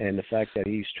 And the fact that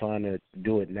he's trying to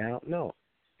do it now, no,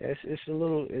 it's a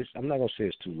little. I'm not gonna say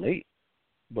it's too late,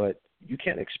 but you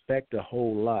can't expect a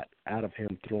whole lot out of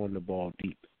him throwing the ball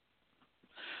deep.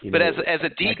 But as a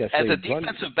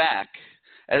defensive back,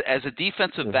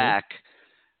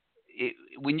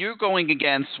 when you're going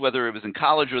against, whether it was in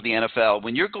college or the NFL,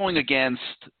 when you're going against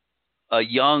a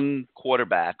young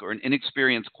quarterback or an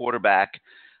inexperienced quarterback,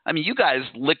 I mean, you guys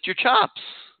licked your chops.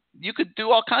 You could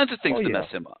do all kinds of things to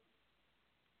mess him up.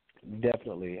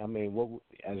 Definitely. I mean,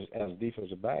 as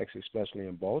defensive backs, especially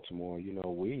in Baltimore,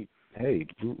 we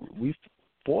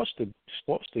forced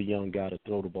the young guy to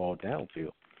throw the ball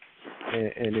downfield.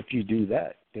 And if you do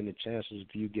that, then the chances of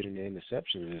you getting the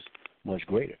interception is much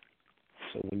greater.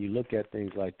 So when you look at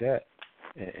things like that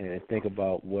and think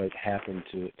about what happened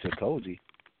to Cozy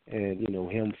and,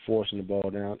 him forcing the ball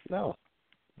down, no,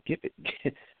 give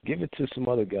it to some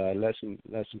other guy. Let some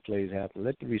plays happen.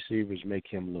 Let the receivers make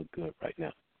him look good right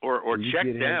now. Or check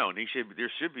down.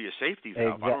 There should be a safety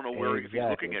valve. I don't know where if he's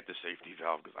looking at the safety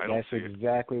valve because I don't see it. That's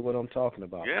exactly what I'm talking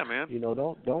about. Yeah, man.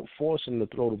 Don't force him to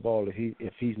throw the ball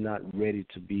if he's not ready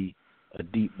to be a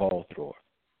deep ball thrower.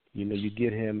 You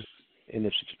get him in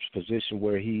a position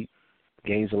where he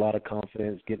gains a lot of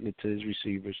confidence, getting it to his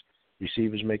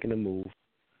receivers making a move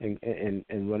and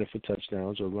running for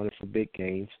touchdowns or running for big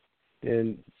gains,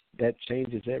 then that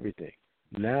changes everything.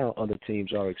 Now other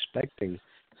teams are expecting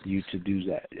you to do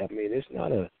that. I mean, it's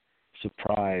not a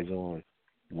surprise on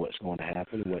what's going to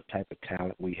happen, what type of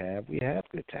talent we have. We have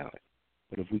good talent.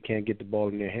 But if we can't get the ball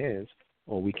in their hands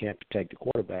or we can't protect the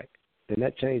quarterback, then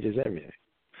that changes everything.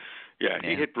 Yeah,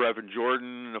 he hit Brevin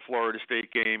Jordan in the Florida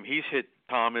State game. He's hit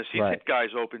Thomas. He's hit guys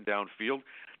open downfield.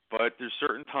 But there's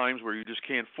certain times where you just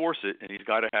can't force it, and there's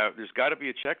got to be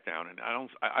a check down. And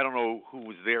I don't know who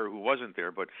was there, who wasn't there,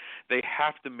 but they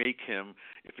have to make him,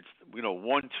 if it's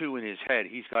 1-2 in his head,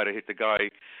 he's got to hit the guy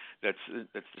that's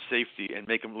the safety and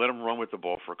let him run with the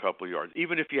ball for a couple of yards,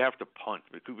 even if you have to punt.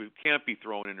 It can't be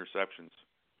throwing interceptions.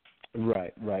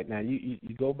 Right. Now you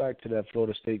go back to that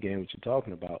Florida State game that you're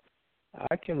talking about.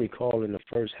 I can recall in the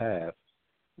first half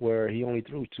where he only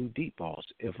threw 2 deep balls,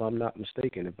 if I'm not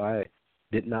mistaken. If I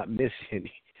did not miss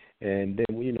any, and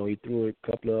then he threw a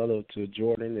couple of other to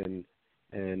Jordan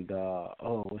and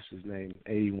what's his name,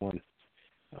 81,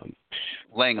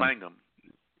 Langham.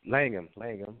 Langham.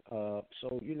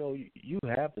 So, you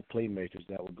have the playmakers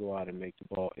that will go out and make the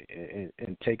ball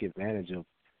and take advantage of,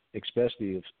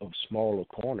 especially of smaller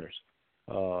corners.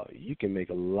 You can make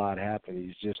a lot happen.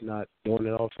 He's just not doing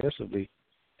it offensively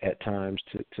at times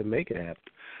to make it happen.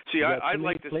 See, I'd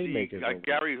like to see,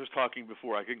 Gary was talking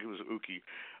before, I think it was Uki,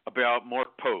 about Mark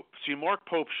Pope. See, Mark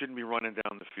Pope shouldn't be running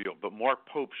down the field, but Mark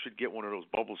Pope should get one of those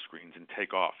bubble screens and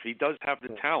take off. He does have the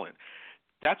talent.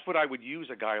 That's what I would use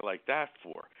a guy like that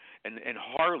for. And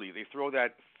Harley, they throw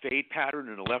that fade pattern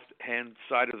in the left-hand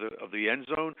side of the end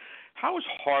zone. How is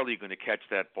Harley going to catch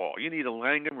that ball? You need a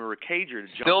Langham or a Cager to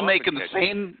jump Still up making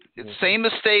and the same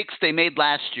mistakes they made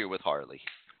last year with Harley.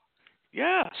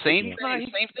 Yeah. Same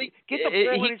thing. Get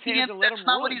the ball in his hands and let him run. That's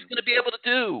not what he's going to be able to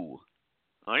do.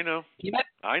 I know. He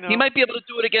might be able to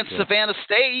do it against Savannah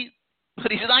State,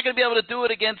 but he's not going to be able to do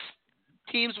it against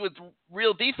teams with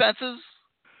real defenses.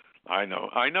 I know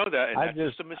that, and that's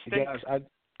just a mistake. Guys,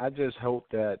 I just hope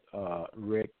that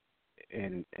Rick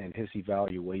and his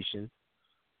evaluation,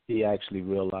 he actually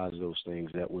realized those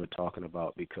things that we're talking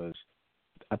about, because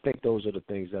I think those are the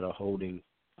things that are holding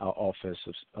our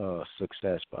offensive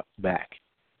success back.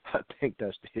 I think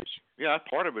that's the issue. Yeah,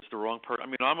 part of it's the wrong person. I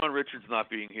mean, Amon Richards not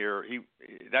being here,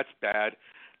 that's bad.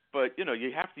 But,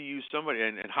 you have to use somebody.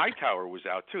 And Hightower was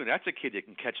out, too. And that's a kid that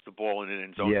can catch the ball in an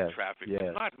end zone in traffic. Yeah.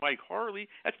 It's not Mike Harley.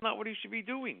 That's not what he should be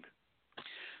doing.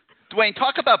 Dwayne,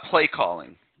 talk about play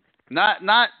calling. Not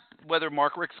whether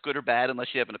Mark Richt's good or bad, unless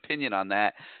you have an opinion on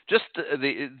that. Just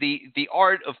the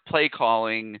art of play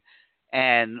calling,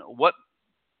 and what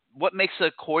makes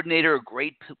a coordinator a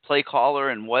great play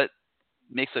caller and what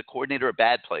makes a coordinator a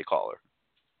bad play caller.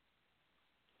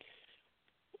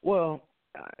 Well,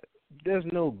 there's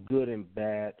no good and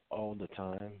bad all the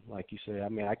time, like you say. I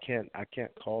mean, I can't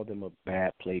call them a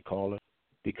bad play caller,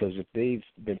 because if they've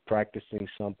been practicing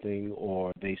something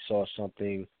or they saw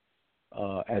something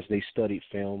as they studied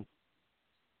film,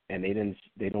 and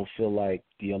they don't feel like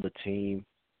the other team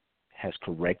has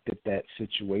corrected that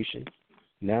situation.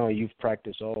 Now you've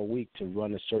practiced all week to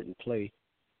run a certain play,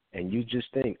 and you just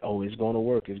think, oh, it's going to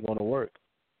work.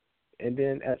 And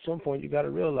then at some point you got to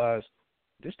realize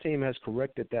this team has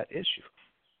corrected that issue.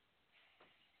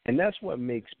 And that's what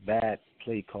makes bad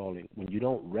play calling, when you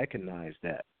don't recognize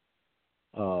that.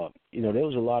 There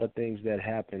was a lot of things that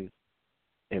happened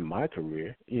in my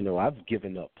career. I've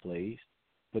given up plays,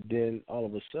 but then all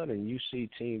of a sudden you see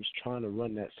teams trying to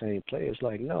run that same play. It's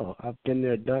like, no, I've been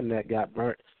there, done that, got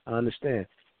burnt. I understand.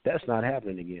 That's not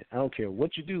happening again. I don't care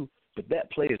what you do, but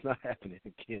that play is not happening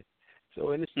again.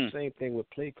 So, and it's the same thing with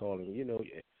play calling.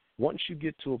 Once you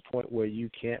get to a point where you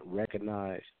can't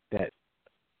recognize that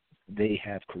they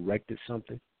have corrected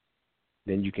something,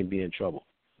 then you can be in trouble.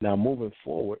 Now, moving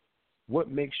forward,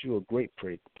 what makes you a great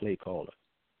play caller?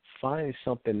 Find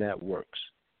something that works,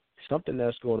 something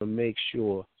that's going to make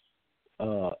sure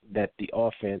that the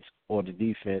offense or the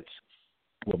defense,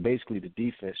 well, basically the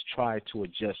defense, try to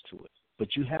adjust to it.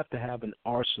 But you have to have an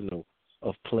arsenal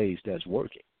of plays that's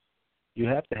working. You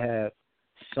have to have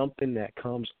something that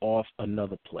comes off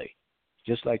another play.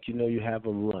 Just like you have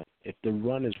a run. If the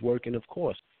run is working, of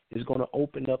course, it's going to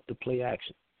open up the play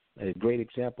action. A great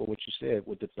example of what you said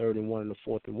with the 3rd and 1 and the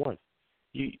 4th and 1.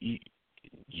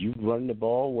 You run the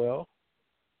ball well,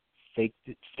 fake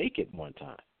it one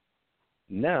time.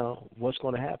 Now, what's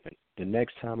going to happen? The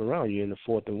next time around, you're in the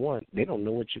 4th and 1. They don't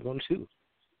know what you're going to do.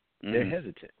 They're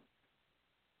hesitant.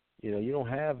 You don't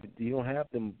have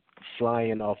them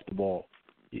flying off the ball.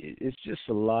 It's just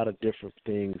a lot of different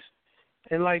things.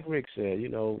 And like Rick said,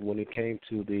 when it came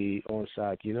to the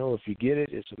onside, if you get it,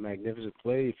 it's a magnificent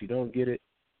play. If you don't get it,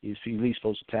 you're at least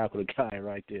supposed to tackle the guy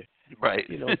right there. Right.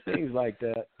 Things like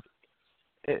that.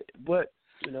 But,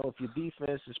 if your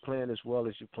defense is playing as well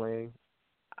as you're playing,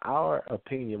 our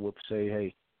opinion would say,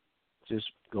 hey, just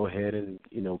go ahead and,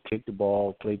 kick the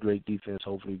ball, play great defense,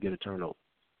 hopefully get a turnover.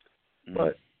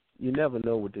 But you never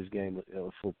know with this game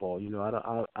of football.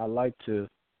 I like to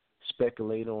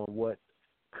speculate on what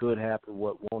could happen,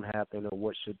 what won't happen, or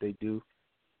what should they do.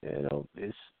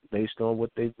 It's based on what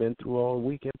they've been through all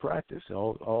week in practice.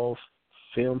 All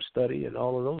film study and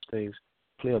all of those things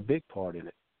play a big part in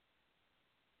it.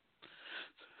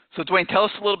 So, Dwayne, tell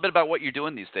us a little bit about what you're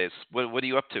doing these days. What are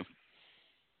you up to?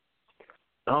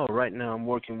 Oh, right now I'm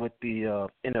working with the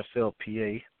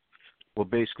NFLPA. Well,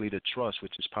 basically the trust,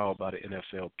 which is powered by the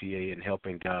NFLPA, and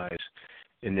helping guys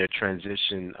in their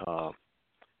transition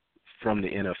from the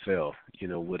NFL,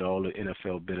 with all the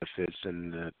NFL benefits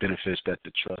and the benefits that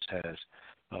the trust has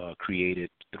created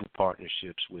through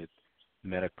partnerships with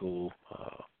medical,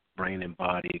 brain and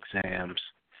body exams,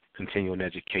 continuing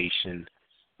education,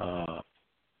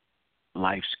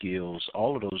 life skills,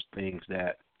 all of those things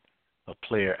that a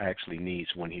player actually needs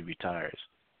when he retires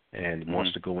and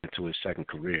wants to go into his second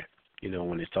career.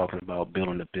 When he's talking about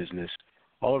building a business,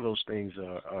 all of those things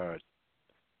are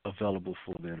available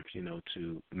for them,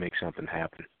 to make something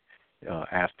happen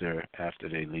after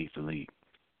they leave the league.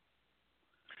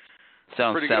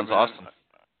 Sounds awesome.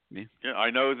 Yeah,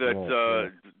 I know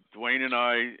that Dwayne and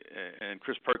I and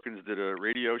Chris Perkins did a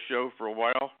radio show for a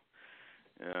while,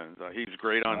 and he was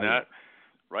great on that.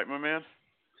 Right, my man?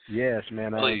 Yes,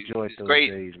 man. I enjoyed those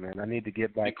days, man. I need to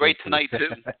get back. Been great tonight too.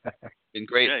 Been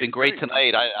great. Been great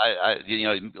tonight. I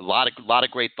a lot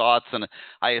of great thoughts, and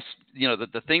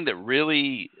the thing that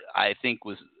really I think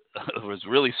was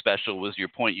really special was your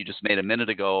point you just made a minute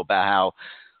ago about how,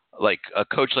 like, a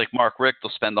coach like Mark Richt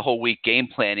will spend the whole week game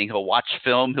planning. He'll watch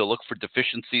film. He'll look for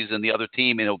deficiencies in the other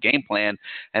team, and he'll game plan.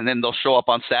 And then they'll show up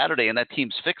on Saturday, and that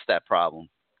team's fixed that problem.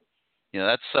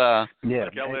 That's like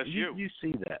LSU. You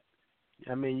see that.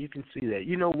 I mean, you can see that.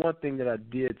 One thing that I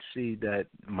did see that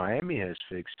Miami has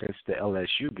fixed since the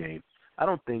LSU game, I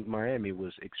don't think Miami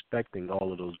was expecting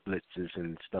all of those blitzes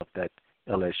and stuff that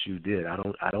LSU did. I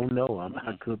don't know.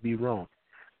 I could be wrong.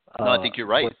 No, I think you're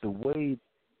right. But the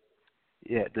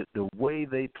way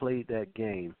they played that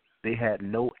game, they had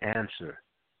no answer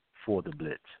for the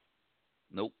blitz.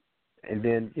 Nope. And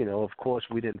then, of course,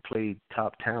 we didn't play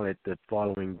top talent the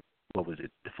following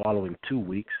 2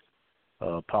 weeks.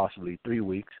 Possibly 3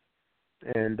 weeks,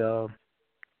 and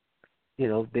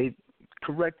they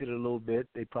corrected it a little bit.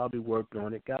 They probably worked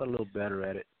on it, got a little better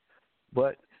at it,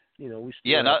 but we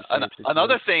still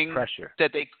another thing pressure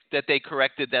that they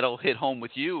corrected that'll hit home with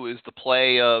you is the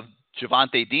play of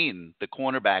Javonte Dean, the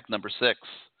cornerback, number 6.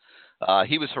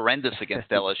 He was horrendous against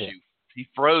LSU. He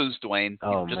froze, Dwayne.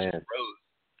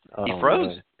 He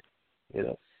froze. He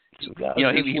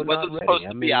wasn't supposed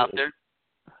to be out there.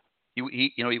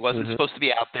 He wasn't supposed to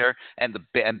be out there, and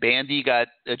Bandy got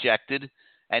ejected,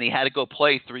 and he had to go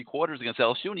play 3 quarters against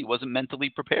LSU, and he wasn't mentally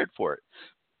prepared for it.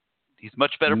 He's a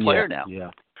much better player now.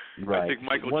 Yeah, right. I think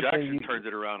Michael Jackson turned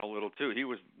it around a little too. He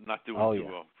was not doing too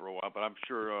well for a while, but I'm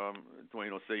sure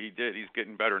Dwayne will say he did. He's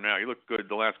getting better now. He looked good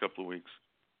the last couple of weeks.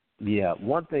 Yeah,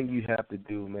 one thing you have to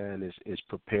do, man, is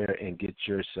prepare and get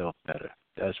yourself better.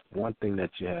 That's one thing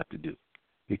that you have to do,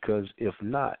 because if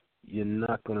not, you're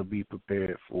not going to be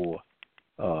prepared for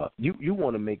you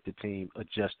want to make the team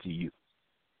adjust to you.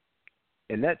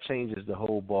 And that changes the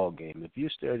whole ball game. If you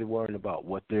started worrying about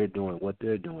what they're doing,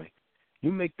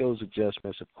 you make those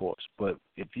adjustments, of course. But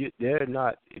if you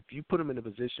put them in a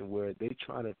position where they're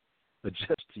trying to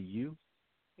adjust to you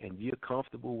and you're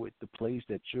comfortable with the plays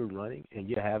that you're running and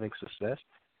you're having success,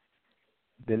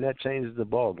 then that changes the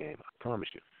ball game, I promise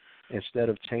you. Instead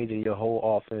of changing your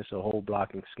whole offense or whole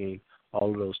blocking scheme, all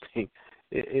of those things,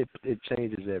 it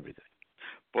changes everything.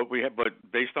 But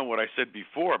based on what I said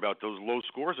before about those low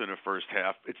scores in the first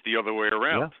half, it's the other way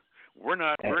around. Yeah. We're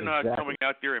not coming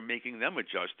out there and making them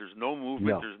adjust. There's no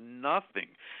movement. No. There's nothing.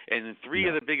 And in 3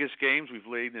 of the biggest games, we've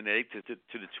laid an egg to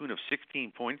the tune of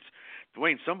 16 points.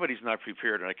 Dwayne, somebody's not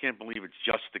prepared, and I can't believe it's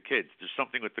just the kids. There's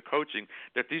something with the coaching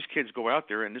that these kids go out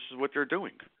there, and this is what they're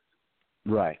doing.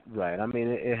 Right. I mean,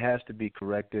 it has to be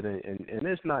corrected, and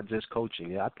it's not just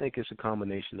coaching. I think it's a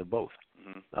combination of both.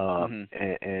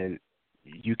 And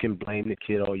you can blame the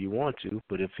kid all you want to,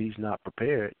 but if he's not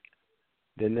prepared,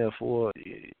 then therefore,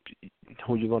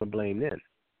 who you going to blame then?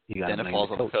 You got to blame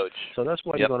the coach. So that's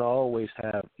why you're going to always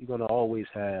have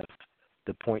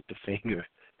the point the finger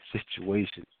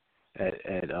situation,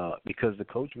 because the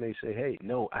coach may say, "Hey,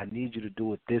 no, I need you to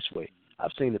do it this way."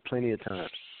 I've seen it plenty of times.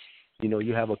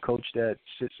 You have a coach that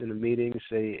sits in a meeting,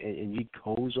 and he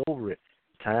goes over it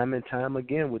time and time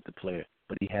again with the player,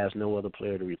 but he has no other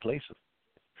player to replace him.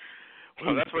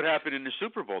 Well, that's what happened in the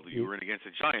Super Bowl that you were in against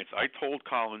the Giants. I told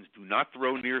Collins, do not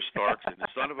throw near Starks, and the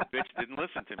son of a bitch didn't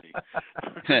listen to me.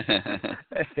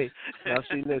 Hey, now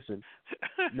see, listen.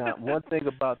 Now, one thing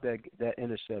about that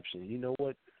interception, you know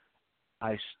what?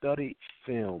 I studied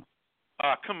film.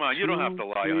 Come on, you don't have to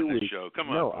lie on this show. Come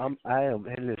on. No, I am.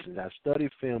 And listen, I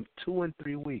studied film 2 and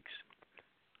 3 weeks,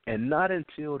 and not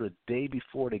until the day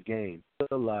before the game I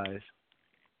realized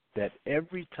that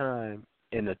every time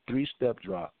in a 3-step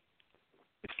drop,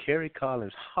 if Kerry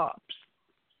Collins hops,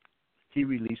 he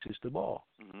releases the ball.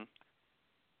 Mm-hmm.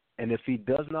 And if he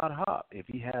does not hop, if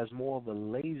he has more of a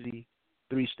lazy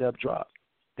 3-step drop,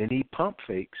 then he pump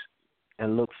fakes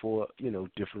and look for,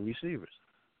 different receivers.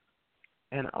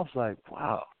 And I was like,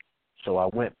 wow. So I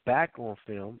went back on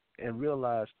film and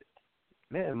realized,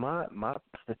 man, I'm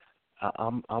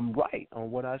right on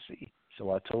what I see.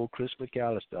 So I told Chris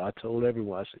McAllister, I told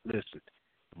everyone, I said, listen,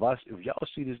 if y'all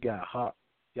see this guy hop,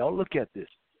 y'all look at this.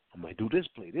 I'm like, do this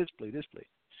play, this play, this play.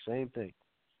 Same thing.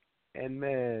 And,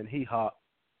 man, he hopped,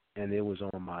 and it was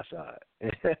on my side.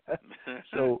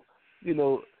 So, you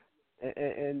know,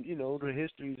 and you know, the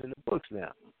history's in the books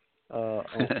now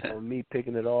on me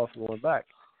picking it off going back.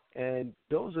 And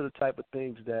those are the type of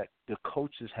things that the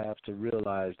coaches have to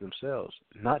realize themselves,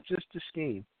 not just the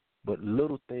scheme, but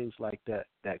little things like that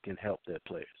that can help their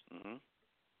players. Mm-hmm.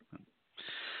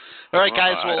 All right,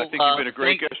 guys. Well, well, I think you've been a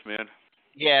great guest, man.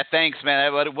 Yeah, thanks,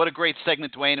 man. What a great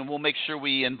segment, Dwayne, and we'll make sure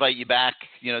we invite you back,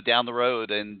 you know, down the road,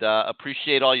 and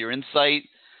appreciate all your insight.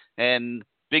 And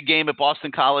big game at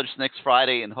Boston College next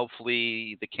Friday, and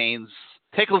hopefully the Canes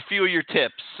take a few of your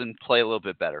tips and play a little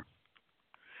bit better.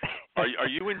 Are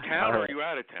you in town or are you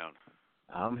out of town?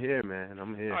 I'm here, man.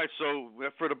 I'm here. All right, so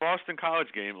for the Boston College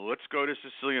game, let's go to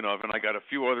Sicilianov, and I got a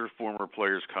few other former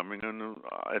players coming, and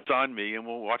it's on me, and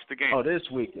we'll watch the game. Oh, this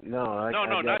week? No,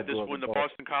 not this one. The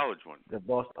Boston College one. The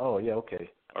Boston. Oh, yeah, okay.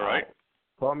 All right.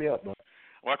 Call me up, man.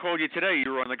 Well, I called you today.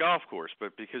 You were on the golf course,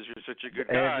 but because you're such a good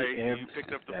guy, you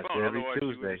picked up the phone. Otherwise,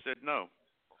 Tuesday. you would have said no.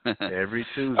 Every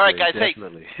Tuesday. All right, guys.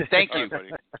 Definitely. Hey, thank you.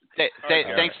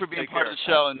 Thanks for being part of the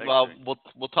show, and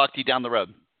we'll talk to you down the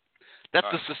road. That's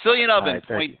the Sicilian Oven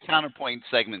point counterpoint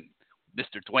segment.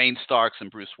 Mr. Dwayne Starks and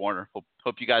Bruce Warner.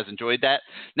 Hope you guys enjoyed that.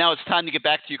 Now it's time to get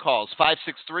back to your calls.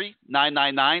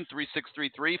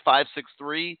 563-999-3633.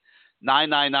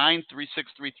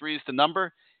 563-999-3633 is the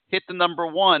number. Hit the number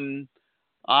 1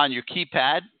 on your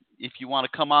keypad if you want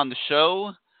to come on the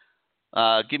show.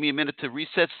 Give me a minute to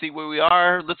reset, see where we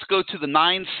are. Let's go to the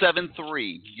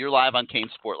 973. You're live on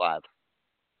CaneSport Live.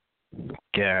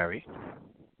 Gary.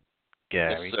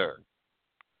 Yes, sir.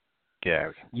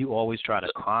 Gary, you always try to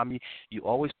calm me. You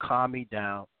always calm me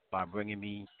down by bringing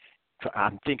me.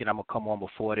 I'm thinking I'm gonna come on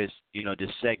before this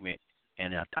segment,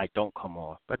 and I don't come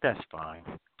on, but that's fine.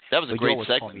 That was a great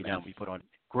segment. Calm me down. We put on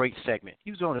great segment. He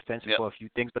was on the fence for a few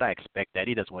things, but I expect that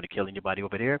he doesn't want to kill anybody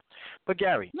over there. But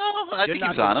Gary, no, I think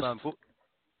he's honest.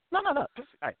 No.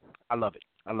 I love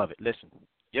it. Listen,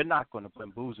 you're not going to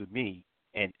bamboozle me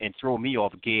and throw me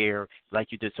off gear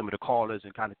like you did some of the callers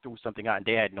and kind of threw something out and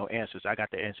they had no answers. I got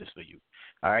the answers for you.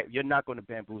 All right, you're not going to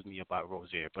bamboozle me about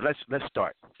Rozier. But let's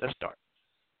start.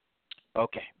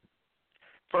 Okay.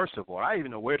 First of all, I don't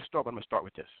even know where to start, but I'm going to start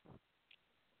with this.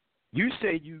 You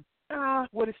say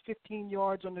what is 15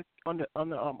 yards on the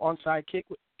onside kick?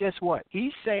 Guess what?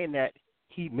 He's saying that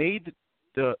he made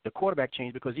the quarterback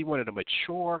change because he wanted a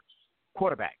mature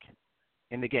quarterback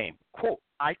in the game.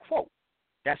 I quote.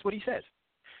 That's what he says.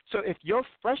 So if your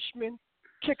freshman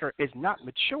kicker is not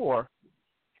mature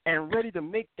and ready to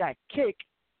make that kick,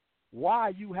 why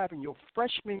are you having your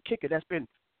freshman kicker that's been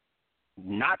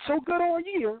not so good all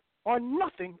year or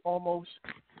nothing almost?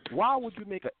 Why would you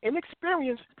make an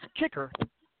inexperienced kicker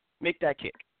make that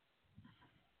kick?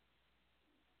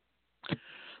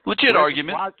 Legit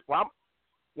argument.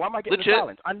 Why am I getting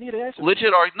silence? I need an answer.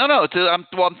 Legit argument. No.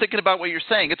 I'm thinking about what you're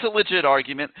saying. It's a legit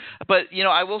argument. But,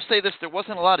 I will say this. There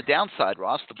wasn't a lot of downside,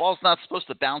 Ross. The ball's not supposed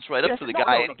to bounce right up to the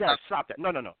guy. No, Gary, stop that.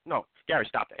 No. Gary,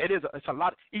 stop that. It's a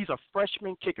lot. He's a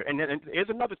freshman kicker. And then here's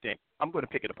another thing. I'm going to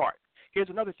pick it apart. Here's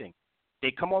another thing.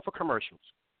 They come off of commercials,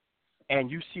 and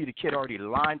you see the kid already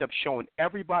lined up showing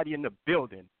everybody in the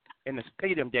building, in the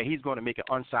stadium, that he's going to make an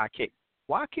onside kick.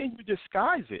 Why can't you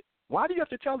disguise it? Why do you have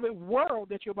to tell the world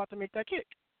that you're about to make that kick?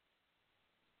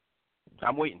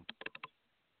 I'm waiting.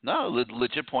 No,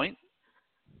 legit point.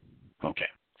 Okay.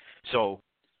 So,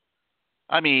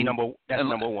 that's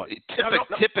number one.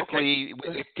 Typically,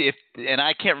 if and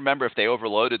I can't remember if they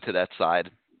overloaded to that side.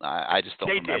 I just don't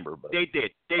remember. But. They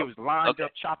did. They was lined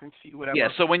up, chopping feet, whatever. Yeah.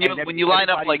 So when you line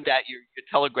up like that, you're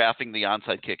telegraphing the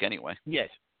onside kick anyway. Yes.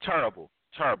 Terrible.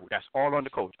 That's all on the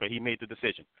coach, but he made the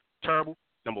decision. Terrible.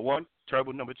 Number one.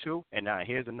 Terrible. Number two. And now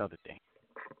here's another thing.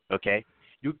 Okay.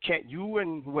 You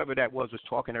and whoever that was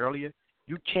talking earlier,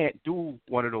 you can't do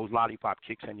one of those lollipop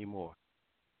kicks anymore.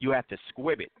 You have to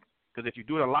squib it. Because if you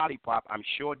do the lollipop, I'm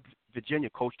sure Virginia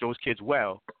coached those kids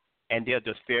well, and they're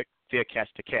just fair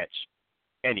catch to catch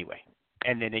anyway.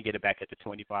 And then they get it back at the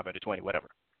 25 or the 20, whatever.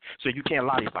 So you can't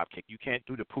lollipop kick. You can't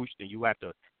do the push, then you have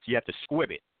to squib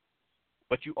it.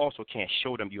 But you also can't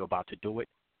show them you're about to do it.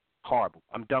 Horrible.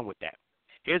 I'm done with that.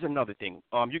 Here's another thing.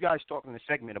 You guys talking in the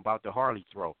segment about the Harley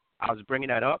throw. I was bringing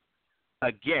that up.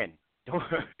 Again,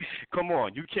 come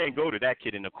on. You can't go to that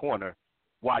kid in the corner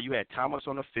while you had Thomas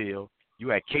on the field, you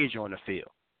had Cager on the field.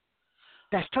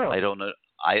 That's terrible. I don't know.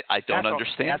 I don't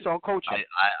understand. That's on coaching.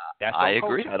 I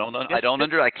agree. Coaching.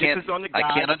 I can't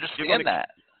understand that.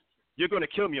 You're going to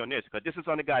kill me on this because this is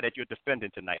on the guy that you're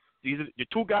defending tonight. These are the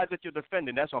two guys that you're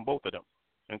defending. That's on both of them.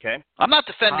 Okay? I'm not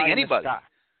defending anybody.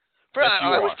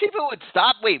 I wish people would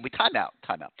stop. Wait, time out.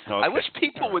 Okay. I wish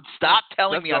people would stop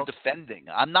telling me I'm defending.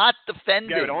 I'm not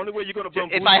defending. Yeah, the only way you're going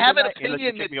to if I have an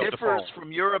opinion that differs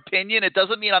from your opinion, it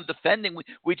doesn't mean I'm defending.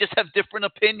 We just have different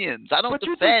opinions. I don't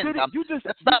defend.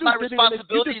 That's not my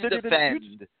responsibility to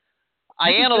defend.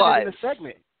 I analyze.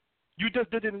 You just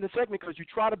did it in the segment because you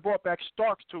tried to brought back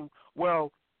Starks to,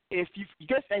 well, if you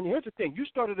guess, and here's the thing, you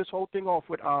started this whole thing off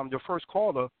with the first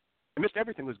caller. And Mr.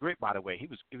 Everything was great, by the way. He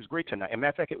was great tonight. As a matter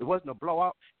of fact, it wasn't a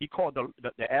blowout. He called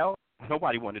the L.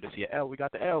 Nobody wanted to see an L. We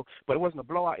got the L, but it wasn't a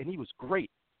blowout, and he was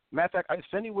great. Matter of fact, if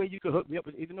any way you could hook me up,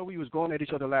 even though we was going at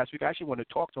each other last week, I actually wanted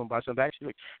to talk to him about something. I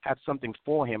actually have something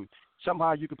for him.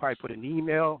 Somehow you could probably put an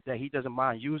email that he doesn't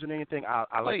mind using or anything.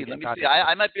 Let me see.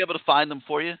 I might be able to find them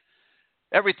for you.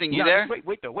 Everything, you there? Wait,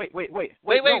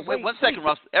 1 second,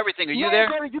 Ross. Everything, are you there?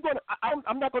 Gary,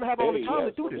 I'm not going to have all the time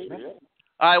to do this, man.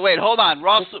 All right, wait, hold on.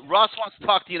 Ross wants to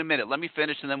talk to you in a minute. Let me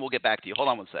finish, and then we'll get back to you. Hold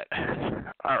on 1 sec.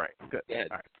 All right, good. All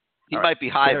right. He might be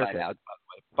high by now.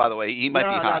 By the way, he might be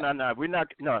high. No. We're not.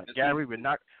 No, Gary, we're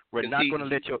not going to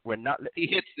let you. We're not. He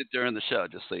hits it during the show,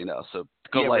 just so you know. So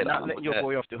we're not letting your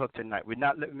boy off the hook tonight. We're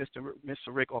not letting Mr.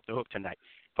 Rick off the hook tonight.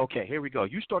 Okay, here we go.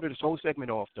 You started this whole segment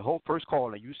off, the whole first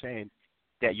call, and you saying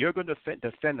that you're going to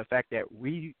defend the fact that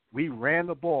we ran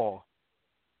the ball.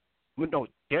 Well, no,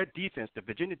 their defense, the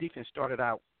Virginia defense, started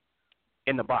out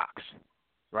in the box,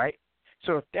 right?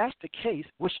 So if that's the case,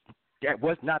 which that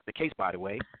was not the case, by the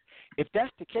way, if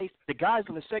that's the case, the guys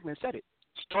in the segment said it.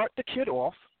 Start the kid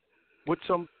off with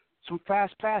some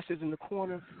fast passes in the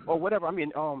corner or whatever. I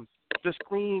mean, the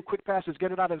screen, quick passes,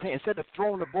 get it out of his hand. Instead of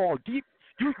throwing the ball deep,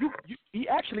 he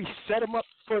actually set him up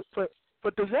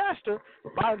for disaster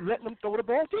by letting him throw the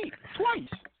ball deep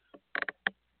twice.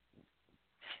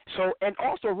 So, and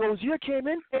also Rozier came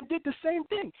in and did the same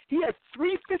thing. He had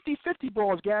 3 50-50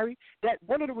 balls, Gary, that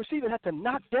one of the receivers had to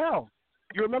knock down.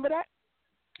 You remember that?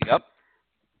 Yep.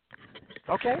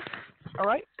 Okay. All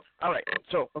right.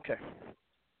 So, okay.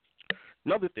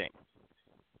 Another thing.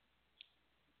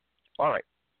 All right.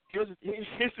 Here's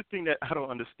the thing that I don't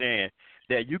understand,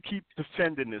 that you keep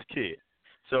defending this kid.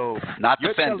 So not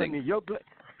you're defending. Telling me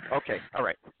okay, all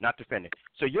right, not defending.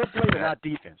 So you're blaming our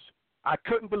defense. I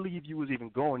couldn't believe you was even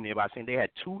going there by saying they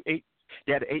had an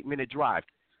 8-minute drive.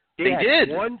 They did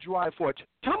one drive for it.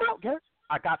 Come out, Gary.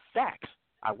 I got facts.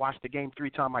 I watched the game 3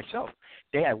 times myself.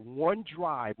 They had one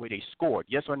drive where they scored,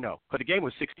 yes or no? Because the game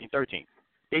was 16-13.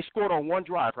 They scored on one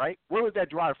drive, right? Where was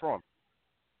that drive from?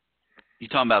 You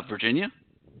talking about Virginia?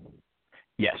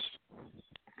 Yes.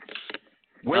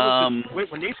 Where was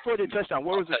when they scored their touchdown,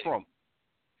 where was it from?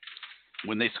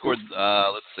 When they scored,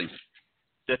 let's see.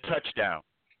 The touchdown.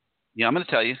 Yeah, I'm going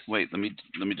to tell you. Wait, let me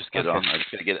just get it on. I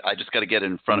just got to get it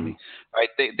in front of me. All right,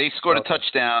 they scored a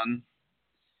touchdown.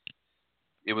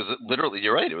 It was literally,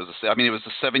 you're right. It was a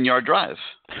 7-yard drive.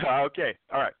 Okay,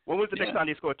 all right. When was the next time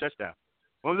they scored a touchdown?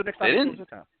 When was the next time they scored a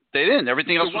touchdown? They didn't.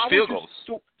 Everything else was field goals.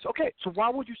 So why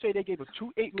would you say they gave a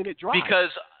 2 8-minute drive?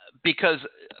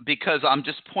 Because I'm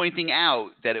just pointing out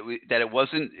that it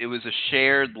wasn't. It was a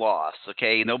shared loss.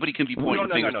 Okay, nobody can be pointing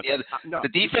fingers. The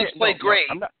defense played great.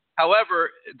 However,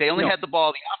 they only had the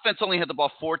ball. The offense only had the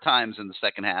ball 4 times in the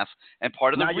second half, and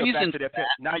part of the reason.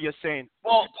 Now you're saying.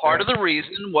 Well, part of the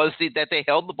reason was that they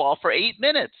held the ball for 8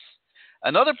 minutes.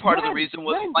 Another part of the reason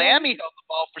was Miami held the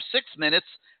ball for 6 minutes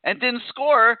and didn't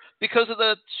score because of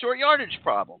the short yardage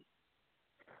problem.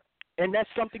 And that's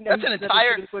something that's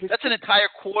an entire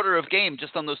quarter of game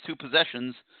just on those 2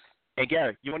 possessions. Hey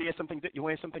Gary, you want to hear something? You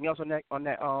want to hear something else on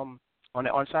that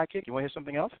onside kick? You want to hear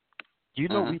something else? Do you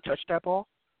know we touched that ball?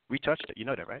 We touched it. You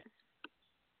know that, right?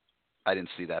 I didn't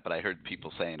see that, but I heard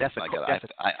people saying that's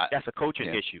a coaching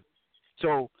issue.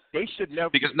 So they should never,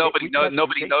 because nobody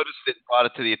noticed it and brought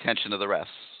it to the attention of the refs.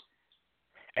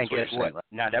 And guess what? Right?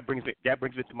 Now that brings me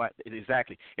to my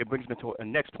exactly. It brings me to a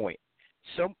next point.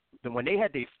 When they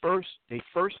had their first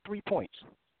 3 points,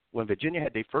 when Virginia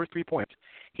had their first 3 points,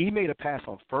 he made a pass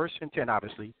on 1st and 10.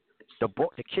 Obviously, the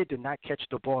kid did not catch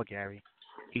the ball, Gary.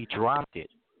 He dropped it.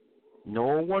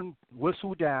 No one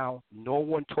whistled down. No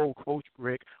one told Coach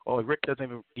Rick, or Rick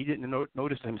he didn't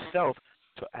notice himself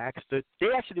to ask they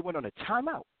actually went on a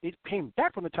timeout. They came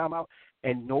back from the timeout,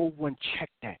 and no one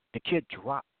checked that. The kid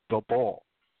dropped the ball.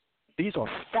 These are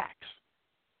facts.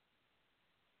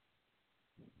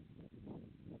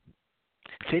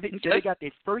 They got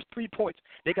their first 3 points.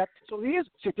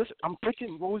 I'm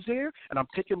picking Rozier and I'm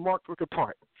picking Mark Rick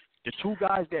apart. The 2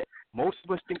 guys that most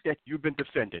of us think that you've been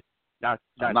defended. Now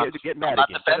get mad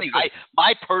again. Defending.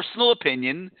 My personal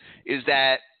opinion is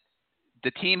that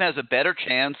the team has a better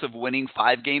chance of winning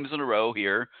 5 games in a row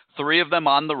here, 3 of them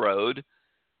on the road,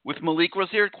 with Malik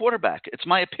Rozier at quarterback. It's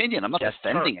my opinion. I'm not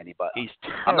defending anybody. He's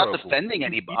I'm not terrible. defending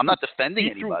anybody. I'm not defending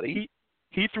anybody.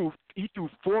 He threw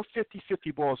 4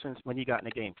 50-50 balls since when he got in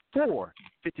the game. 4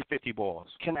 50-50 balls.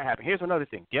 Can that happen? Here's another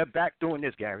thing. They're back doing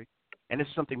this, Gary. And this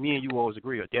is something me and you always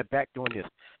agree on. They're back doing this.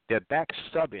 They're back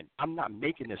subbing. I'm not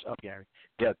making this up, Gary.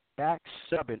 They're back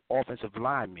subbing offensive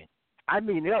linemen. I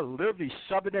mean, they're literally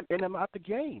subbing them in and out the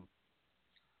game.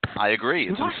 I agree.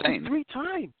 It's insane. 3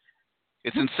 times.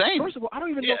 It's insane. First of all, I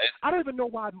don't even know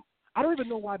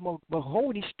why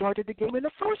Mahoney started the game in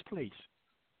the first place.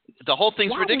 The whole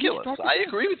thing's ridiculous. I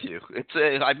agree with you.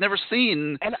 It's I've never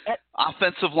seen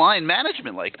offensive line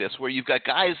management like this, where you've got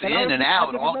guys in and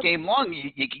out all game long.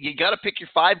 You got to pick your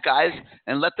 5 guys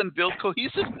and let them build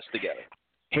cohesiveness together.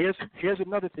 Here's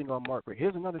another thing on Margaret.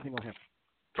 Here's another thing on him.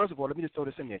 First of all, let me just throw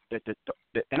this in there.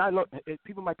 And I love.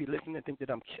 People might be listening and think that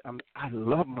I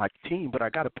love my team, but I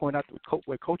got to point out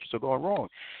where coaches are going wrong.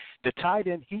 The tight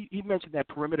end, he mentioned that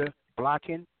perimeter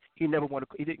blocking. He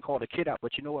didn't call the kid out,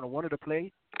 but you know what? On one of the plays,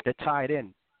 the tight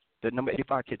end, the number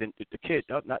 85 kid, the kid,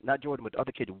 not Jordan, but the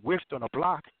other kid whiffed on a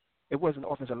block. It wasn't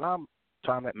offensive line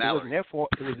time. It wasn't their fault.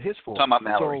 It was his fault. Talking about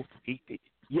Mallory. So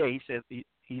he says he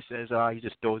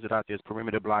just throws it out there as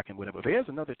perimeter blocking, whatever. But here's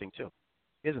another thing too.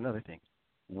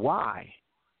 Why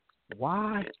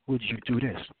would you do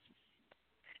this?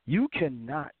 You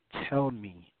cannot tell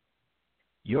me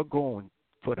you're going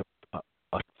for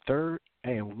a 3rd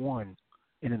and 1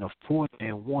 and then a 4th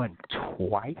and 1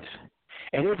 twice.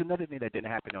 And here's another thing that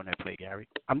didn't happen on that play, Gary.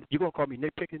 You're going to call me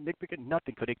nitpicking?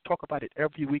 Nothing, because they talk about it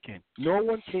every weekend. No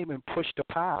one came and pushed the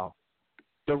pile.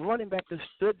 The running back just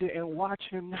stood there and watched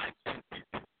him not.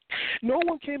 No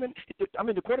one came in.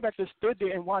 The quarterback just stood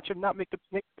there and watched him not make the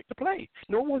play.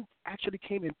 No one actually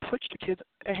came and pushed the kids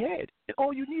ahead. And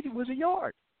all you needed was a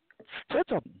yard. So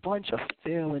it's a bunch of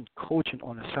failing coaching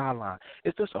on the sideline.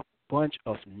 It's just a bunch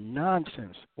of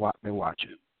nonsense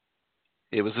watching.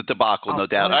 It was a debacle, no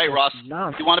doubt. All right, Ross,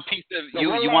 you want a piece of you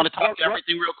want to talk to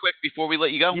everything real quick before we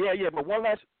let you go? Yeah, but one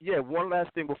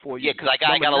last thing before you. Yeah, because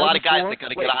I got a lot of guys that got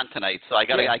to get on tonight, so I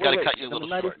got to cut you a little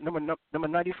short. Number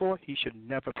 94, he should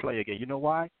never play again. You know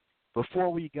why? Before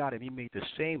we got him, he made the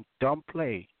same dumb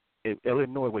play in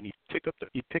Illinois when he picked up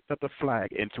the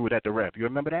flag and threw it at the ref. You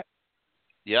remember that?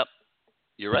 Yep,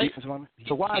 you're right.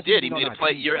 So why he did. He made a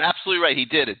play. You're absolutely right. He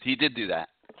did it. He did do that.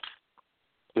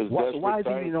 Why is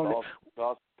he on that?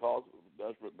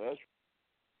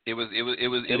 It was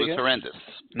horrendous.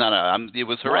 No, it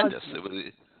was horrendous.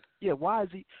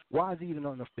 Why is he even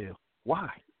on the field? Why?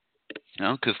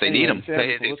 No, because they need him.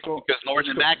 Because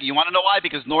Norton and you want to know why?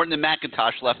 Because Norton and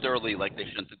McIntosh left early, like they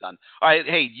shouldn't have done. All right,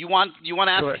 hey, you want to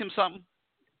ask him something?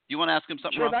 You want to ask him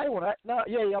something? Sure, I want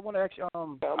to ask you.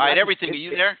 All right, everything. Are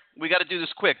you there? We got to do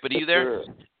this quick, but are you there?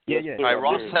 Yeah. All right,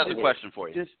 Ross has a question for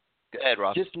you. Go ahead,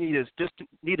 Ross. Just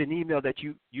need an email that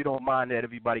you don't mind that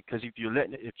everybody, because if you're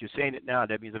saying it now,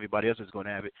 that means everybody else is going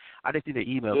to have it. I just need an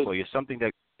email for you, something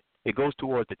that it goes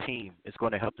towards the team. It's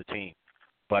going to help the team.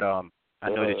 But I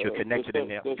know that you're connected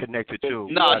too.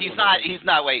 No, he's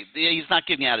not. Wait, he's not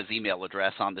giving out his email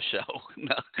address on the show.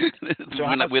 No,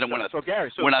 we don't want to. So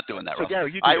Gary, we're not doing that. So Ross.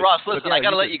 Gary, all right, Ross. Listen, I got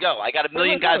to let you go. I got a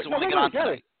million guys who want to get on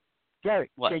tonight.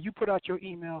 Gary, what? Can you put out your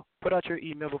email? Put out your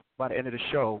email by the end of the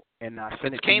show, and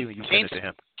send it to you, and you send it to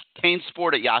him.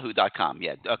 CaneSport@yahoo.com.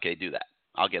 Yeah, okay, do that.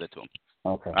 I'll get it to him.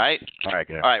 Okay. All right,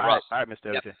 Gary. All right, Ross. All right,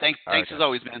 Mr. Yep. Thanks as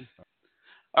always, man.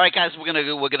 All right, guys, we're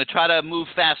gonna try to move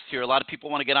fast here. A lot of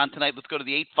people want to get on tonight. Let's go to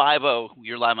the 850.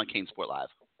 You're live on CaneSport Live.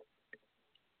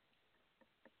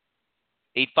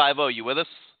 850, you with us?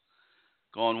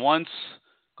 Going once,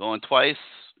 going twice.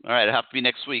 All right, it'll have to be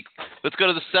next week. Let's go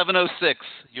to the 706.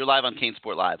 You're live on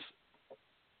CaneSport Live.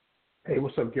 Hey,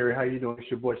 what's up, Gary? How you doing?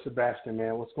 It's your boy Sebastian,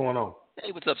 man. What's going on?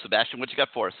 Hey, what's up, Sebastian? What you got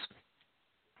for us?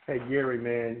 Hey, Gary,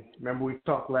 man. Remember we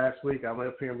talked last week? I went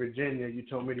up here in Virginia. You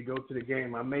told me to go to the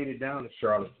game. I made it down to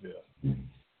Charlottesville.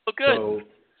 Oh, good. So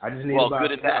I just need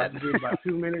about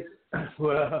 2 minutes.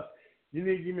 Well, you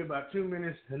need to give me about 2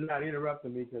 minutes and not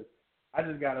interrupting me, because I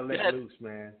just got to let loose,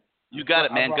 man. You got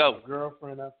it, man. Go.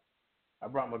 I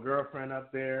brought my girlfriend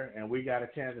up there, and we got a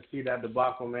chance to see that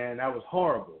debacle, man. That was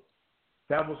horrible.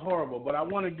 But I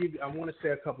want to say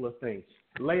a couple of things.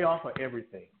 Lay off of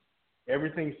everything.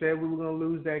 Everything said we were going to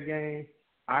lose that game.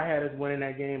 I had us winning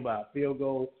that game by a field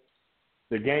goal.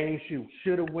 The game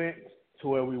should have went to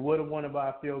where we would have won it by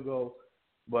a field goal,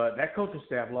 but that coaching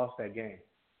staff lost that game.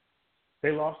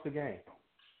 They lost the game,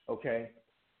 okay?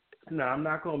 Now, I'm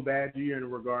not going to badger you in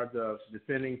regards of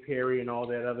defending Perry and all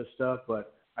that other stuff,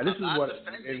 but this is what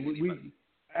 –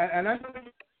 and that's what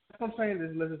I'm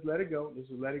saying. Let's just let it go.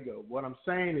 What I'm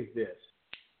saying is this.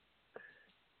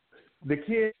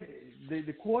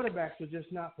 the quarterbacks are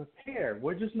just not prepared.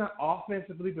 We're just not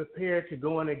offensively prepared to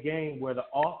go in a game where the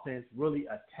offense really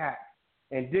attacks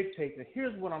and dictates. And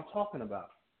here's what I'm talking about.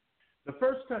 The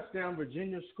first touchdown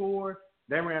Virginia scored,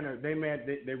 they ran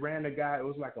a guy. It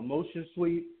was like a motion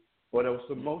sweep, or there was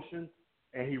some motion,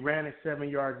 and he ran it 7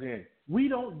 yards in. We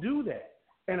don't do that.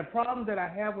 And the problem that I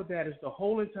have with that is the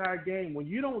whole entire game, when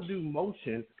you don't do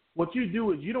motion, what you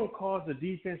do is you don't cause the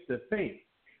defense to think.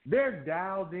 They're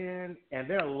dialed in and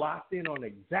they're locked in on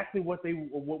exactly what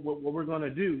we're going to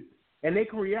do, and they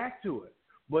can react to it.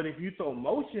 But if you throw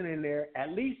motion in there,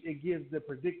 at least it gives the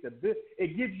predictability.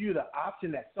 It gives you the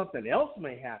option that something else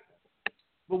may happen.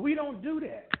 But we don't do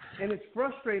that. And it's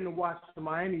frustrating to watch the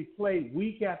Miami play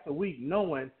week after week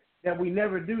knowing that we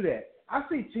never do that. I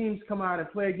see teams come out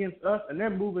and play against us, and they're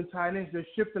moving tight ends. They're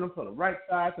shifting them from the right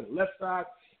side to the left side.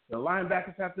 The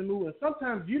linebackers have to move. And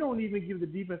sometimes you don't even give the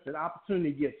defense an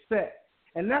opportunity to get set.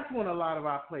 And that's when a lot of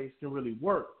our plays can really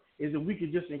work, is if we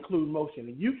could just include motion.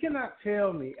 And you cannot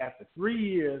tell me after 3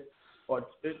 years or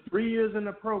 3 years in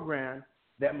the program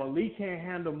that Malik can't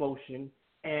handle motion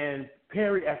and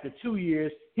Perry, after 2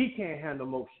 years, he can't handle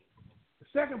motion. The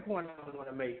second point I want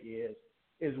to make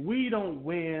is we don't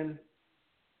win.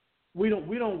 We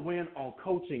don't win on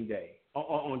coaching day,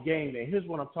 on game day. Here's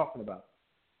what I'm talking about.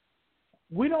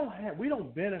 We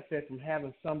don't benefit from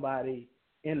having somebody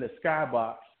in the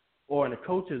skybox or in the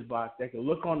coach's box that can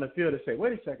look on the field and say,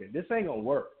 wait a second, this ain't going to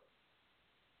work.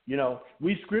 You know,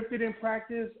 we scripted in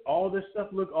practice, all this stuff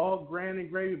look all grand and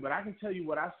gravy, but I can tell you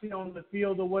what I see on the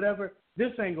field or whatever,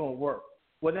 this ain't going to work.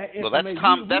 Well, that's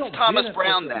Thomas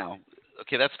Brown now.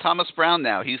 Okay, that's Thomas Brown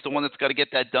now. He's the one that's got to get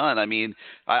that done. I mean,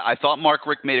 I thought Mark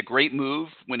Richt made a great move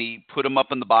when he put him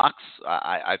up in the box.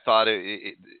 I thought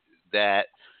that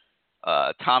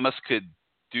Thomas could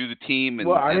do the team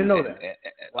and, I didn't know that.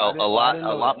 A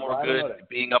lot more good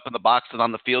being up in the box than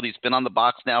on the field. He's been on the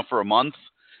box now for a month,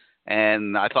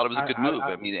 and I thought it was a good move.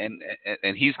 I mean,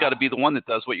 and he's got to be the one that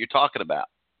does what you're talking about.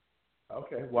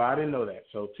 Okay, well, I didn't know that.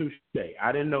 So touche.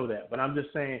 I didn't know that, but I'm just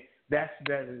saying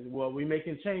we're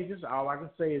making changes. All I can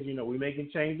say is, we're making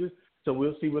changes, so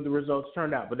we'll see what the results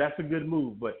turn out. But that's a good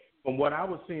move. But from what I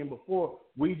was seeing before,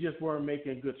 we just weren't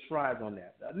making good strides on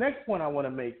that. The next point I want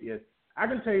to make is, I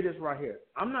can tell you this right here.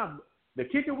 The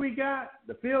kicker we got,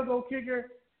 the field goal kicker,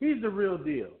 he's the real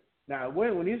deal. Now,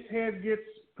 when his head gets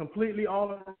completely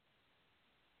all around.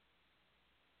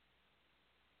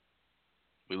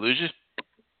 We lose you?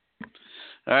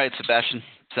 All right, Sebastian.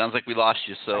 Sounds like we lost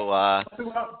you. So,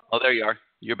 there you are.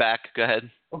 You're back. Go ahead.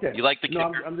 Okay. You like the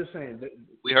kicker? No, I'm just saying.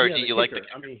 We heard you. You like the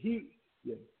kicker. I mean,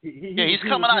 he's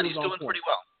coming on. He's doing pretty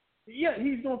well. Yeah,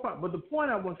 he's doing fine. But the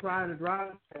point I was trying to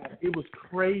drive at, it was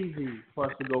crazy for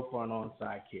us to go for an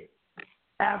onside kick.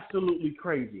 Absolutely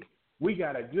crazy. We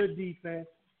got a good defense.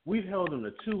 We've held them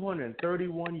to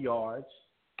 231 yards.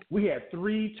 We had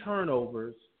 3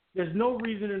 turnovers. There's no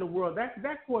reason in the world.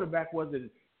 That quarterback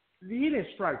he didn't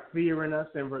strike fear in us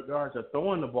in regards to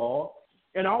throwing the ball.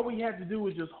 And all we had to do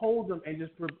was just hold them and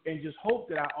just hope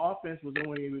that our offense was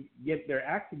going to get their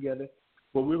act together,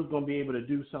 but we were going to be able to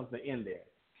do something in there.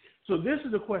 So this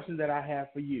is the question that I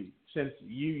have for you, since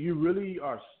you really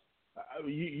are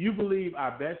you believe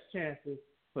our best chances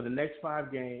for the next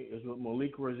 5 games is with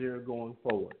Malik Rozier going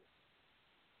forward.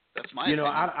 That's my opinion.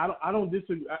 I don't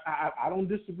disagree. I don't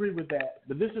disagree with that,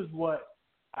 but this is what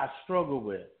I struggle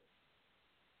with.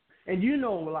 And you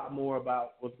know a lot more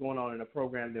about what's going on in the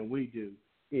program than we do.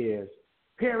 Is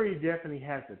Perry definitely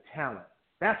has the talent.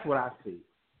 That's what I see.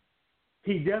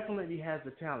 He definitely has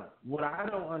the talent. What I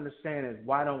don't understand is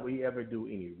why don't we ever do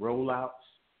any rollouts?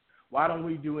 Why don't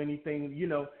we do anything?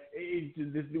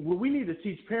 What we need to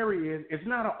teach Perry is it's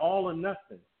not an all or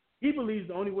nothing. He believes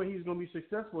the only way he's going to be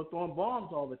successful is throwing bombs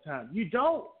all the time. You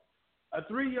don't. A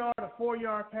 3-yard, a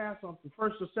 4-yard pass on the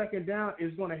first or second down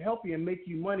is going to help you and make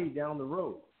you money down the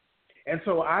road. And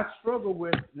so I struggle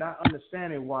with not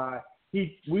understanding why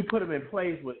we put him in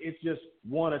plays where it's just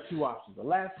 1 or 2 options. The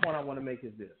last point I want to make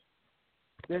is this.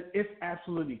 It's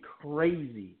absolutely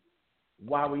crazy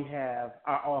why we have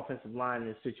our offensive line in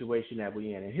the situation that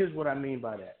we're in. And here's what I mean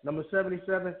by that. Number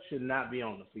 77 should not be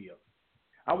on the field.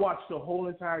 I watched the whole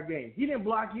entire game. He didn't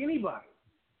block anybody.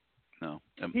 No.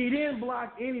 He didn't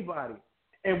block anybody.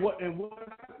 And what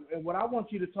I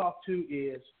want you to talk to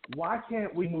is why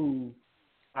can't we move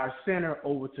our center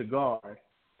over to guard,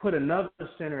 put another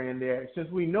center in there, since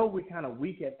we know we're kind of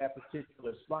weak at that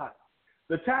particular spot.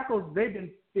 The tackles, they've been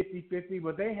 50-50,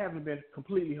 but they haven't been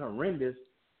completely horrendous.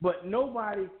 But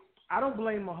I don't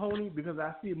blame Mahoney, because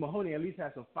I see Mahoney at least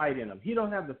has some fight in him. He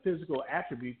don't have the physical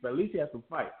attributes, but at least he has some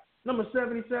fight. Number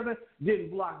 77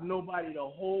 didn't block nobody the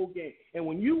whole game. And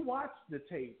when you watch the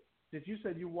tape, since you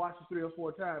said you watched it 3 or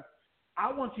 4 times,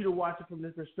 I want you to watch it from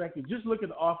this perspective. Just look at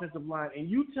the offensive line, and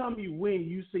you tell me when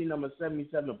you see number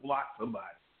 77 block somebody.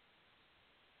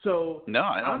 So no,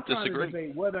 I don't I'm trying disagree. To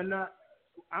debate whether or not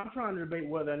I'm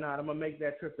going to make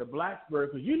that trip to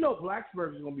Blacksburg, because you know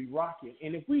Blacksburg is going to be rocking.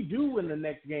 And if we do win the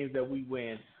next games that we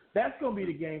win, that's going to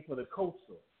be the game for the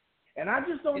Coastal. And I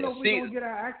just don't know if we're going to get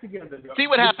our act together. See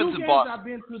what happens in Boston. The 2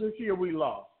 games I've been to this year, we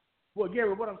lost. Well,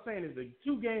 Gary, what I'm saying is the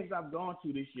 2 games I've gone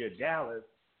to this year, Dallas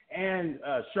and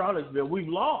Charlottesville, we've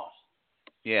lost.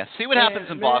 Yeah, see what happens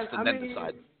in Boston, then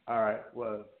decide. All right,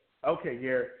 well, okay,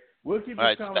 Gary. We'll keep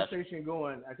this conversation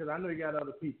going, because I know you got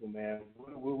other people, man.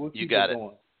 We'll keep it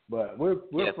going. But we're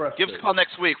frustrated. Give us a call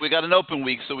next week. We got an open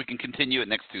week, so we can continue it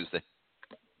next Tuesday.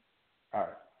 All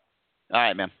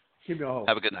right, man. Keep it on hold.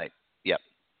 Have a good night. Yep.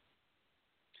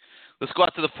 Let's go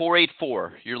out to the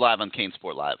 484. You're live on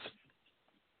CaneSport Live.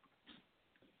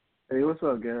 Hey, what's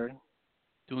up, Gary?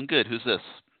 Doing good. Who's this?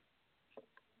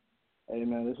 Hey,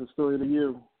 man, this is Philly to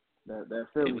you. That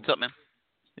Philly. Hey, what's up, man?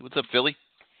 Hey, what's up, Philly?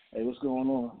 Hey, what's going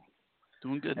on?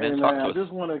 Doing good, hey, man. Talk to I us.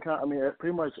 just want to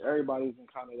pretty much everybody's been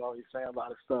kind of already saying a lot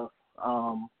of stuff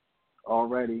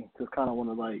already. Just kind of want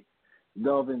to,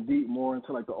 delve in deep more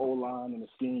into, the O-line and the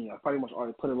scheme. I pretty much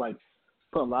already put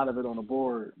a lot of it on the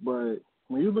board. But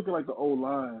when you look at, the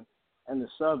O-line and the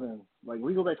 7,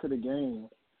 we go back to the game,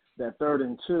 that 3rd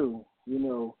and 2, they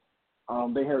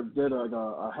did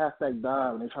a halfback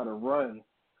dive and they tried to run.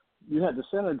 You had the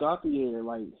center Gauthier,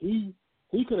 he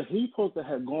supposed to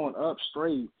have gone up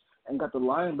straight and got the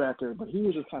linebacker, but he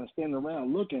was just kind of standing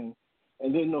around looking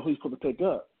and didn't know who he was supposed to pick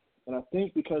up. And I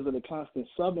think because of the constant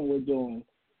subbing we're doing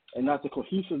and not the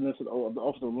cohesiveness of the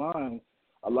offensive line,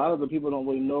 a lot of the people don't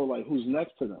really know, who's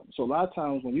next to them. So a lot of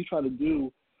times when you try to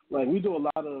do, we do a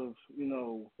lot of,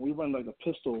 we run a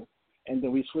pistol and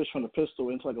then we switch from the pistol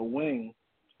into a wing,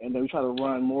 and then we try to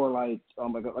run more like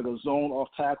a zone off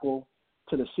tackle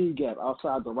to the C gap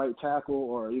outside the right tackle,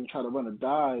 or even try to run a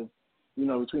dive,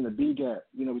 between the B gap,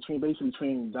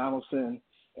 between Donaldson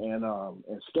and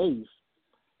Scaife.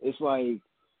 It's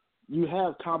you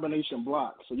have combination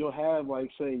blocks. So you'll have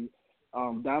say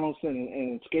Donaldson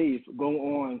and Scaife go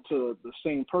on to the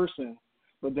same person,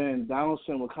 but then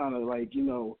Donaldson will kind of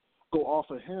go off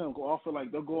of him,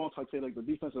 they'll go on to the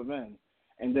defensive end,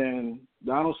 and then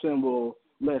Donaldson will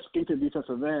let Scaife to the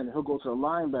defensive end, and he'll go to the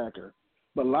linebacker.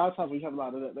 But a lot of times we have a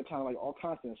lot of that kind of all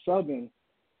constant subbing.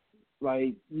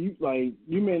 You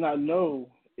may not know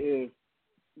if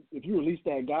you release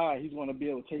that guy, he's going to be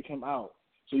able to take him out.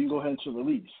 So you go ahead and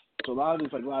release. So a lot of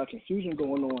there's a lot of confusion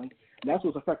going on. And that's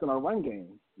what's affecting our run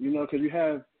game. Because you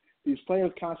have these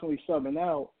players constantly subbing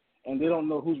out, and they don't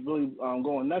know who's really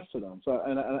going next to them. So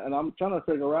and I'm trying to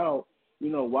figure out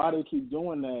why they keep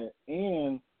doing that,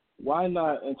 and why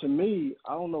not? And to me,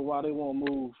 I don't know why they won't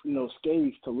move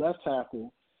Scaife to left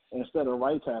tackle instead of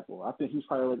right tackle. I think he's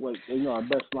probably our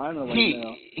best liner right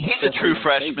now. He's a true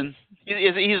freshman. He's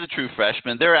a true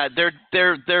freshman.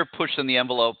 They're pushing the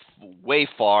envelope way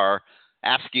far,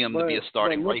 asking him to be a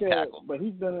starting right tackle. But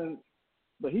he's been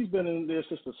in there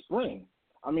since the spring.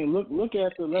 I mean, look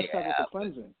at the left tackle for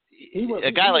Clemson.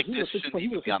 A guy like this shouldn't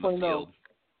even be on the field.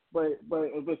 But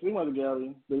think about it,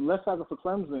 Gary. The left tackle for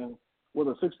Clemson was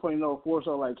a 6.0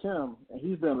 4-star like him, and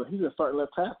he's been starting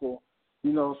left tackle,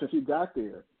 since he got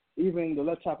there. Even the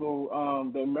left tackle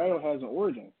that Mario has in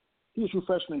Oregon, he's a true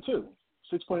freshman too.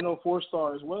 6.0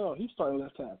 4-star as well. He's starting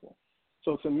left tackle.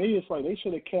 So to me, it's they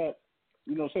should have kept,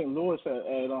 St. Louis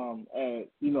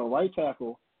at right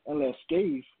tackle and let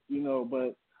Scaife,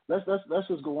 But let's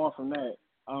just go on from that.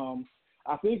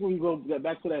 I think when we go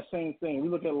back to that same thing, we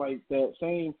look at that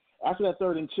same after that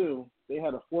 3rd and 2, they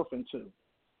had a 4th and 2,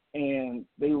 and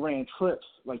they ran trips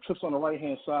on the right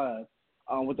hand side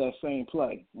with that same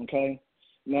play. Okay.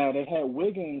 Now, they had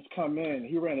Wiggins come in.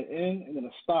 He ran it in and then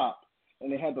a stop,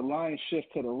 and they had the line shift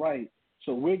to the right.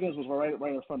 So Wiggins was right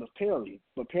in front of Perry.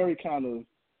 But Perry kind of,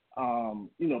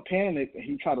 panicked, and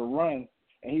he tried to run,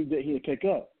 and he did pick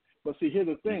up. But see, here's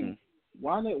the thing.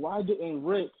 Mm-hmm. Why didn't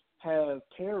Rick have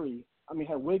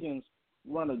Wiggins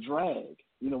run a drag?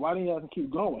 Why didn't he have him keep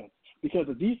going? Because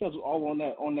the defense was all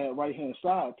on that right-hand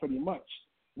side pretty much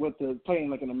with the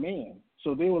playing like in a man.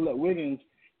 So they would let Wiggins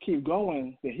keep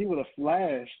going, then he would have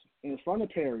flashed in front of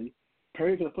Perry.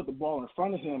 Perry could have put the ball in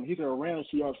front of him. He could have ran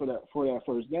 2 yards for that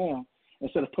first down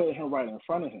instead of putting him right in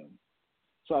front of him.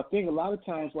 So I think a lot of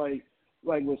times, with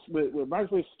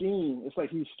Mike's scheme,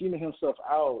 it's he's scheming himself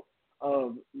out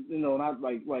of, not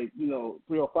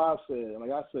 305 said,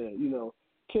 like I said,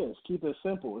 KISS, keep it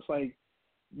simple. It's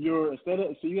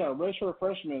so you got a redshirt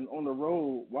freshman on the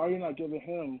road. Why are you not giving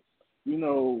him,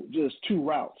 just 2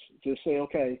 routes? Just say,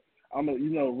 okay, I'm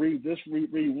gonna, read this, read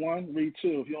 1, read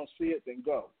 2. If you don't see it, then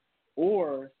go.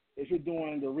 Or if you're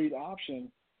doing the read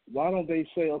option, why don't they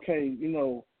say, okay,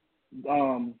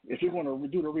 if you're going to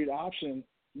do the read option,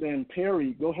 then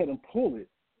Perry, go ahead and pull it.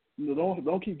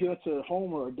 Don't keep giving it to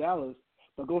Homer or Dallas,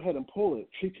 but go ahead and pull it.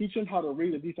 Teach him how to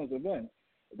read a defensive end.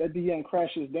 If that DN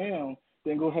crashes down,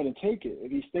 then go ahead and take it.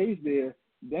 If he stays there,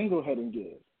 then go ahead and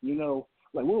give.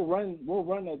 We'll run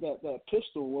that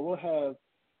pistol where we'll have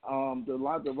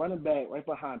the running back right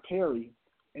behind Perry,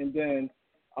 and then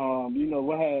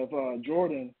we'll have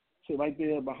Jordan sit right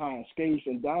there behind Skates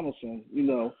and Donaldson,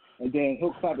 and then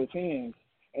he'll clap his hands,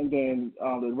 and then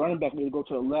the running back will go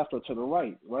to the left or to the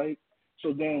right, right?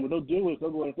 So then what they'll do is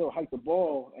they'll hike the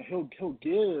ball, and he'll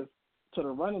give to the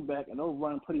running back, and they'll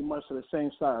run pretty much to the same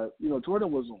side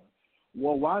Jordan was on.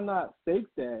 Well, why not fake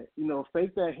that?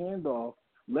 Fake that handoff.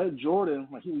 Let Jordan,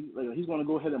 he's going to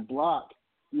go ahead and block,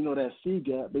 that C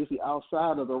gap basically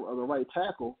outside of the right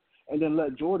tackle, and then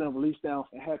let Jordan release down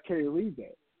and have Perry read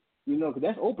that. Because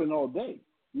that's open all day.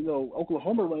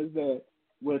 Oklahoma runs that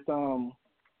with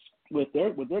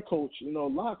their coach,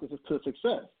 Locke, is to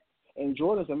success, and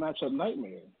Jordan's a matchup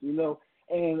nightmare.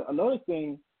 And another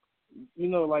thing,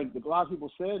 like a lot of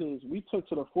people said, is we took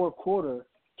to the fourth quarter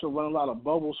to run a lot of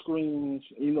bubble screens,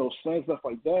 slants, stuff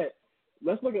like that.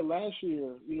 Let's look at last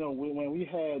year, when we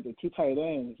had the 2 tight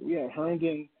ends. We had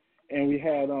Herndon and we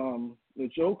had the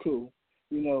Joku.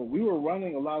 We were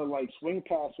running a lot of, swing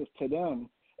passes to them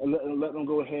and let them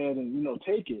go ahead and,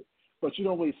 take it. But you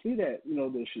don't really see that,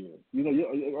 this year.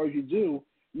 Or if you do,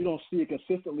 you don't see it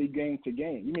consistently game to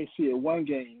game. You may see it one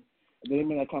game, and then it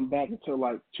may not come back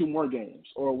until, 2 more games.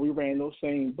 Or we ran those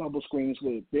same bubble screens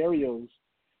with Barrios.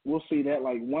 We'll see that,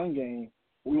 one game.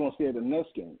 We won't see it the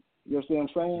next game. You understand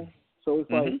what I'm saying? So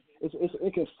it's it's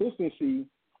inconsistency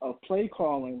of play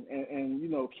calling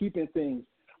and keeping things,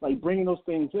 bringing those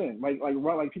things in. Like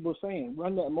people are saying,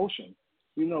 run that motion.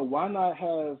 Why not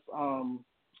have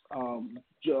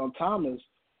Thomas,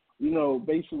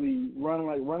 basically run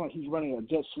like he's running a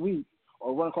jet sweep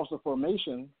or run across the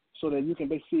formation so that you can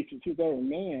basically keep that in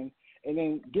man, and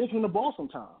then give him the ball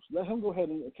sometimes. Let him go ahead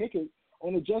and kick it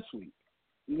on the jet sweep.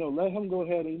 Let him go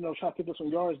ahead and try to pick up some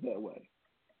yards that way.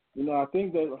 I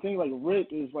think Rick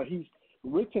is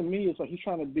Rick to me is he's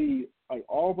trying to be like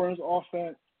Auburn's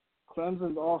offense,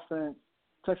 Clemson's offense,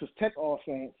 Texas Tech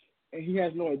offense, and he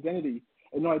has no identity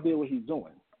and no idea what he's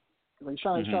doing. He's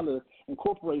trying to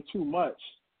incorporate too much,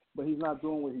 but he's not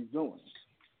doing what he's doing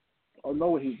or know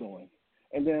what he's doing.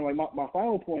 And then my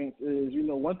final point is,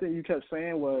 one thing you kept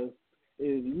saying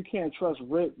is you can't trust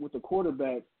Rick with the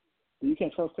quarterback. You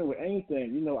can't trust him with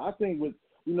anything. I think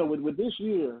with this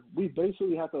year, we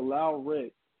basically have to allow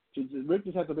Rick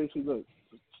just have to basically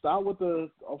start with the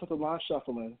offensive line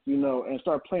shuffling, and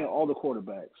start playing all the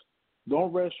quarterbacks.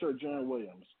 Don't redshirt Jaron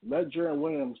Williams. Let Jaron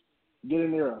Williams get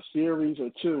in there a series or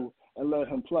 2 and let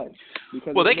him play.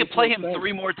 Because they could play him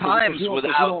 3 more times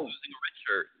without losing a red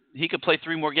shirt. He could play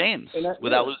 3 more games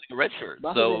without losing a red shirt.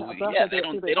 So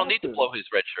they don't need to blow his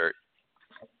red shirt.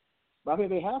 But I think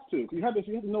they have to. You have to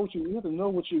know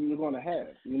what you're going to have.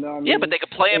 You know what I mean? Yeah, but they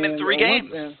could play him in 3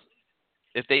 games.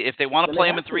 If they want to play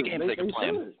him in 3 games, they can play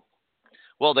him.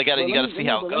 Well, you got to see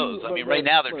how it goes. Right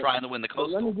now they're trying to win the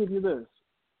Coastal. Let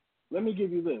me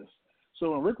give you this.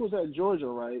 So when Rick was at Georgia,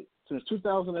 right, since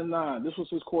 2009, this was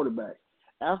his quarterback.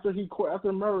 After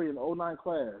Murray in the 2009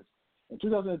 class, in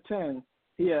 2010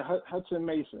 he had Hudson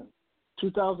Mason.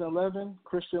 2011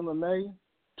 Christian LeMay.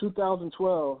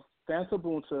 2012 Santa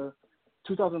Bunta.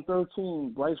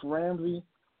 2013 Bryce Ramsey.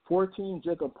 14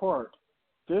 Jacob Park.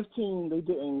 15 they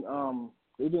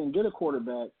didn't get a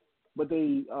quarterback, but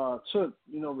they took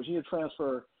Virginia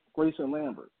transfer Grayson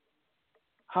Lambert.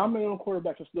 How many of the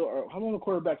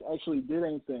quarterbacks actually did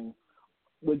anything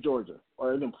with Georgia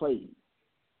or even played?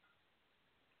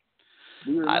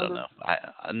 Do you remember? I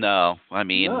don't know.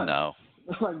 No.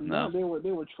 No. They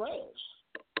were trash.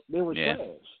 They were trash.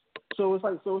 So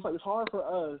it's hard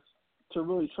for us to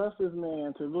really trust this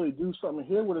man to really do something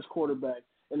here with his quarterback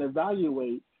and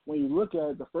evaluate. When you look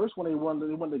at the first one they wanted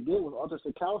to get was Arthur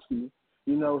Sikowski.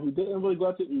 He didn't really go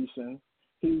out to Easton.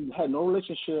 He had no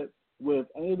relationship with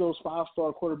any of those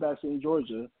 5-star quarterbacks in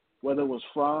Georgia, whether it was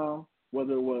Fromm,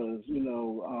 whether it was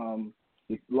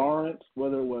Lawrence,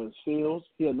 whether it was Fields.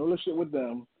 He had no relationship with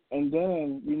them. And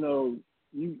then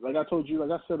like I told you,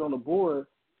 like I said on the board,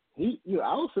 I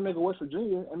was to make a West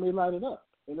Virginia and they light it up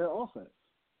in their offense.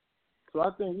 So I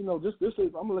think this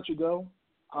is I'm gonna let you go.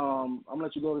 I'm gonna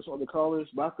let you go to some other callers,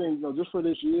 but I think just for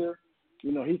this year, He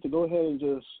needs to go ahead and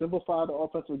just simplify the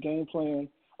offensive game plan.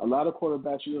 Allow the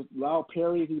quarterbacks, allow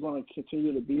Perry, if he's going to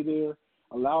continue to be there,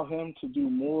 allow him to do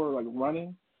more like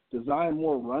running, design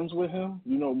more runs with him,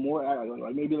 more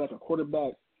like maybe like a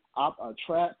quarterback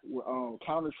track,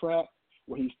 counter track,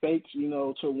 where he fakes,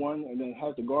 to one and then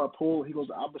has the guard pull. He goes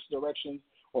the opposite direction,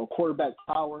 or quarterback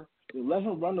power. Let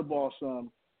him run the ball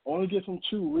some. Only give him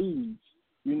 2 reads,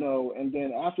 and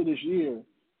then after this year,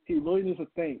 he really needs to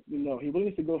think. He really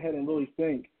needs to go ahead and really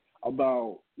think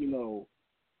about,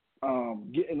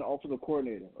 getting an offensive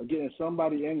coordinator or getting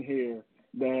somebody in here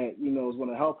that, is going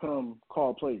to help him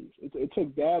call plays. It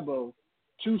took Dabo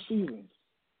 2 seasons.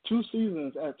 2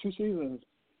 seasons,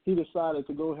 he decided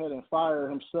to go ahead and fire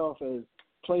himself as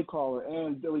play caller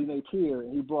and Billy Napier,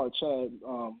 and he brought in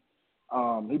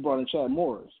Chad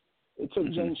Morris. It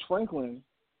took James Franklin,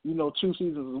 2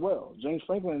 seasons as well. James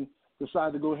Franklin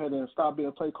decided to go ahead and stop being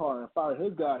a play caller and fire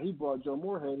his guy. He brought Joe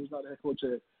Moorhead, who's not the head coach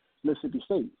at Mississippi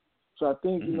State. So I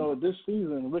think, this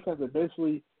season, Rick has to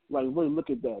basically really look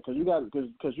at that,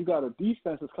 because you got a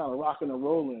defense that's kind of rocking and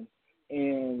rolling,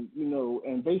 and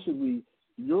and basically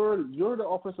you're the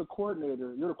offensive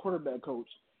coordinator, you're the quarterback coach,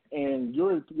 and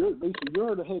you're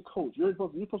the head coach. You're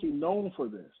supposed to be known for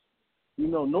this.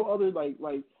 No other like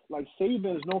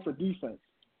Saban is known for defense.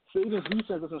 Saban's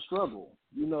defense doesn't struggle.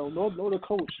 No other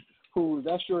coach who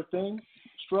that's your thing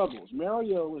struggles.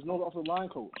 Mario is no offensive line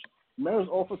coach. Mario's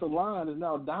offensive line is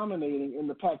now dominating in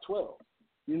the Pac-12.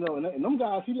 And them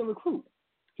guys he didn't recruit.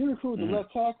 He recruited the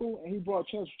left tackle, and he brought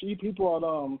Dallas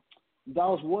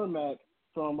Warmack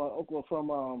from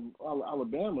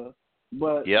Alabama.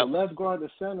 But the left guard, the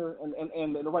center,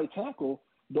 and the right tackle,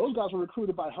 those guys were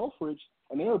recruited by Helfrich,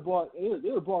 and they were brought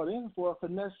in for a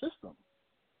finesse system.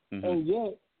 And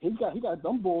yet he got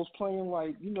them Bulls playing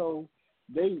like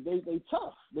they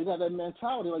tough. They got that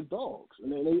mentality like dogs,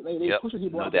 and they push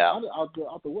people out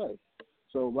the way.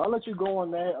 So I'll let you go on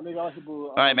that. I think a lot of people.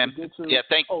 All right, man. Thanks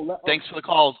for the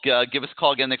call. Give us a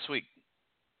call again next week.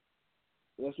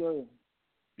 Yes, sir.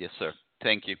 Yes, sir.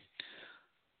 Thank you.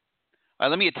 All right,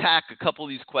 let me attack a couple of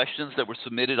these questions that were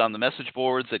submitted on the message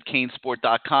boards at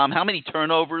CaneSport.com. How many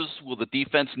turnovers will the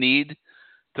defense need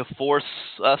to force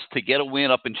us to get a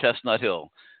win up in Chestnut Hill?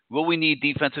 Will we need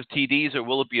defensive TDs, or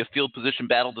will it be a field position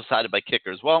battle decided by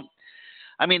kickers? Well,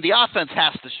 the offense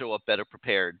has to show up better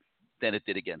prepared than it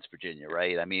did against Virginia,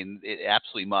 right? It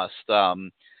absolutely must.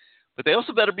 But they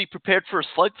also better be prepared for a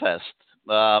slugfest.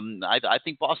 I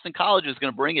think Boston College is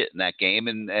going to bring it in that game,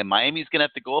 and Miami's going to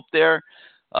have to go up there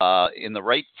in the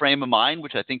right frame of mind,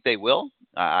 which I think they will.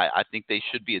 I think they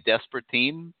should be a desperate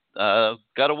team.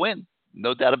 Got to win,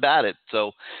 no doubt about it.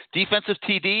 So defensive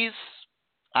TDs,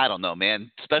 I don't know,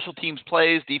 man. Special teams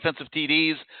plays, defensive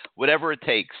TDs, whatever it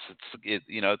takes.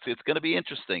 It's going to be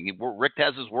interesting. Rick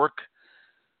has his work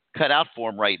cut out for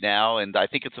him right now, and I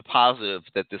think it's a positive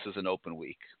that this is an open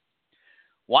week.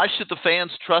 Why should the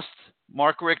fans trust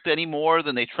Mark Richt any more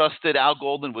than they trusted Al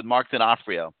Golden with Mark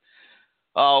D'Onofrio?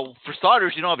 For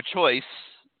starters, you don't have a choice.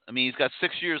 He's got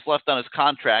 6 years left on his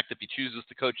contract if he chooses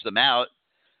to coach them out.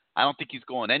 I don't think he's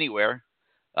going anywhere.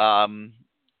 I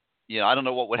don't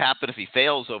know what would happen if he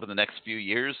fails over the next few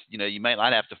years. You might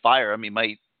not have to fire him. He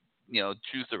might,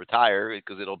 choose to retire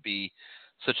because it'll be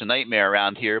such a nightmare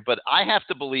around here. But I have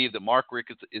to believe that Mark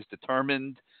Richt is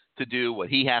determined to do what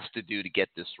he has to do to get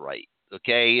this right.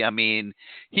 Okay?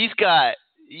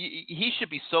 He should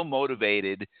be so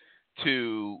motivated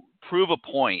to prove a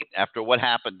point after what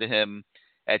happened to him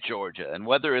at Georgia. And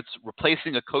whether it's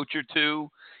replacing a coach or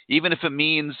two, even if it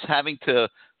means having to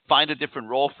find a different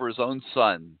role for his own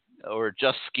son or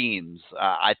adjust schemes,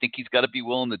 I think he's got to be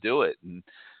willing to do it. And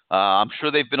I'm sure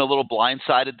they've been a little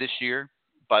blindsided this year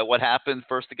by what happened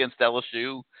first against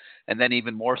LSU and then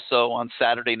even more so on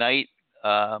Saturday night.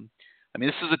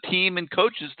 This is a team and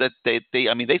coaches that they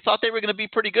thought they were going to be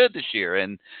pretty good this year,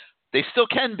 and they still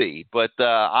can be, but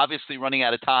obviously running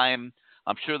out of time.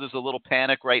 I'm sure there's a little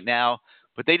panic right now,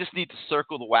 but they just need to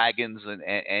circle the wagons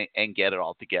and get it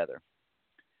all together.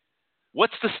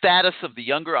 What's the status of the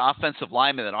younger offensive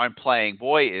linemen that aren't playing?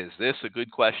 Boy, is this a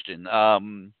good question. Are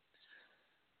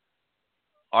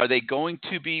they going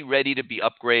to be ready to be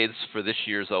upgrades for this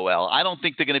year's OL? I don't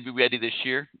think they're going to be ready this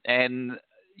year, and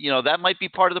that might be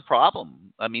part of the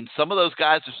problem. Some of those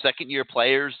guys are second-year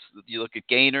players. You look at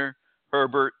Gaynor,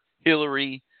 Herbert,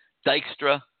 Hillary,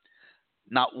 Dykstra.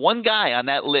 Not one guy on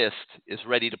that list is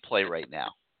ready to play right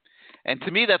now. And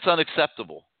to me, that's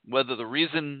unacceptable. Whether the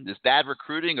reason is bad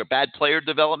recruiting or bad player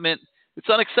development, it's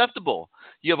unacceptable.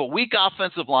 You have a weak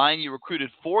offensive line. You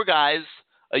recruited 4 guys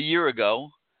a year ago,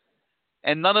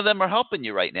 and none of them are helping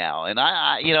you right now. And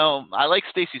I like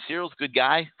Stacy Searles, good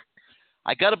guy.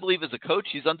 I got to believe as a coach,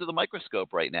 he's under the microscope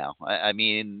right now. I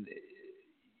mean,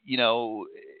 you know,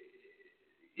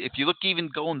 if you look even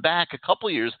going back a couple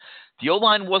of years, the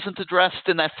O-line wasn't addressed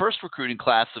in that first recruiting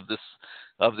class of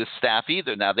this staff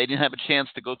either. Now, they didn't have a chance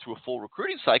to go through a full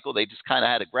recruiting cycle. They just kind of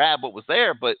had to grab what was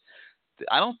there. But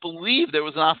I don't believe there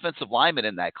was an offensive lineman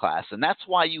in that class. And that's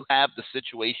why you have the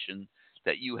situation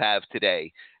that you have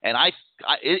today. And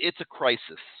it's a crisis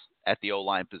at the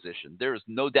O-line position. There is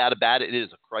no doubt about it. It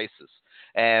is a crisis.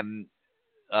 And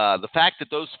the fact that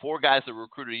those 4 guys that were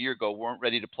recruited a year ago weren't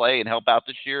ready to play and help out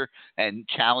this year and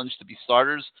challenged to be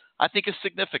starters, I think is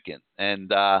significant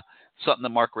and something that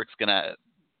Mark Richt's going to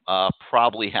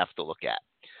probably have to look at.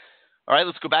 All right,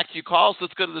 let's go back to your calls.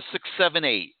 Let's go to the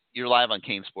 678. You're live on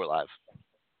CaneSport Live.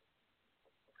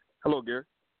 Hello, Gary.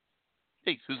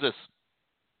 Hey, who's this?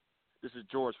 This is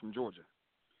George from Georgia.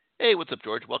 Hey, what's up,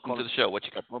 George? Welcome to the show. What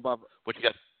you got? What you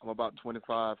got? I'm about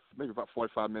 25, maybe about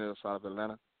 45 minutes outside of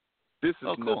Atlanta. This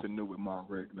is nothing new with Mark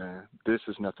Richt, man. This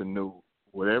is nothing new.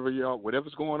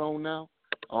 Whatever's going on now,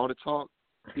 all the talk,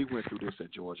 he went through this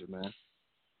at Georgia, man.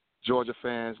 Georgia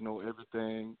fans know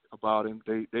everything about him.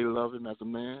 They love him as a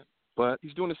man, but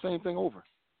he's doing the same thing over.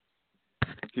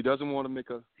 He doesn't want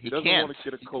to He doesn't want to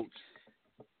get a coach.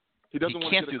 He doesn't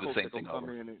want to get a coach that will come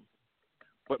in.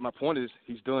 But my point is,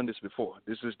 he's done this before.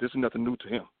 This is nothing new to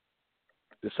him.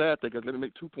 The sad thing is, let me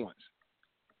make 2 points.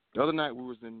 The other night we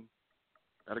was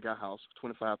at a guy's house,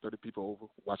 25, 30 people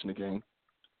over watching the game.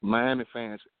 Miami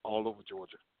fans all over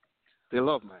Georgia. They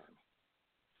love Miami.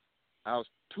 I was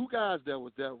 2 guys that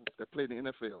was there that played in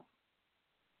the NFL,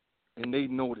 and they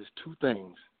noticed 2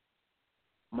 things.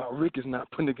 Mark Richt is not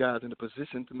putting the guys in a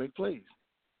position to make plays.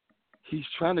 He's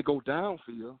trying to go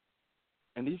downfield,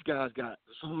 and these guys got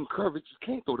some coverage,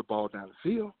 can't throw the ball down the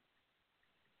field.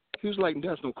 He was like,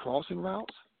 there's no crossing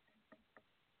routes.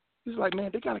 He's like,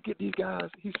 man, they got to get these guys.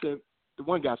 He said, the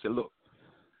one guy said, look,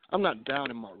 I'm not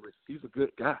down in Mark Richt. He's a good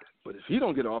guy. But if he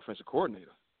don't get an offensive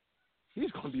coordinator,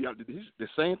 he's going to be out there. The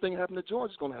same thing happened to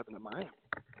Georgia is going to happen to Miami.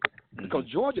 Because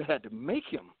Georgia had to make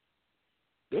him.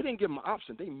 They didn't give him an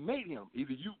option. They made him.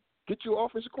 Either you get your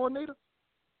offensive coordinator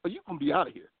or you're going to be out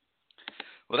of here.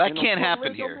 Well, that can't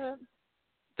happen here.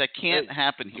 That can't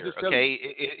happen here, okay?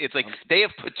 It's like they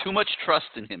have put too much trust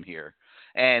in him here.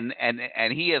 And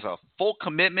he has a full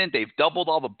commitment. They've doubled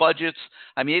all the budgets.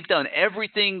 I mean, they've done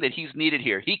everything that he's needed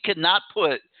here. He could not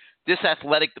put this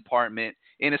athletic department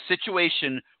in a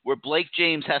situation where Blake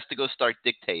James has to go start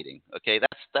dictating. Okay,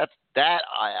 that's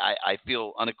I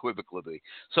feel unequivocally.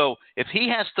 So if he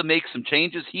has to make some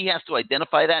changes, he has to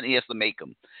identify that and he has to make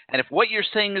them. And if what you're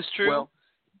saying is true,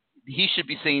 he should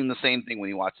be saying the same thing when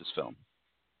he watches film.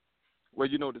 Well,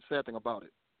 you know the sad thing about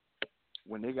it,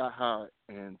 when they got hired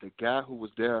and the guy who was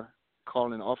there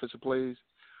calling offensive plays,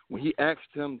 when he asked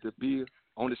him to be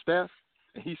on the staff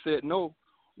and he said no,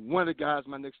 one of the guys,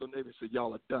 my next door neighbor, said,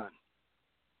 y'all are done.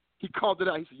 He called it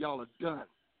out. He said, y'all are done.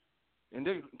 And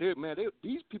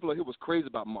these people here was crazy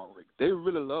about Mark Richt. They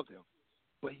really loved him.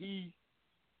 But he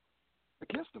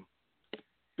against them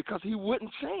because he wouldn't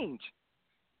change.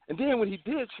 And then when he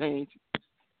did change,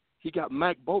 he got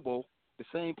Mike Bobo, the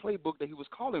same playbook that he was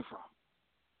calling from.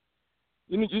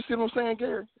 You see what I'm saying,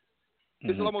 Gary?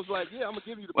 It's almost like, I'm going to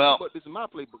give you the playbook, but this is my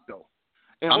playbook, though.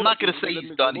 And I'm not going to say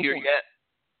he's done here yet.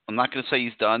 I'm not going to say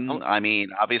he's done. I mean,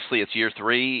 obviously it's year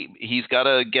 3. He's got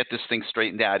to get this thing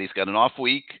straightened out. He's got an off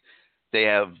week. They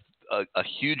have a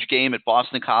huge game at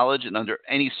Boston College, and under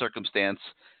any circumstance,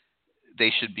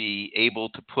 they should be able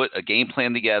to put a game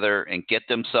plan together and get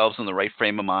themselves in the right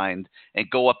frame of mind and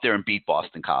go up there and beat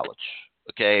Boston College.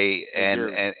 Okay,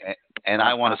 and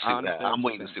I want to see that. I'm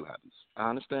waiting to see what happens. I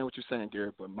understand what you're saying,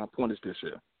 Gary, but my point is this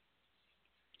here.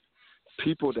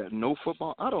 People that know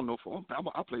football, I don't know football.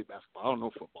 I play basketball. I don't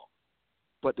know football.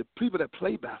 But the people that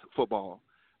play football,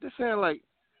 they're saying, like,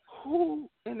 who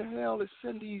in the hell is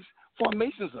setting these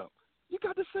formations up? You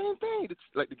got the same thing. It's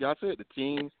like the guy said, the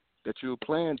team that you're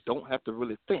playing don't have to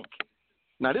really think.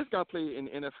 Now, this guy played in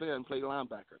the NFL and played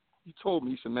linebacker. He told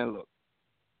me, he said, man, look,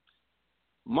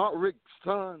 Mark Richt's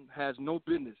son has no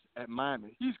business at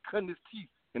Miami. He's cutting his teeth,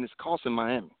 and it's costing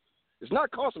Miami. It's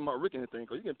not costing Mark Richt anything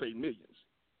because he can pay millions.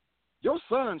 Your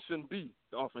son shouldn't be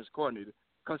the offense coordinator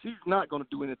because he's not going to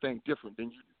do anything different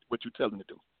than what you tell him to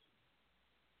do.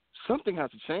 Something has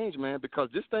to change, man, because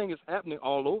this thing is happening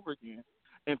all over again,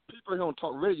 and people here on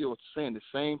talk radio are saying the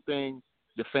same thing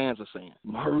the fans are saying.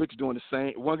 Mark Richt's doing the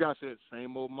same. One guy said,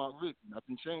 same old Mark Richt,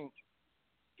 nothing changed.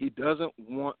 He doesn't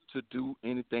want to do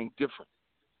anything different.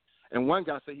 And one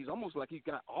guy said he's almost like he's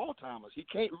got Alzheimer's. He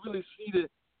can't really see the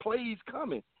plays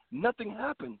coming. Nothing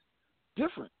happens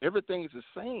different. Everything is the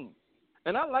same.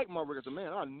 And I like Mark Richt as a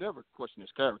man. I never question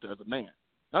his character as a man.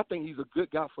 I think he's a good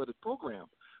guy for the program.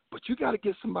 But you got to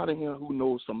get somebody here who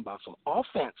knows something about some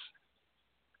offense.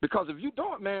 Because if you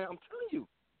don't, man, I'm telling you,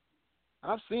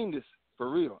 I've seen this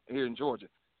for real here in Georgia.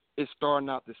 It's starting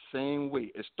out the same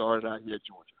way it started out here at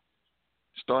Georgia.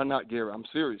 Starting out, Gary, I'm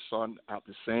serious, starting out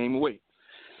the same way.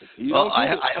 Well,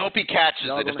 I hope he catches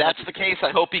it. If that's the case,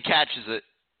 I hope he catches it.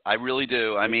 I really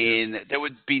do. I mean, there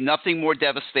would be nothing more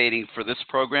devastating for this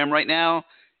program right now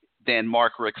than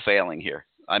Mark Richt failing here.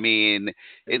 I mean,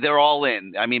 they're all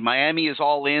in. I mean, Miami is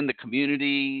all in. The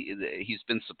community, he's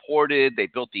been supported. They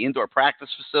built the indoor practice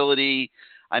facility.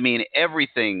 I mean,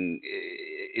 everything,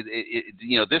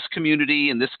 this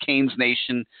community and this Canes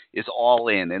Nation is all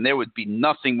in. And there would be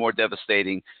nothing more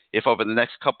devastating if over the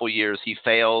next couple of years he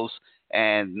fails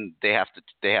and they have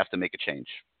to make a change.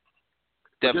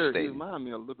 Devastating. He reminds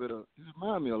me a little bit of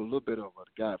the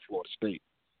guy at Florida State.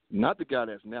 Not the guy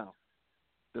that's now.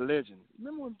 The legend.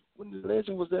 Remember when the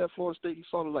legend was there at Florida State? He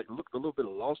sort of looked a little bit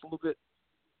lost a little bit.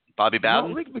 Bobby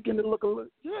Bowden? He began to look a little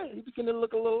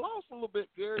lost a little bit,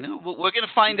 Gary. No, we're going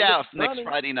to find out next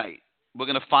Friday night. We're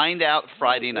going to find out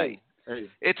Friday night. Hey,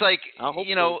 it's like,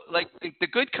 like the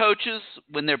good coaches,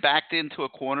 when they're backed into a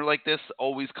corner like this,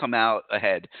 always come out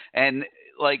ahead. And,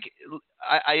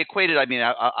 I equated,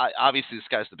 obviously this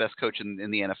guy's the best coach in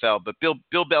the NFL, but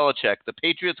Bill Belichick, the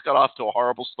Patriots got off to a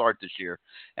horrible start this year.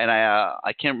 And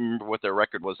I can't remember what their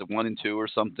record was, 1-2 or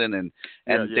something.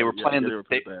 They were playing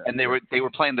they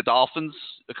were playing the Dolphins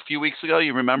a few weeks ago.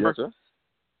 You remember? Yes, sir.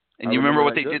 And you remember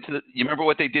what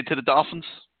they did to the Dolphins?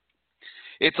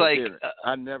 It's like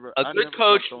a good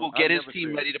coach will get his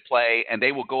team ready to play, and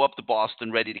they will go up to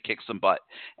Boston ready to kick some butt.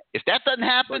 If that doesn't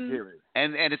happen,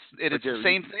 and it's the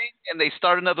same thing, and they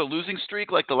start another losing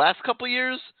streak like the last couple of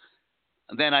years,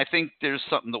 then I think there's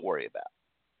something to worry about.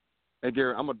 Hey,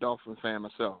 Gary, I'm a Dolphin fan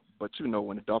myself, but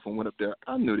when the Dolphins went up there,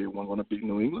 I knew they weren't going to beat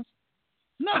New England.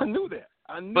 No. I knew that.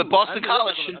 But Boston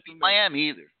College shouldn't beat Miami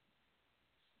either.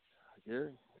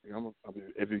 Gary,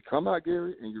 if you come out,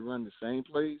 Gary, and you run the same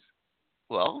plays,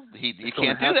 well, he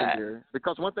can't do that. Gary.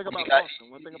 Because one thing about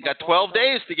Boston, you got 12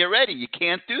 days to get ready. You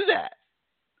can't do that.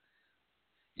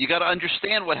 You got to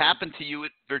understand what happened to you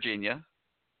at Virginia,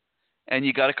 and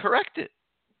you got to correct it.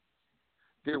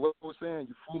 Gary, what I was saying,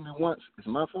 you fooled me once, it's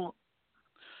my fault.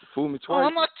 You fooled me twice.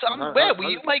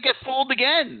 You might get fooled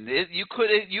again. You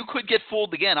could get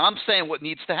fooled again. I'm saying what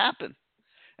needs to happen,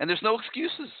 and there's no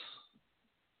excuses.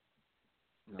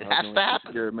 It has to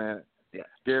happen. Gary, man. Yeah.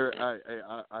 Gary,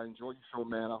 I enjoy your show,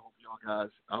 man. I hope y'all guys,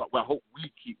 I hope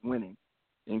we keep winning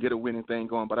and get a winning thing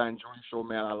going. But I enjoy your show,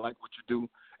 man. I like what you do.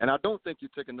 And I don't think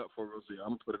you're taking up for Rozier.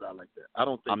 I'm going to put it out like that. I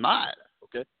don't think I'm not.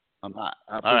 Okay? I'm not.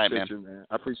 I appreciate all right, man. You, man.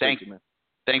 I appreciate you, man.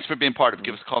 Thanks for being part of it.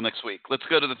 Give us a call next week. Let's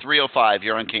go to the 305.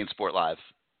 You're on CaneSport Live.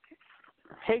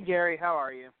 Hey, Gary. How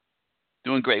are you?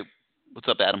 Doing great. What's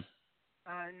up, Adam?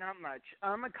 Not much.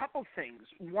 A couple things.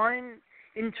 One,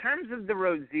 in terms of the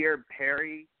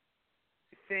Rozier-Perry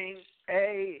thing,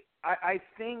 I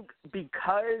think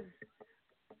because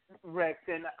Richt,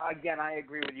 and again, I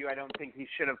agree with you, I don't think he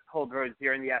should have pulled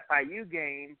Rozier in the FIU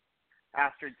game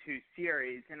after 2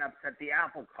 series and upset the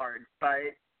apple cart.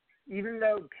 But even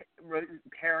though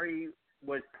Perry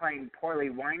was playing poorly,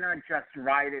 why not just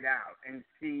ride it out and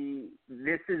see,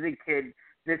 this is a kid,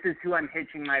 this is who I'm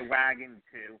hitching my wagon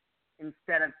to,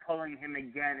 instead of pulling him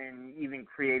again and even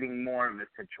creating more of a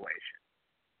situation.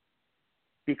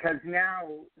 Because now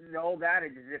the old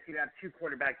adage is if you have 2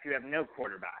 quarterbacks, you have no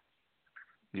quarterback.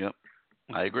 Yep,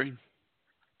 I agree.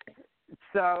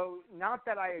 So not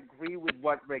that I agree with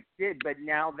what Rick did, but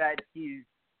now that he's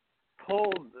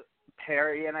pulled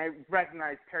Perry, and I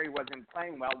recognize Perry wasn't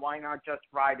playing well, why not just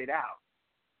ride it out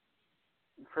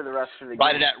for the rest of the game?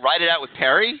 Ride it out with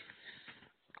Perry?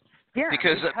 Yeah,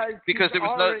 because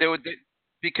there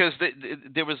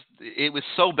was it was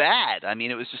so bad. I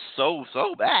mean, it was just so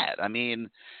bad. I mean,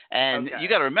 and you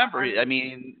got to remember, I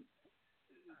mean,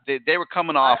 they were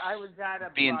coming off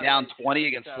being down 20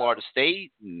 against Florida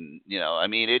State, and I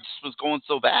mean, it just was going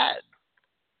so bad.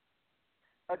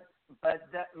 But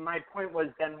my point was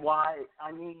then why?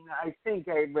 I mean, I think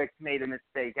Rick made a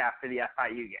mistake after the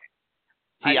FIU game.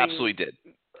 He absolutely did.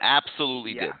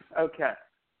 Absolutely did. Okay.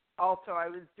 Also, I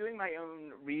was doing my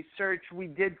own research. We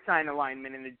did sign a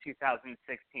lineman in the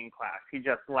 2016 class. He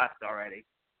just left already.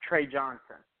 Trey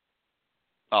Johnson.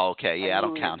 Oh, okay. Yeah, I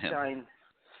don't count him.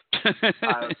 Okay.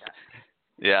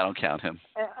 Yeah, I don't count him.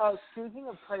 And, speaking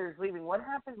of players leaving, what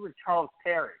happened with Charles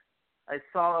Perry? I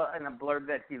saw in a blurb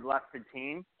that he left the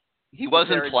team. He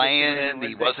wasn't playing.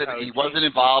 He wasn't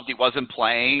involved. He wasn't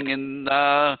playing, and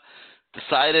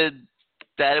decided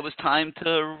that it was time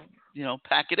to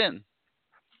pack it in.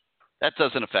 That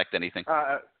doesn't affect anything.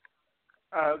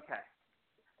 Okay.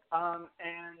 And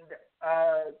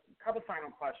a couple final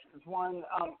questions. One,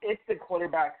 if the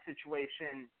quarterback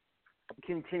situation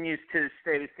continues to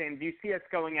stay the same, do you see us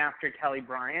going after Kelly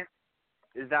Bryant?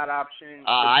 Is that option?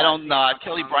 I don't know.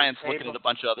 Kelly Bryant's looking at a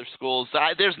bunch of other schools.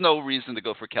 There's no reason to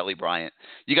go for Kelly Bryant.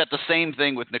 You got the same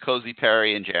thing with N'Kosi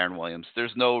Perry and Jaron Williams.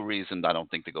 There's no reason, I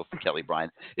don't think, to go for Kelly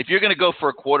Bryant. If you're going to go for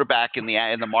a quarterback in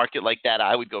the market like that,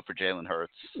 I would go for Jalen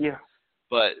Hurts. Yeah.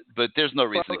 But there's no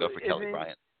reason to go for Kelly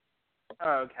Bryant.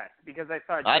 Oh, okay. Because I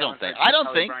thought I don't think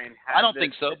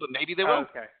so, but maybe they will.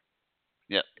 Okay.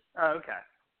 Yep. Okay.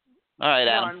 All right,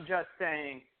 no, Adam. I'm just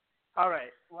saying. All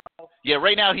right. Well. Yeah,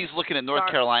 right now he's looking at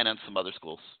North Carolina and some other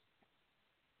schools.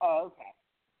 Oh, okay.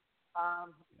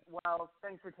 Well,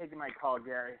 thanks for taking my call,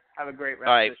 Gary. Have a great rest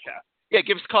of the show. Yeah,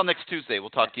 give us a call next Tuesday. We'll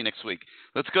talk to you next week.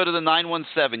 Let's go to the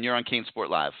 917. You're on CaneSport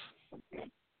Live.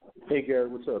 Hey, Gary.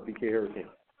 What's up? BK Hurricane.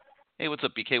 Hey, what's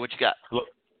up, BK? What you got? Look,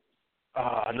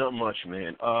 not much,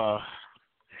 man.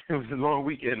 It was a long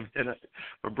weekend, and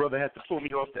my brother had to pull me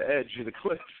off the edge of the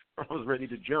cliff. I was ready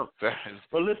to jump.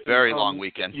 But listen, very long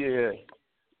weekend.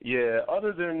 Yeah.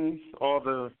 Other than all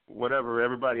the whatever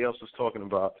everybody else was talking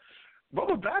about,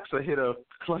 Bubba Baxter hit a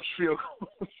clutch field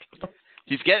goal.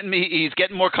 He's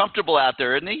getting more comfortable out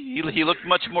there, isn't he? He looked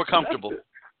much more comfortable.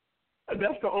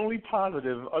 That's the only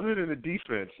positive, other than the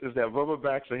defense, is that Bubba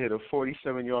Baxter hit a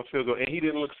 47-yard field goal, and he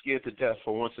didn't look scared to death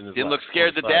for once in his life. Didn't look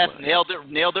scared to death.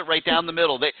 Nailed it right down the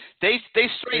middle. They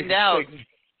straightened out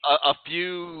a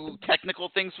few technical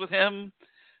things with him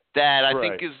that I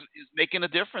think is making a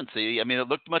difference. I mean, it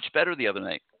looked much better the other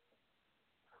night.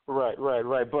 Right.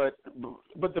 But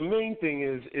the main thing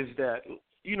is that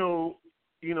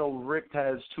Rick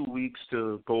has 2 weeks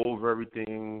to go over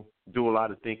everything, do a lot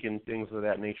of thinking, things of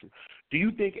that nature. Do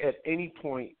you think at any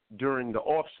point during the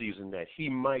off season that he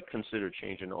might consider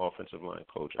changing the offensive line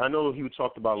coach? I know he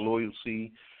talked about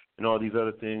loyalty and all these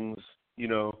other things,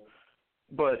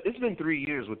 but it's been 3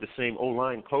 years with the same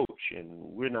O-line coach, and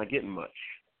we're not getting much.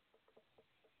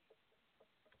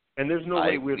 And there's no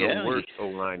way we're the worst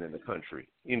O-line in the country.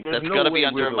 That's got to be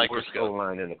under a microscope.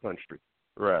 O-line in the country.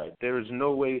 Right. There is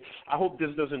no way. I hope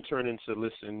this doesn't turn into,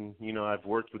 listen, I've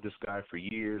worked with this guy for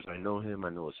years. I know him. I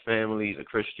know his family. He's a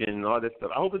Christian, all that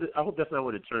stuff. I hope that's not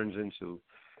what it turns into.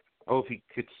 I hope he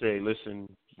could say,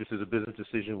 listen, this is a business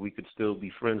decision. We could still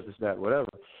be friends, this, that, whatever.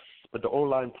 But the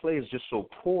O-line play is just so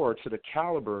poor to the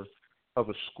caliber of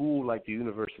a school like the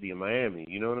University of Miami.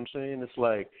 You know what I'm saying? It's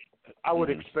like I would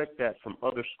expect that from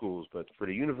other schools, but for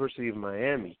the University of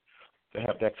Miami to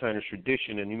have that kind of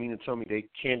tradition, and you mean to tell me they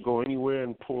can't go anywhere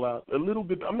and pull out a little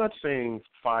bit? I'm not saying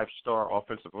 5-star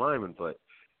offensive lineman, but,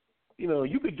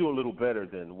 you could do a little better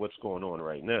than what's going on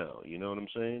right now. You know what I'm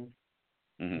saying?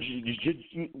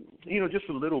 Mm-hmm. Just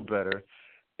a little better.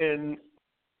 And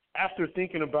after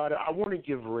thinking about it, I want to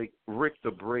give Rick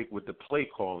the break with the play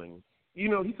calling. He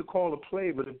could call a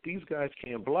play, but if these guys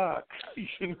can't block,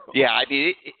 Yeah, I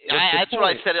mean, that's what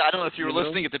I said. I don't know if you were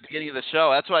listening at the beginning of the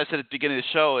show. That's what I said at the beginning of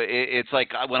the show. It's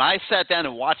like when I sat down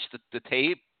and watched the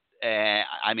tape,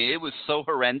 I mean, it was so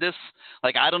horrendous.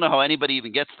 Like, I don't know how anybody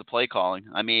even gets the play calling.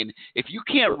 I mean, if you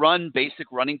can't run basic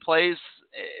running plays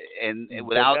and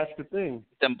without that's the thing.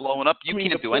 Them blowing up, you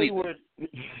can't do anything.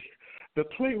 The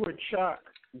play where Chalk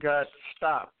got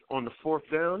stopped on the 4th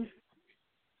down,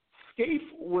 Scaife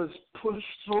was pushed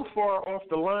so far off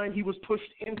the line, he was pushed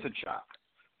into Chalk.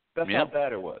 That's how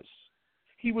bad it was.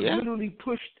 He was literally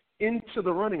pushed into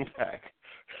the running back.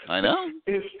 I know.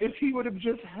 If he would have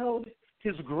just held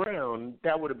his ground,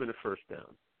 that would have been a first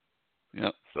down.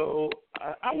 Yep. So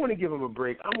I want to give him a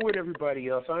break. I'm with everybody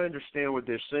else. I understand what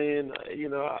they're saying.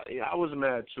 I was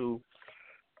mad too,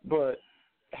 but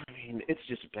I mean, it's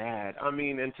just bad. I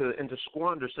mean, and to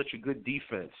squander such a good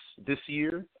defense this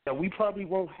year that we probably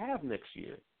won't have next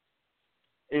year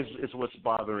is what's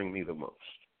bothering me the most.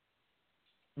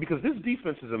 Because this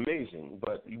defense is amazing,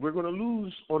 but we're going to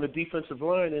lose on the defensive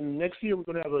line, and next year we're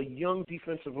going to have a young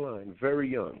defensive line, very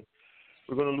young.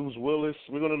 We're going to lose Willis.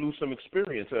 We're going to lose some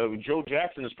experience. Joe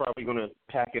Jackson is probably going to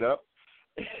pack it up,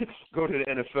 go to the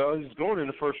NFL. He's going in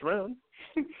the first round.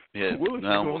 Yeah, Willis is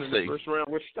going in the first round.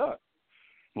 We're stuck.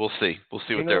 We'll see. We'll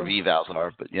see what their evals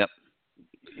are, but yep.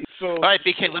 So, all right,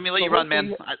 BK, let me let you run,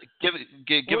 man. Give us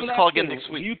a call again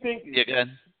next week. Do you think? Yeah, go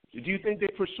ahead. Do you think they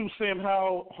pursue Sam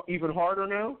Howell even harder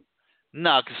now?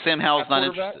 No, because Sam Howell's not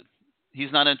interested.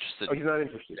 He's not interested. Oh, he's not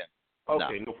interested. Yeah.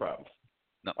 Okay, no problem.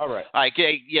 No. All right. All right,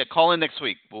 yeah, call in next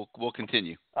week. We'll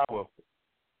continue. I will.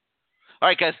 All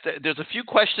right, guys, there's a few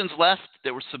questions left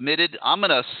that were submitted. I'm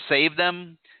going to save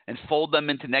them and fold them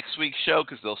into next week's show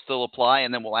because they'll still apply,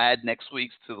 and then we'll add next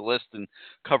week's to the list and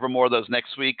cover more of those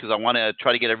next week because I want to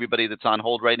try to get everybody that's on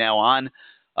hold right now on.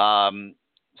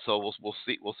 So we'll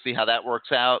see how that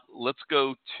works out. Let's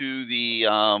go to the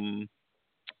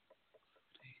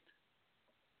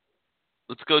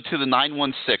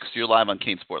 916. You're live on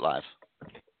CaneSport Live.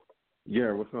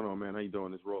 Yeah, what's going on, man? How you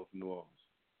doing? It's Roland from New Orleans.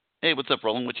 Hey, what's up,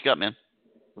 Roland? What you got, man?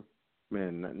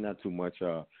 Man, not too much.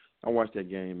 I watched that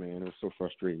game, man. It was so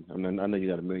frustrating. I know you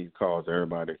got a million calls.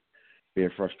 Everybody being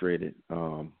frustrated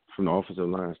from the offensive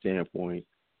line standpoint.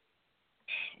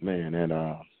 Man, and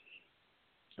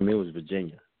it was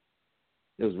Virginia.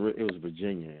 It was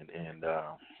Virginia, and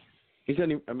he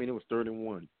couldn't even, it was 3rd and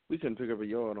 1. We couldn't pick up a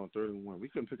yard on 3rd and 1. We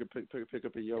couldn't pick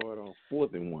up a yard on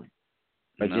 4th and 1.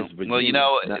 No. Well,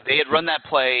 they had run that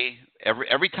play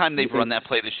every time they've run that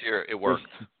play this year. It worked.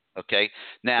 Okay.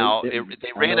 Now they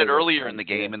ran it earlier in the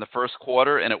game in the first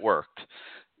quarter, and it worked.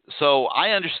 So I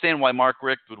understand why Mark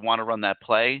Richt would want to run that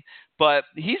play, but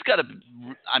he's got to.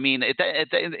 In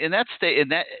that state,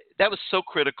 that was so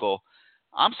critical.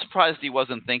 I'm surprised he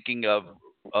wasn't thinking of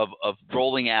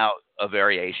rolling out a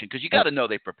variation because you got to know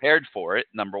they prepared for it,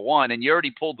 number one, and you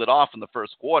already pulled it off in the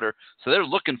first quarter, so they're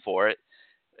looking for it.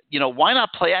 Why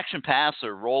not play action pass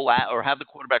or roll out or have the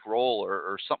quarterback roll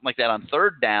or something like that on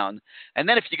 3rd down? And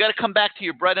then if you got to come back to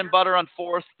your bread and butter on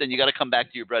 4th, then you got to come back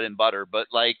to your bread and butter. But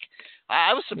I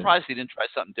was surprised he didn't try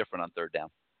something different on 3rd down.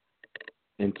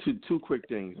 And two quick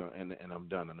things, and I'm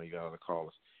done. I know you got other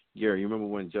callers. Gary, you remember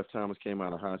when Jeff Thomas came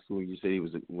out of high school? You said he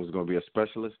was going to be a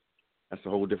specialist. That's a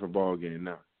whole different ball game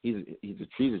now. He's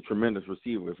a tremendous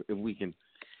receiver. If we can,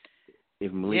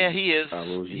 if Malik, yeah, he is.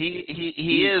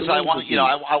 He is. I want to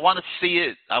see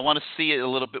it. I want to see it a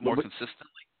little bit more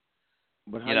consistently.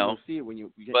 But how do you see it when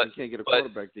you can't get a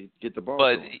quarterback to get the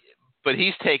ball? But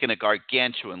he's taken a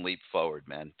gargantuan leap forward,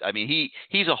 man. I mean,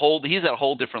 he's at a whole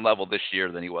different level this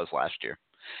year than he was last year.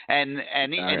 And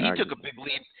he took a big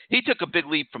leap. He took a big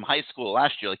leap from high school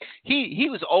last year. Like he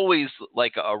was always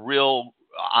like a real,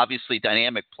 obviously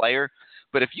dynamic player.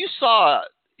 But if you saw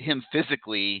him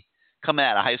physically coming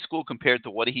out of high school compared to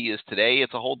what he is today,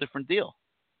 it's a whole different deal.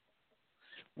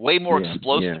 Way more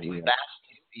explosive.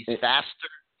 He's faster.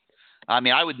 I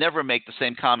mean, I would never make the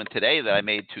same comment today that I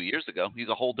made 2 years ago. He's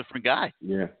a whole different guy.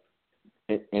 Yeah.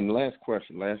 And last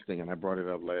thing, and I brought it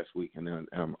up last week, and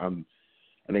I'm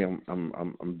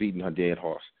beating her dead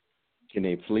horse. Can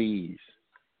they please,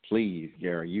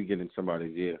 Gary, you get in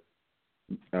somebody's ear,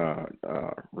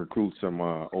 recruit some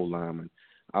old linemen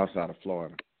outside of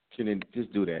Florida? Can they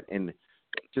just do that? And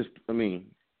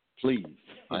please.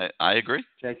 I agree.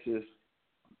 Texas,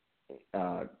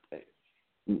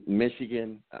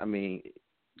 Michigan. Gotta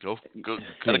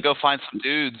go find some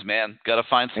dudes, man. Gotta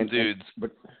find some dudes.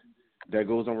 But that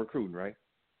goes on recruiting, right?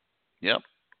 Yep.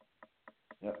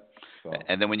 So,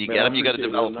 and then when you get them, you got to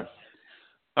develop them.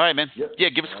 All right, man. Yep. Yeah,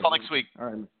 give us a call next week.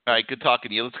 All right, good talking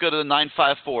to you. Let's go to the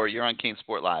 954. You're on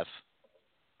CaneSport Live.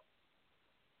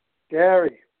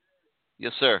 Gary.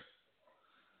 Yes, sir.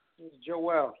 This is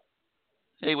Joel.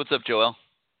 Hey, what's up, Joel?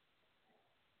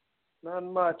 Not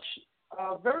much.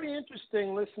 Very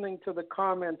interesting listening to the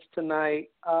comments tonight.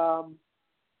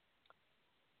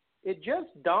 It just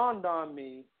dawned on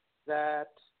me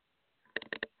that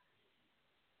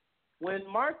when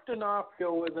Mark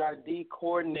D'Onofrio was our D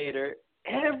coordinator,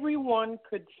 everyone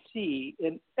could see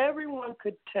and everyone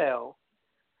could tell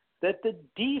that the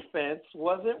defense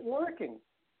wasn't working.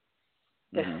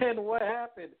 Mm-hmm. And what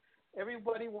happened?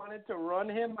 Everybody wanted to run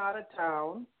him out of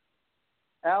town.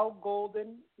 Al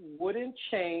Golden wouldn't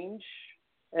change,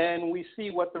 and we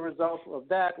see what the result of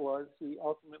that was. He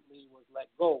ultimately was let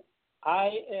go.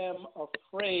 I am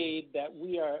afraid that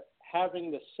we are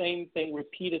having the same thing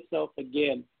repeat itself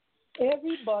again.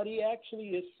 Everybody actually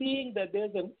is seeing that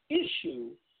there's an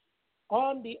issue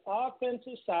on the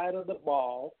offensive side of the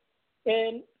ball,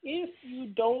 and if you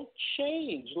don't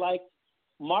change, like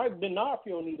Mark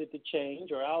D'Onofrio needed to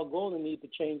change or Al Golden needed to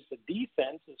change the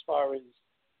defense as far as,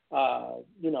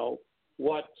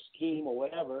 what scheme or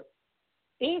whatever,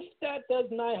 if that does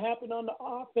not happen on the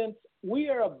offense, we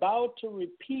are about to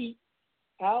repeat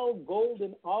Al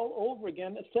Golden all over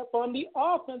again, except on the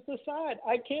offensive side.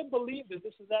 I can't believe that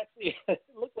this is actually, it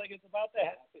looks like it's about to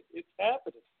happen. It's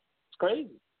happening. It's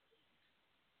crazy.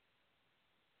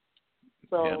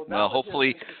 So yeah, well,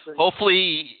 hopefully,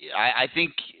 I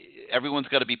think everyone's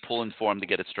got to be pulling for him to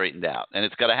get it straightened out, and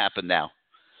it's got to happen now.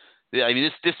 I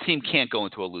mean, this team can't go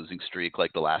into a losing streak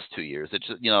like the last 2 years. It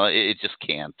just, it just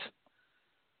can't.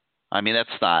 I mean, that's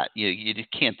not, you just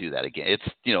can't do that again. It's,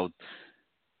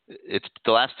 it's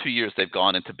the last 2 years they've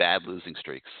gone into bad losing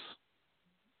streaks.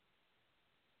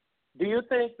 Do you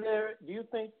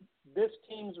think this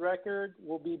team's record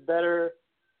will be better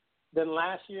than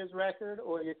last year's record,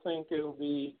 or you think it will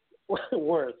be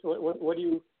worse? What do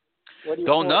you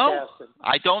don't know. forecasting?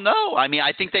 I don't know. I mean,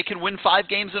 I think they can win 5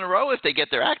 games in a row if they get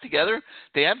their act together.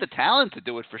 They have the talent to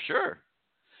do it for sure.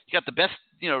 You got the best,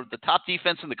 the top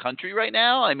defense in the country right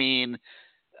now. I mean,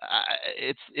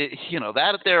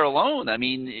 that there alone. I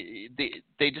mean,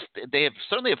 they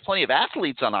certainly have plenty of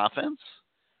athletes on offense.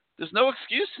 There's no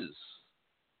excuses.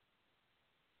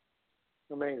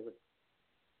 Amazing.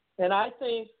 And I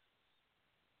think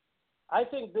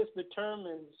this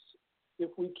determines if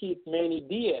we keep Manny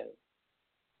Diaz,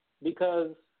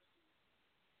 because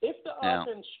if the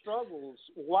offense struggles,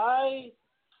 why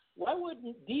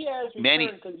wouldn't Diaz return?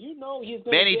 Because he's going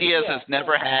Manny Diaz has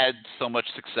never had so much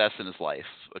success in his life.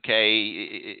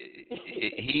 Okay,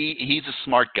 he's a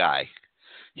smart guy.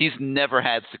 He's never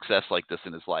had success like this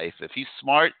in his life. If he's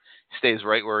smart, he stays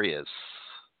right where he is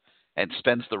and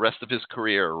spends the rest of his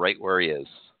career right where he is.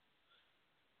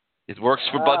 It works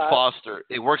for Bud Foster.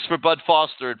 It works for Bud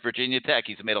Foster at Virginia Tech.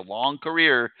 He's made a long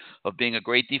career of being a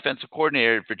great defensive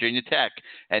coordinator at Virginia Tech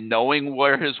and knowing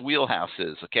where his wheelhouse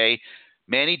is, okay?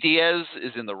 Manny Diaz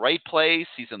is in the right place.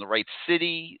 He's in the right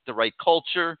city, the right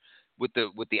culture, with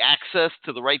the access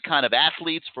to the right kind of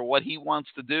athletes for what he wants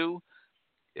to do.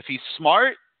 If he's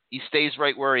smart, he stays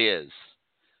right where he is.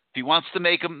 If he wants to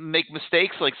make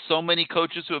mistakes like so many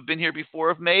coaches who have been here before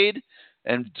have made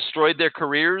and destroyed their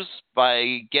careers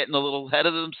by getting a little ahead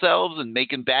of themselves and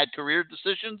making bad career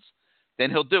decisions, then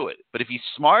he'll do it. But if he's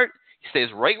smart, he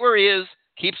stays right where he is,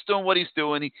 keeps doing what he's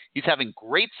doing. He's having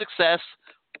great success,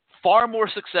 far more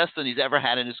success than he's ever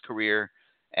had in his career,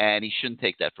 and he shouldn't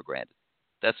take that for granted.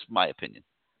 That's my opinion.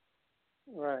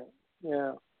 Right,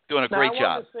 yeah. Doing a great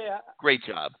job. Great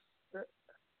job.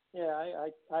 Yeah,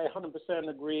 I 100%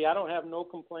 agree. I don't have no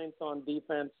complaints on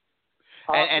defense.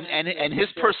 And his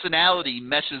personality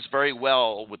meshes very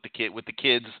well with the kids,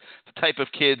 the type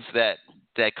of kids that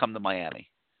come to Miami.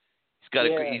 He's got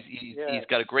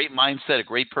a great mindset, a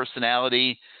great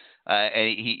personality,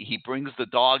 and he brings the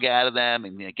dog out of them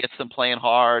and gets them playing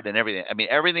hard and everything. I mean,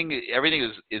 everything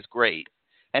is great,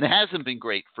 and it hasn't been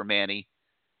great for Manny.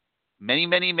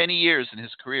 Many years in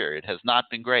his career, it has not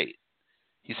been great.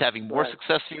 He's having more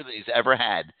success here than he's ever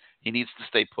had. He needs to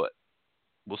stay put.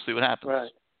 We'll see what happens.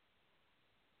 Right.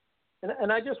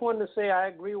 And I just wanted to say I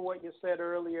agree with what you said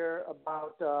earlier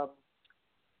about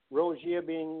Rozier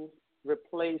being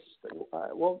replaced.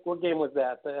 What game was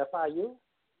that? The FIU?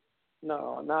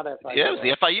 No, not FIU. Yeah, it was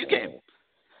the FIU game.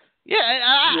 Yeah,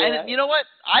 and you know what?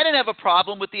 I didn't have a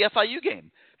problem with the FIU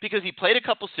game because he played a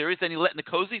couple series, then he let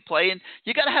Nkosi play, and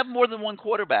you got to have more than one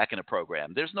quarterback in a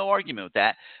program. There's no argument with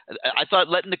that. I thought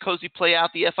letting Nkosi play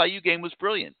out the FIU game was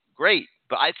brilliant. Great.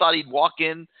 But I thought he'd walk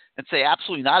in and say,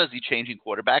 absolutely not is he changing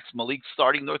quarterbacks. Malik's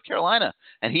starting North Carolina.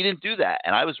 And he didn't do that.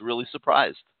 And I was really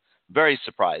surprised. Very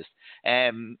surprised.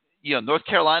 And, North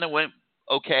Carolina went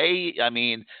okay. I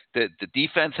mean, the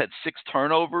defense had 6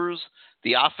 turnovers.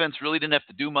 The offense really didn't have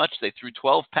to do much. They threw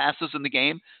 12 passes in the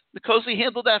game. Nkosi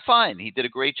handled that fine. He did a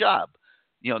great job.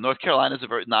 North Carolina's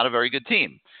not a very good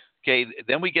team. Okay,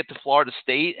 then we get to Florida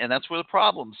State, and that's where the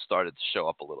problems started to show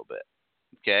up a little bit.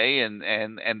 Okay, and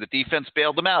the defense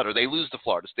bailed them out, or they lose the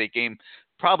Florida State game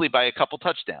probably by a couple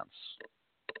touchdowns.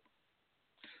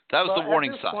 That was the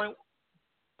warning sign.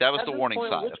 That was the warning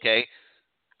sign, okay?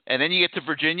 And then you get to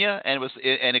Virginia, and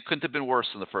it couldn't have been worse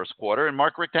in the first quarter, and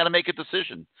Mark Richt had to make a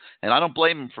decision. And I don't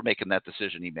blame him for making that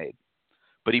decision he made.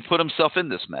 But he put himself in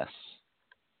this mess.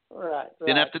 Right.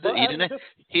 Didn't have to do.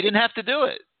 He didn't have to do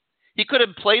it. He could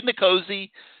have played Nkosi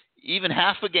even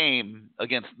half a game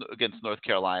against North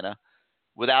Carolina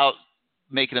without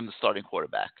making him the starting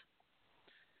quarterback.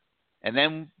 And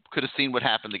then could have seen what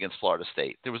happened against Florida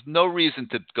State. There was no reason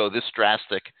to go this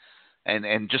drastic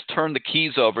and just turn the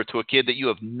keys over to a kid that you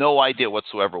have no idea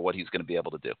whatsoever what he's going to be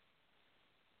able to do.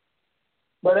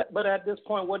 But at this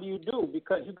point, what do you do?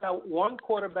 Because you got one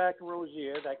quarterback,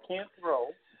 Rozier, that can't throw,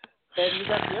 and you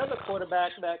got the other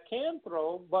quarterback that can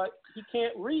throw, but he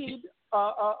can't read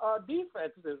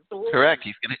defenses. So correct.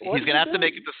 He's gonna have to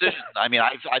make a decision. I mean,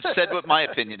 I've said what my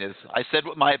opinion is.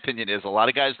 A lot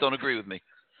of guys don't agree with me,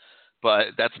 but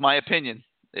that's my opinion.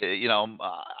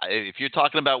 If you're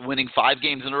talking about winning 5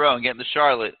 games in a row and getting to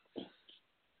Charlotte,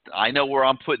 I know where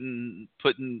I'm putting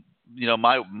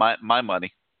my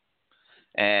money.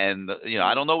 And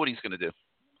I don't know what he's going to do.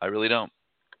 I really don't.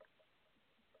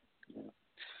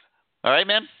 All right,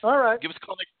 man. All right. Give us a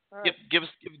call. Give us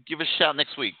a shout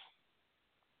next week.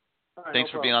 Right,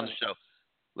 Thanks for being on the show.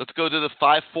 Let's go to the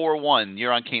 541.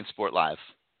 You're on CaneSport Live.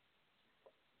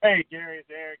 Hey, Gary, it's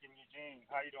Eric and Eugene.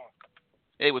 How you doing?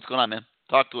 Hey, what's going on, man?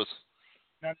 Talk to us.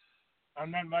 I'm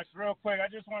not much. Real quick, I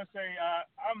just want to say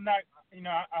I'm not.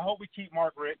 I hope we keep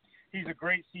Mark Richt. He's a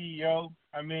great CEO.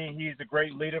 I mean, he's a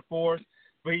great leader for us.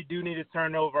 But he do need to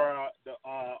turn over the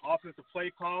offensive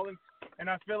play calling, and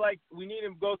I feel like we need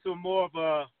him to go to more of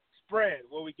a spread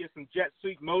where we get some jet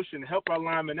sweep motion to help our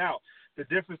linemen out. The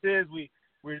difference is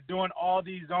we're doing all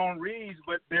these zone reads,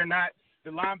 but they're not. The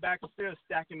linebackers still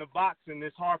stacking the box, and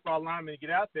it's hard for our linemen to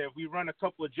get out there. If we run a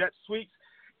couple of jet sweeps,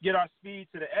 get our speed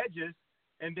to the edges,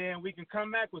 and then we can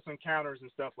come back with some counters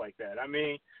and stuff like that. I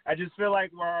mean, I just feel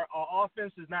like our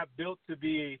offense is not built to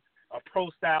be a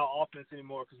pro-style offense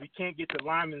anymore because we can't get the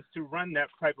linemen to run that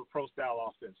type of pro-style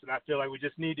offense. And I feel like we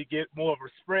just need to get more of a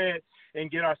spread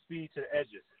and get our speed to the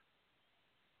edges.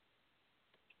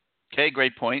 Okay,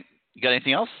 great point. You got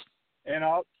anything else? And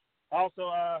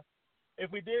also,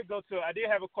 if we did I did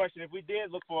have a question. If we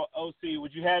did look for OC,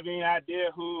 would you have any idea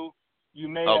who you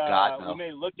may, we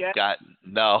may look at?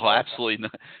 No, absolutely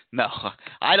no.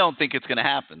 I don't think it's going to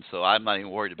happen, so I'm not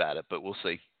even worried about it, but we'll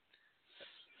see.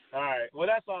 All right. Well,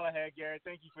 that's all I had, Gary.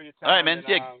 Thank you for your time. All right, man.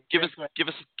 And, give us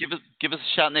a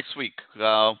shout next week.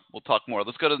 We'll talk more.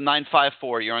 Let's go to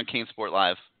 954. You're on CaneSport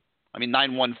Live.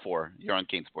 914. You're on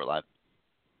CaneSport Live.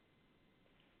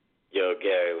 Yo,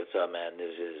 Gary, what's up, man?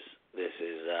 This is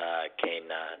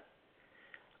K9.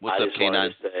 What's up,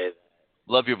 K9?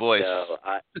 Love your voice.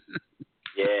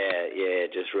 Yeah,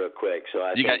 just real quick. So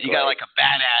you got like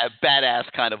a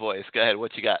badass kind of voice. Go ahead.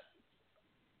 What you got?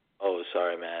 Oh,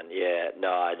 sorry, man. Yeah, no,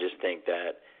 I just think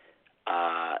that,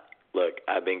 look,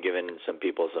 I've been giving some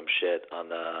people some shit on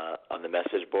the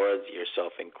message boards,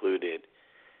 yourself included.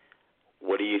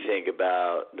 What do you think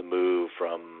about the move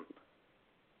from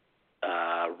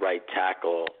right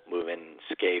tackle, moving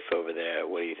Scaife over there?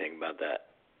 What do you think about that?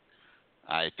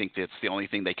 I think that's the only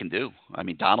thing they can do.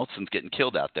 Donaldson's getting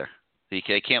killed out there.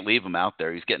 They can't leave him out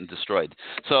there. He's getting destroyed.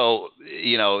 So,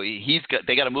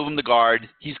 they got to move him to guard.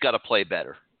 He's got to play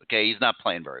better. Okay, he's not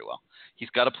playing very well. He's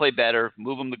got to play better.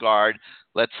 Move him to guard.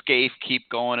 Let Scaife keep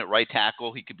going at right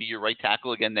tackle. He could be your right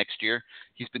tackle again next year.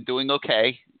 He's been doing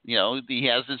okay. He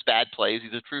has his bad plays.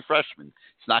 He's a true freshman.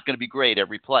 It's not going to be great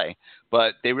every play,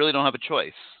 but they really don't have a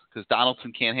choice because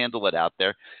Donaldson can't handle it out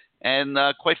there. And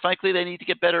quite frankly, they need to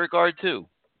get better at guard too.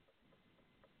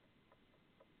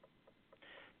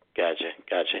 Gotcha.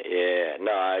 Yeah,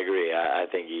 no, I agree. I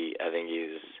think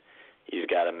he's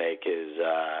got to make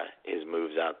his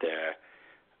moves out there.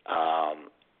 I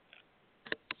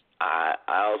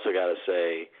also got to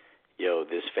say,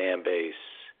 this fan base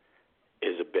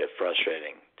is a bit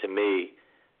frustrating. To me,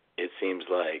 it seems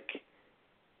like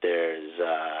there's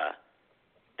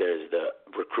the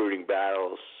recruiting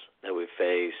battles that we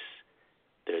face,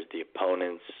 there's the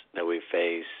opponents that we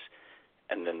face,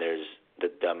 and then there's the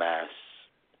dumbass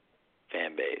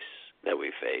fan base that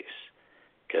we face.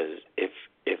 Because if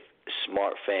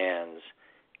smart fans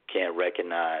can't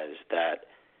recognize that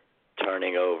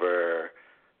turning over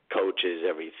coaches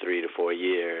every 3 to 4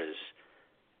 years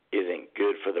isn't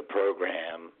good for the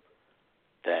program,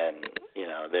 then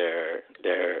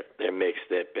they're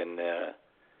mixed up in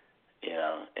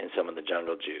in some of the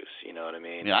jungle juice. You know what I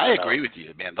mean? Yeah, I agree with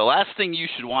you, man. The last thing you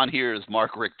should want here is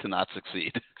Mark Richt to not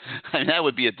succeed. That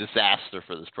would be a disaster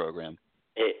for this program.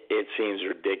 It seems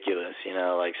ridiculous,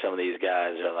 like some of these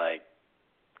guys are like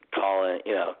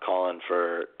calling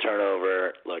for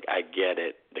turnover. Look, I get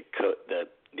it.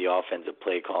 The offensive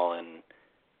play calling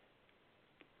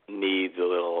needs a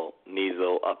little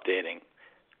updating.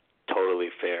 Totally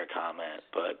fair comment,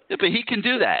 but he can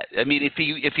do that.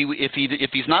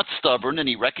 If he's not stubborn and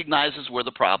he recognizes where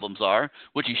the problems are,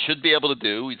 which he should be able to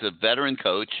do. He's a veteran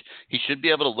coach. He should be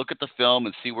able to look at the film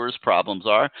and see where his problems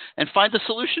are and find a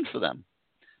solution for them.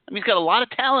 He's got a lot of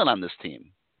talent on this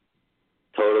team.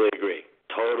 Totally agree.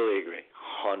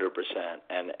 100%.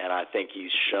 And I think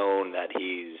he's shown that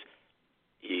he's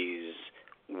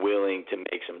willing to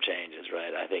make some changes,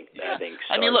 right? I think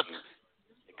look,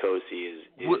 Kosi is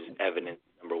evidence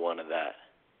number one of that.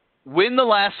 Win the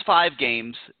last 5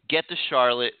 games, get to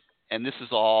Charlotte, and this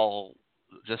is all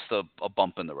just a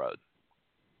bump in the road.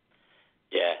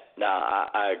 Yeah, no,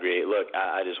 I agree. Look,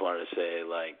 I just wanted to say,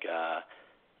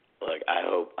 I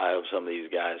hope some of these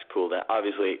guys cool down.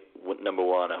 Obviously, number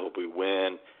one, I hope we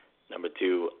win. Number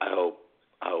two, I hope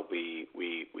we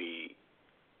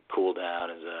cool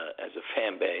down as a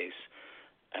fan base.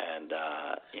 And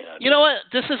you know what?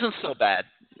 This isn't so bad.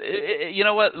 You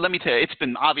know what? Let me tell you, it's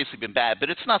obviously been bad, but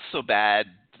it's not so bad.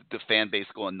 The fan base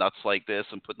going nuts like this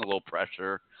and putting a little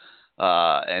pressure,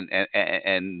 and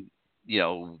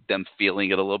them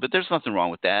feeling it a little bit. There's nothing wrong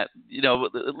with that.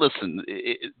 Listen,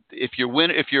 if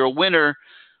you're a winner,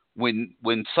 when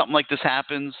something like this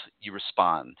happens, you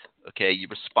respond. Okay, you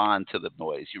respond to the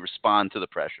noise, you respond to the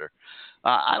pressure.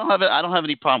 I don't have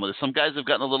any problem with it. Some guys have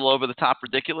gotten a little over the top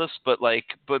ridiculous, but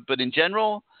in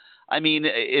general, I mean,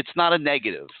 it's not a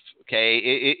negative. Okay,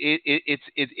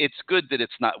 it's good that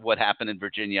it's not what happened in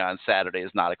Virginia on Saturday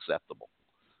is not acceptable.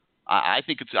 I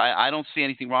think it's. I don't see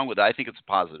anything wrong with it. I think it's a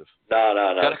positive.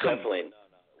 No, definitely.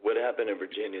 What happened in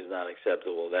Virginia is not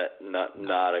acceptable. That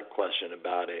not a question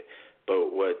about it.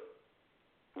 But what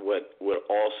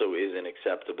also isn't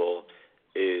acceptable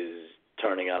is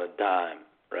turning on a dime,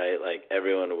 right? Like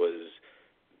everyone was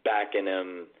backing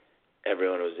him.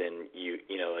 Everyone was in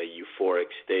a euphoric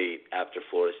state after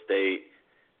Florida State.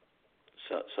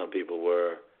 Some people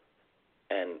were,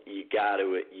 and you got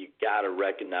to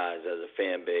recognize as a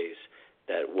fan base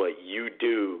that what you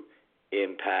do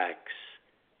impacts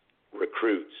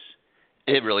recruits.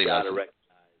 It really does.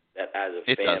 That as a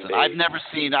it fan doesn't.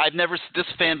 base, This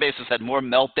fan base has had more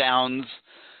meltdowns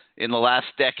in the last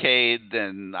decade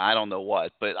than I don't know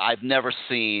what, but I've never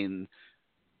seen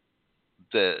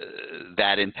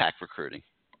that impact recruiting.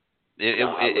 I'm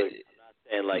not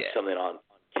saying something on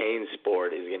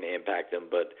CaneSport is going to impact them,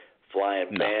 but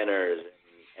flying banners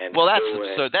and well, that's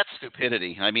absurd. That's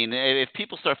stupidity. I mean, if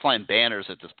people start flying banners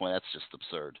at this point, that's just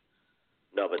absurd.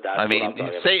 No, but that's what I'm talking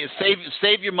about.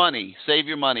 Save your money,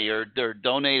 or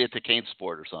donate it to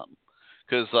CaneSport or something,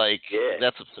 because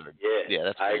that's absurd. Yeah,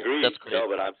 that's I great. agree. That's great. No,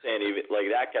 but I'm saying even like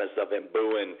that kind of stuff and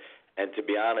booing, and to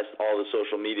be honest, all the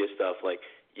social media stuff, like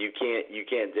you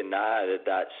can't deny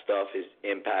that stuff is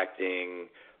impacting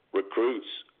recruits.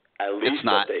 At least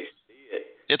that they see it.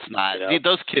 It's not.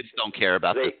 Those kids don't care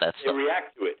about that stuff. They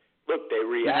react to it. Look, they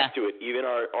react to it. Even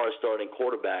our starting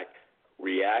quarterback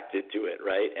reacted to it,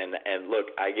 right? And look,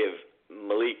 I give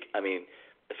Malik. I mean,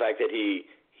 the fact that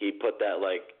he put that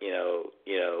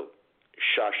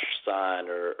shush sign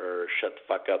or shut the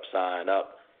fuck up sign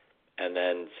up, and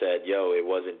then said, "Yo, it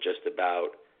wasn't just about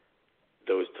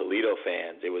those Toledo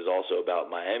fans. It was also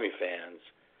about Miami fans."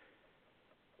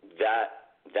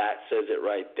 That says it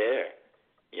right there.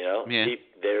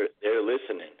 They're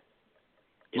listening.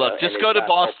 Look, just go to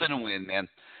Boston and win, man.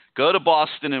 Go to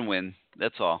Boston and win.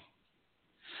 That's all.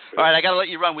 All right, I got to let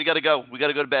you run. We got to go. We got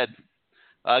to go to bed.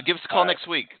 Give us a call next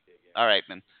week. All right,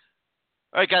 man.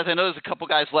 All right, guys, I know there's a couple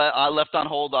guys left on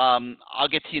hold. I'll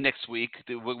get to you next week.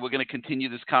 We're going to continue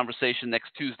this conversation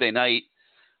next Tuesday night.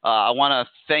 I want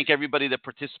to thank everybody that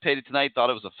participated tonight. Thought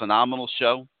it was a phenomenal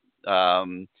show.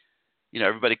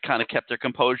 Everybody kind of kept their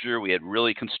composure. We had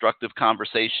really constructive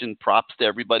conversation. Props to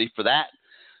everybody for that.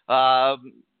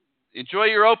 Enjoy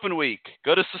your open week.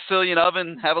 Go to Sicilian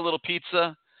Oven, have a little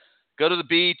pizza, go to the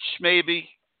beach maybe,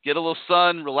 get a little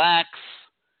sun, relax,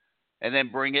 and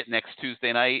then bring it next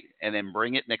Tuesday night, and then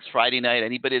bring it next Friday night.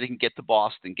 Anybody that can get to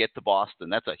Boston, get to Boston.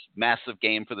 That's a massive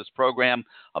game for this program,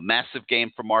 a massive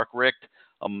game for Mark Richt,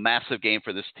 a massive game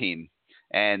for this team.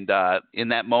 And in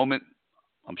that moment,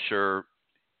 I'm sure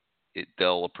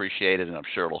they'll appreciate it, and I'm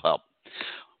sure it'll help.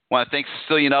 I want to thank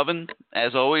Sicilian Oven,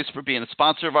 as always, for being a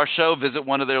sponsor of our show. Visit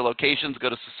one of their locations. Go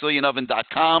to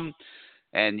SicilianOven.com,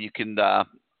 and you can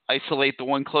isolate the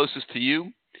one closest to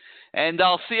you. And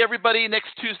I'll see everybody next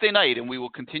Tuesday night, and we will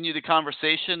continue the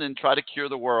conversation and try to cure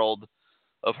the world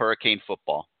of Hurricane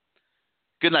football.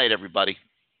 Good night, everybody.